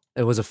well.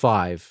 It was a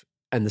 5,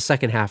 and the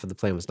second half of the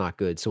plan was not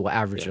good. So we'll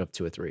average it up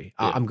to a 3.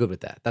 Yeah. I'm good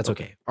with that. That's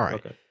okay. All right.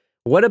 Okay.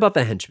 What about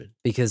the henchman?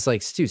 Because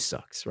like Stu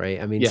sucks, right?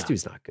 I mean,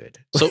 Stu's not good.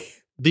 So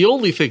the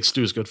only thing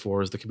Stu's good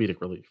for is the comedic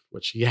relief,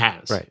 which he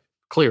has, right?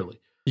 Clearly,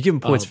 you give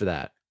him points for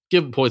that.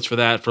 Give him points for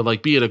that, for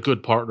like being a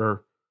good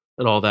partner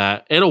and all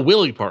that, and a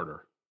willing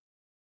partner.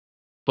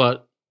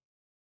 But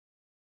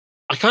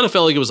I kind of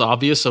felt like it was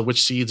obvious on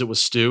which scenes it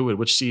was Stu and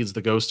which scenes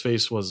the ghost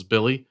face was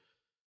Billy,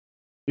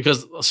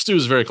 because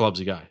Stu's a very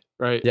clumsy guy,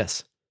 right?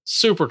 Yes,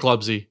 super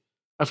clumsy.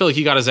 I feel like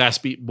he got his ass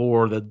beat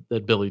more than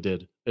Billy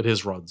did in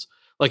his runs.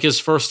 Like his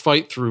first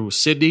fight through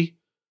Sydney,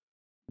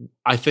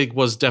 I think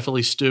was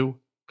definitely Stu,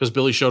 because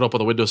Billy showed up on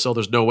the windowsill.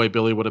 There's no way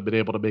Billy would have been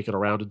able to make it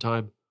around in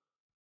time.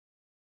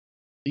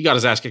 He got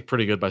his ass kicked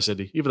pretty good by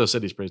Sydney, even though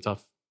Sydney's pretty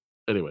tough.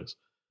 Anyways.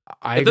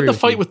 And then the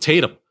fight with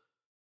Tatum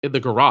in the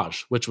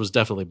garage, which was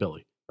definitely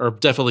Billy. Or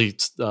definitely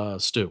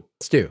Stu.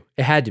 Stu.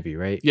 It had to be,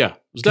 right? Yeah.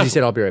 He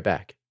said, I'll be right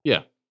back.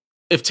 Yeah.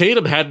 If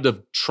Tatum hadn't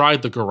have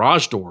tried the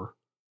garage door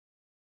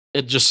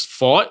and just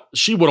fought,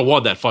 she would have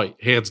won that fight,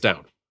 hands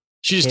down.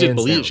 She just didn't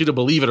believe. She didn't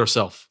believe in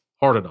herself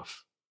hard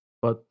enough.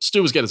 But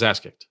Stu was getting his ass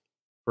kicked,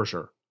 for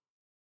sure.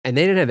 and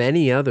they didn't have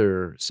any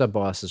other sub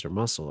bosses or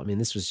muscle. I mean,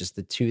 this was just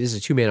this is a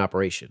 2-man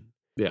operation.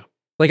 Yeah.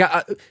 Like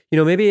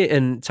maybe,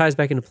 and ties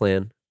back into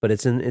plan, but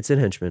it's in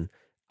Henchman.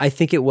 I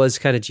think it was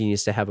kind of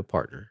genius to have a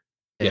partner,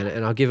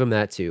 and I'll give him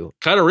that too.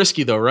 Kind of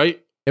risky though,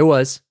 right? It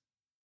was.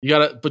 You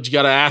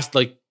gotta ask,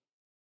 like,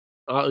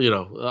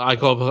 I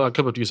come up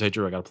to you and say,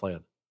 Drew, I got a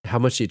plan. How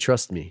much do you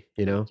trust me?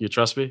 Do you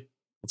trust me?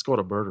 Let's go on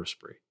a murder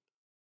spree.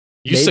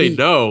 You Maybe, say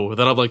no,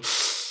 then I'm like,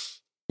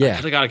 yeah, I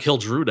kind of got to kill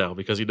Drew now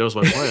because he knows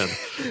my plan.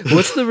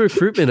 What's the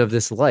recruitment of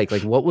this like?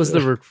 Like, what was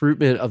the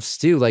recruitment of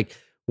Stu? Like,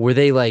 were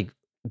they like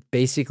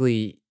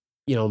basically,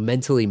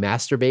 mentally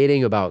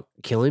masturbating about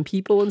killing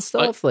people and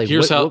stuff? Like,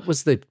 what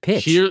was the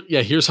pitch?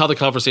 Here's how the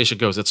conversation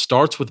goes. It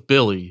starts with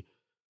Billy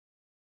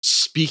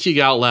speaking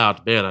out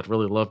loud. Man, I'd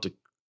really love to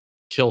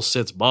kill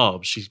Sid's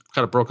mom. She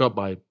kind of broke up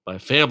my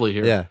family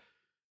here. Yeah.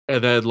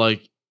 And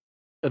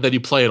then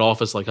you play it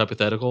off as like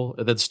hypothetical.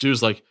 And then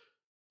Stu's like,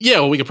 yeah,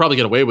 well, we could probably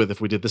get away with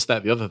if we did this, that,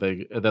 and the other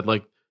thing. And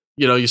then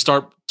you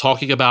start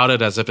talking about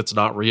it as if it's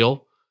not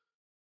real.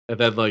 And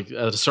then like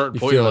at a certain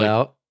point, feel you're it like,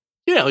 out.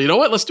 Yeah, you know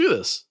what? Let's do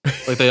this.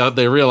 Like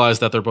they realize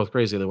that they're both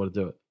crazy and they want to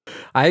do it.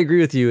 I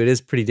agree with you. It is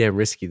pretty damn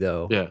risky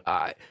though. Yeah.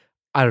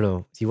 I don't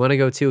know. Do you want to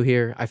go 2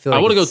 here? I feel like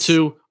I want to go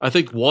 2. I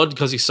think 1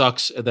 because he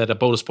sucks, and then a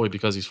bonus point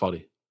because he's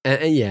funny.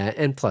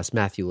 And plus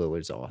Matthew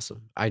Lillard's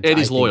awesome. And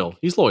he's loyal.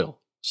 He's loyal,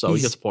 so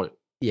he gets a point.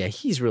 Yeah,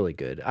 he's really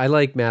good. I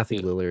like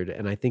Matthew Lillard,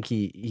 and I think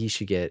he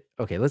should get.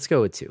 Okay, let's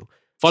go with 2.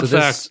 Fun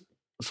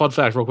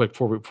fact, real quick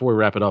before we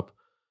wrap it up.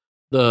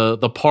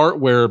 The part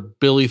where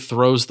Billy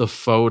throws the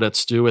phone at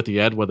Stu at the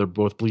end when they're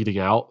both bleeding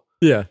out,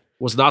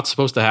 was not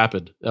supposed to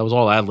happen. That was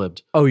all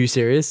ad-libbed. Oh, you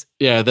serious?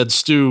 Yeah. Then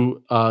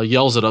Stu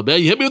yells at him, "Man,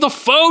 you hit me with a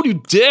phone,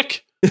 you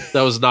dick!"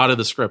 That was not in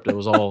the script. It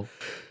was all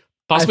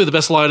possibly the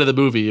best line of the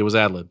movie. It was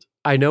ad-libbed.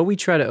 I know we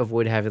try to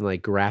avoid having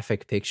like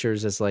graphic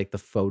pictures as like the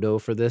photo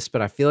for this,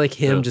 but I feel like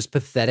him just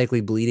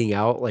pathetically bleeding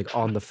out like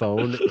on the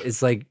phone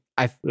is like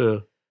I'm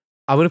going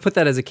to put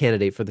that as a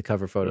candidate for the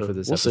cover photo for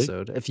this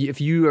episode. See.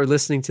 If you are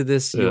listening to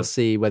this, you'll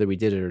see whether we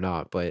did it or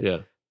not. But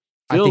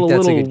I think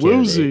that's a good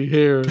woozy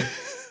here.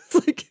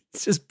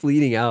 It's just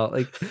bleeding out.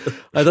 Like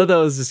I thought that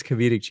was just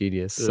comedic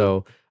genius. Yeah.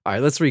 So all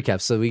right, let's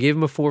recap. So we gave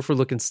him a 4 for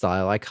look and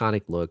style,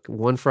 iconic look,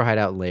 1 for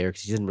hideout and layer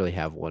because he didn't really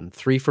have one,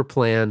 3 for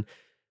plan.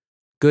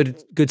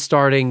 Good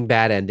starting,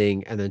 bad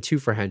ending, and then 2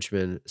 for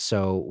henchman.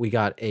 So we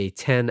got a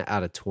 10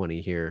 out of 20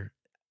 here.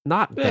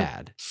 Not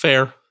bad.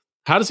 Fair.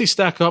 How does he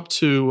stack up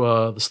to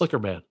the Slicker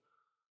Man?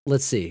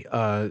 Let's see.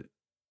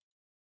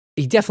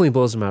 He definitely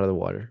blows him out of the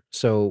water.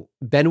 So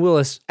Ben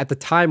Willis, at the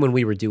time when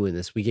we were doing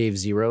this, we gave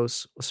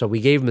zeros. So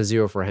we gave him a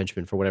 0 for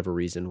henchman for whatever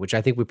reason, which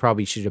I think we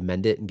probably should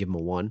amend it and give him a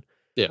 1.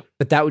 Yeah.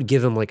 But that would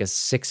give him like a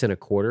 6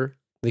 1/4.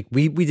 Like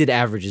we did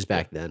averages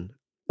back then.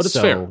 But it's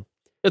fair.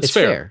 It's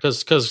fair.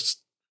 Because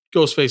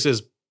Ghostface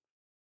is,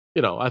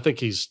 I think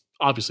he's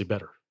obviously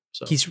better.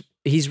 So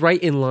he's right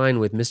in line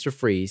with Mr.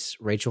 Freeze,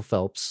 Rachel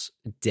Phelps,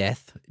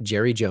 Death,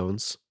 Jerry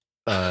Jones,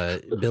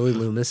 Billy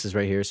Loomis is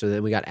right here. So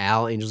then we got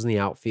Al, Angels in the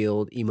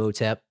Outfield,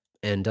 Emotep,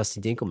 and Dusty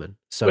Dinkelman.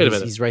 So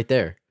he's right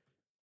there.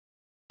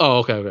 Oh,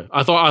 okay.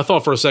 I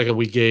thought for a second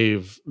we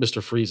gave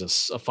Mr.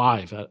 Freeze a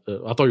 5. I thought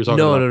you were talking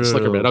about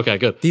Slicker Man. Okay,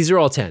 good. These are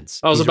all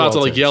 10s. I was about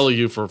to yell at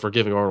you for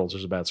giving Arnold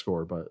such a bad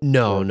score, but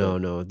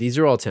no. These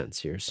are all 10s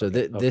here. So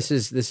this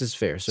is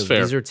fair. So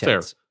these are 10s.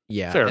 Fair.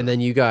 Yeah, fair. And then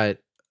you got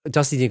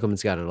Dusty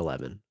Dinkelman's got an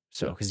 11.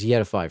 So because he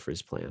had a 5 for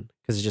his plan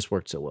because it just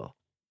worked so well.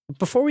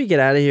 Before we get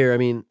out of here, I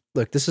mean,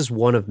 look, this is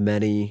one of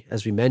many,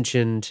 as we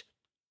mentioned.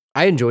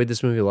 I enjoyed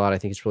this movie a lot. I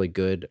think it's really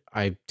good.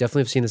 I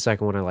definitely have seen the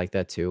second one. I like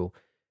that too.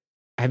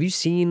 Have you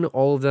seen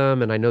all of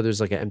them? And I know there's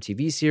like an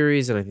MTV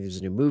series, and I think there's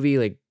a new movie.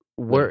 Like,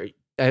 where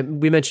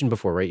we mentioned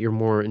before, right? You're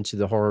more into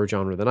the horror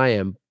genre than I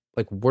am.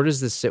 Like, where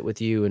does this sit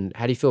with you? And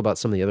how do you feel about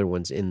some of the other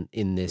ones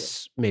in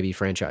this maybe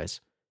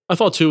franchise? I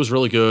thought 2 was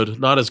really good.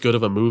 Not as good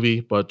of a movie,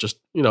 but just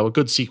a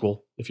good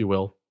sequel, if you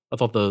will. I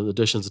thought the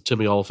additions of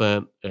Timmy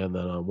Oliphant and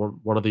then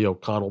one of the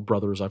O'Connell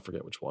brothers, I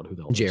forget which one. Who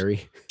the hell?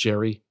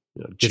 Jerry.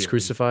 Gets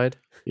crucified.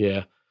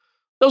 Yeah,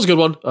 that was a good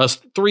one.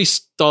 3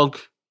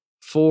 stunk.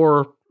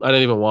 4. I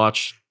didn't even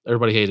watch.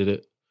 Everybody hated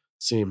it.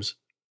 Seems.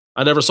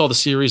 I never saw the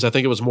series. I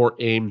think it was more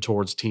aimed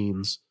towards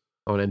teens.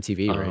 On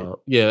MTV, right?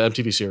 Yeah,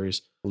 MTV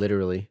series.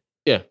 Literally.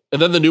 Yeah.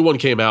 And then the new one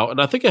came out,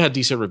 and I think it had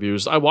decent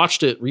reviews. I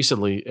watched it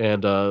recently,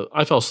 and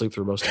I fell asleep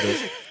through most of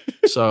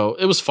it. So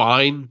it was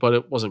fine, but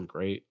it wasn't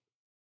great.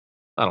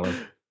 I don't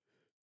know.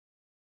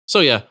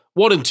 So yeah,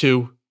 1 and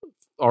 2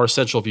 are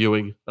essential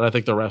viewing, and I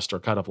think the rest are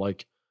kind of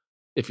like,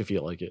 if you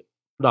feel like it.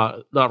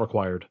 Not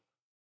required.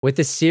 With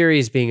the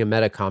series being a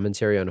meta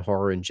commentary on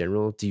horror in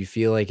general, do you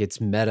feel like it's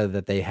meta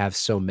that they have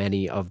so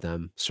many of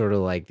them, sort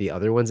of like the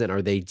other ones? And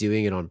are they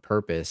doing it on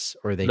purpose,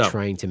 or are they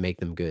trying to make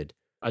them good?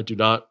 I do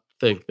not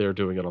think they're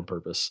doing it on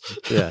purpose.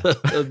 Yeah. I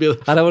don't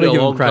want to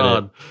give them credit.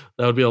 Con.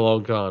 That would be a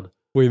long con.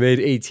 We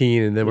made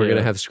 18, and then we're going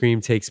to have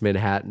Scream Takes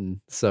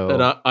Manhattan. So,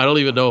 and I don't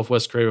even know if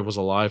Wes Craven was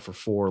alive for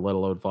 4, let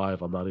alone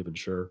 5. I'm not even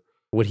sure.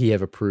 Would he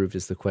have approved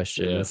is the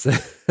question. Yeah.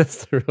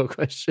 That's the real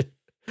question.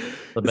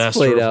 The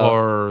master of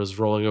horror is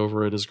rolling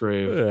over in his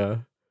grave. Yeah.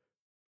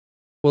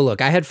 Well,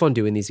 look, I had fun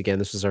doing these again.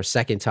 This was our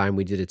second time.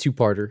 We did a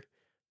two-parter. It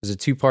was a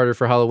two-parter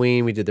for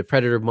Halloween. We did the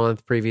Predator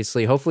month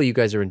previously. Hopefully you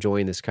guys are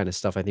enjoying this kind of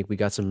stuff. I think we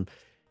got some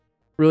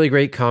really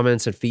great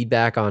comments and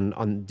feedback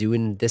on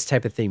doing this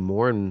type of thing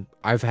more, and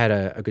I've had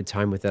a good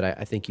time with it.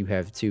 I think you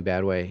have too,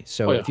 Badway.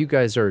 So if you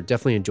guys are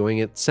definitely enjoying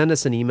it, send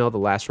us an email,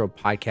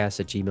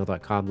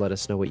 thelastrowpodcast@gmail.com. Let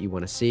us know what you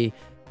want to see,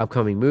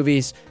 upcoming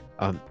movies.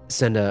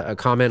 Send a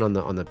comment on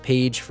the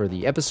page for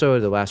the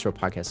episode,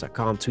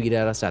 thelastrowpodcast.com. Tweet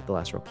at us at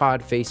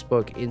thelastrowpod,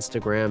 Facebook,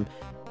 Instagram.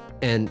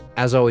 And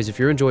as always, if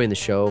you're enjoying the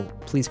show,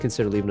 please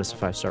consider leaving us a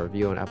 5-star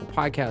review on Apple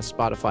Podcasts,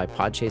 Spotify,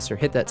 Podchaser.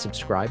 Hit that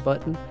subscribe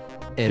button.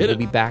 And we'll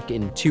be back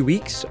in 2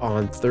 weeks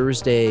on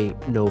Thursday,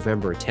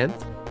 November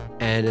 10th.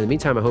 And in the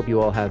meantime, I hope you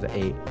all have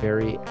a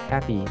very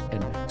happy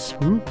and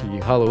spooky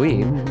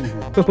Halloween.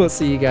 We'll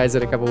see you guys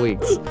in a couple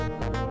weeks.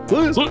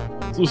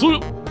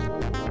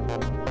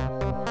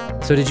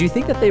 So did you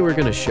think that they were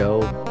going to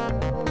show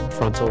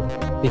frontal?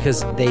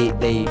 Because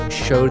they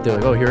showed, they're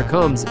like, oh, here it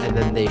comes. And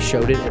then they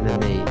showed it, and then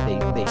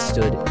they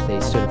stood in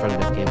front of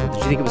Neff Campbell.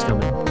 Did you think it was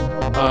coming?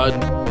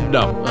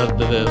 No.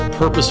 The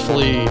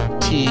purposefully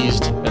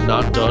teased and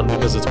not done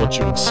because it's what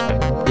you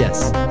expect.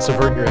 Yes.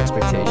 Subvert your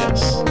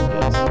expectations.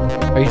 Yes.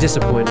 Are you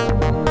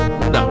disappointed?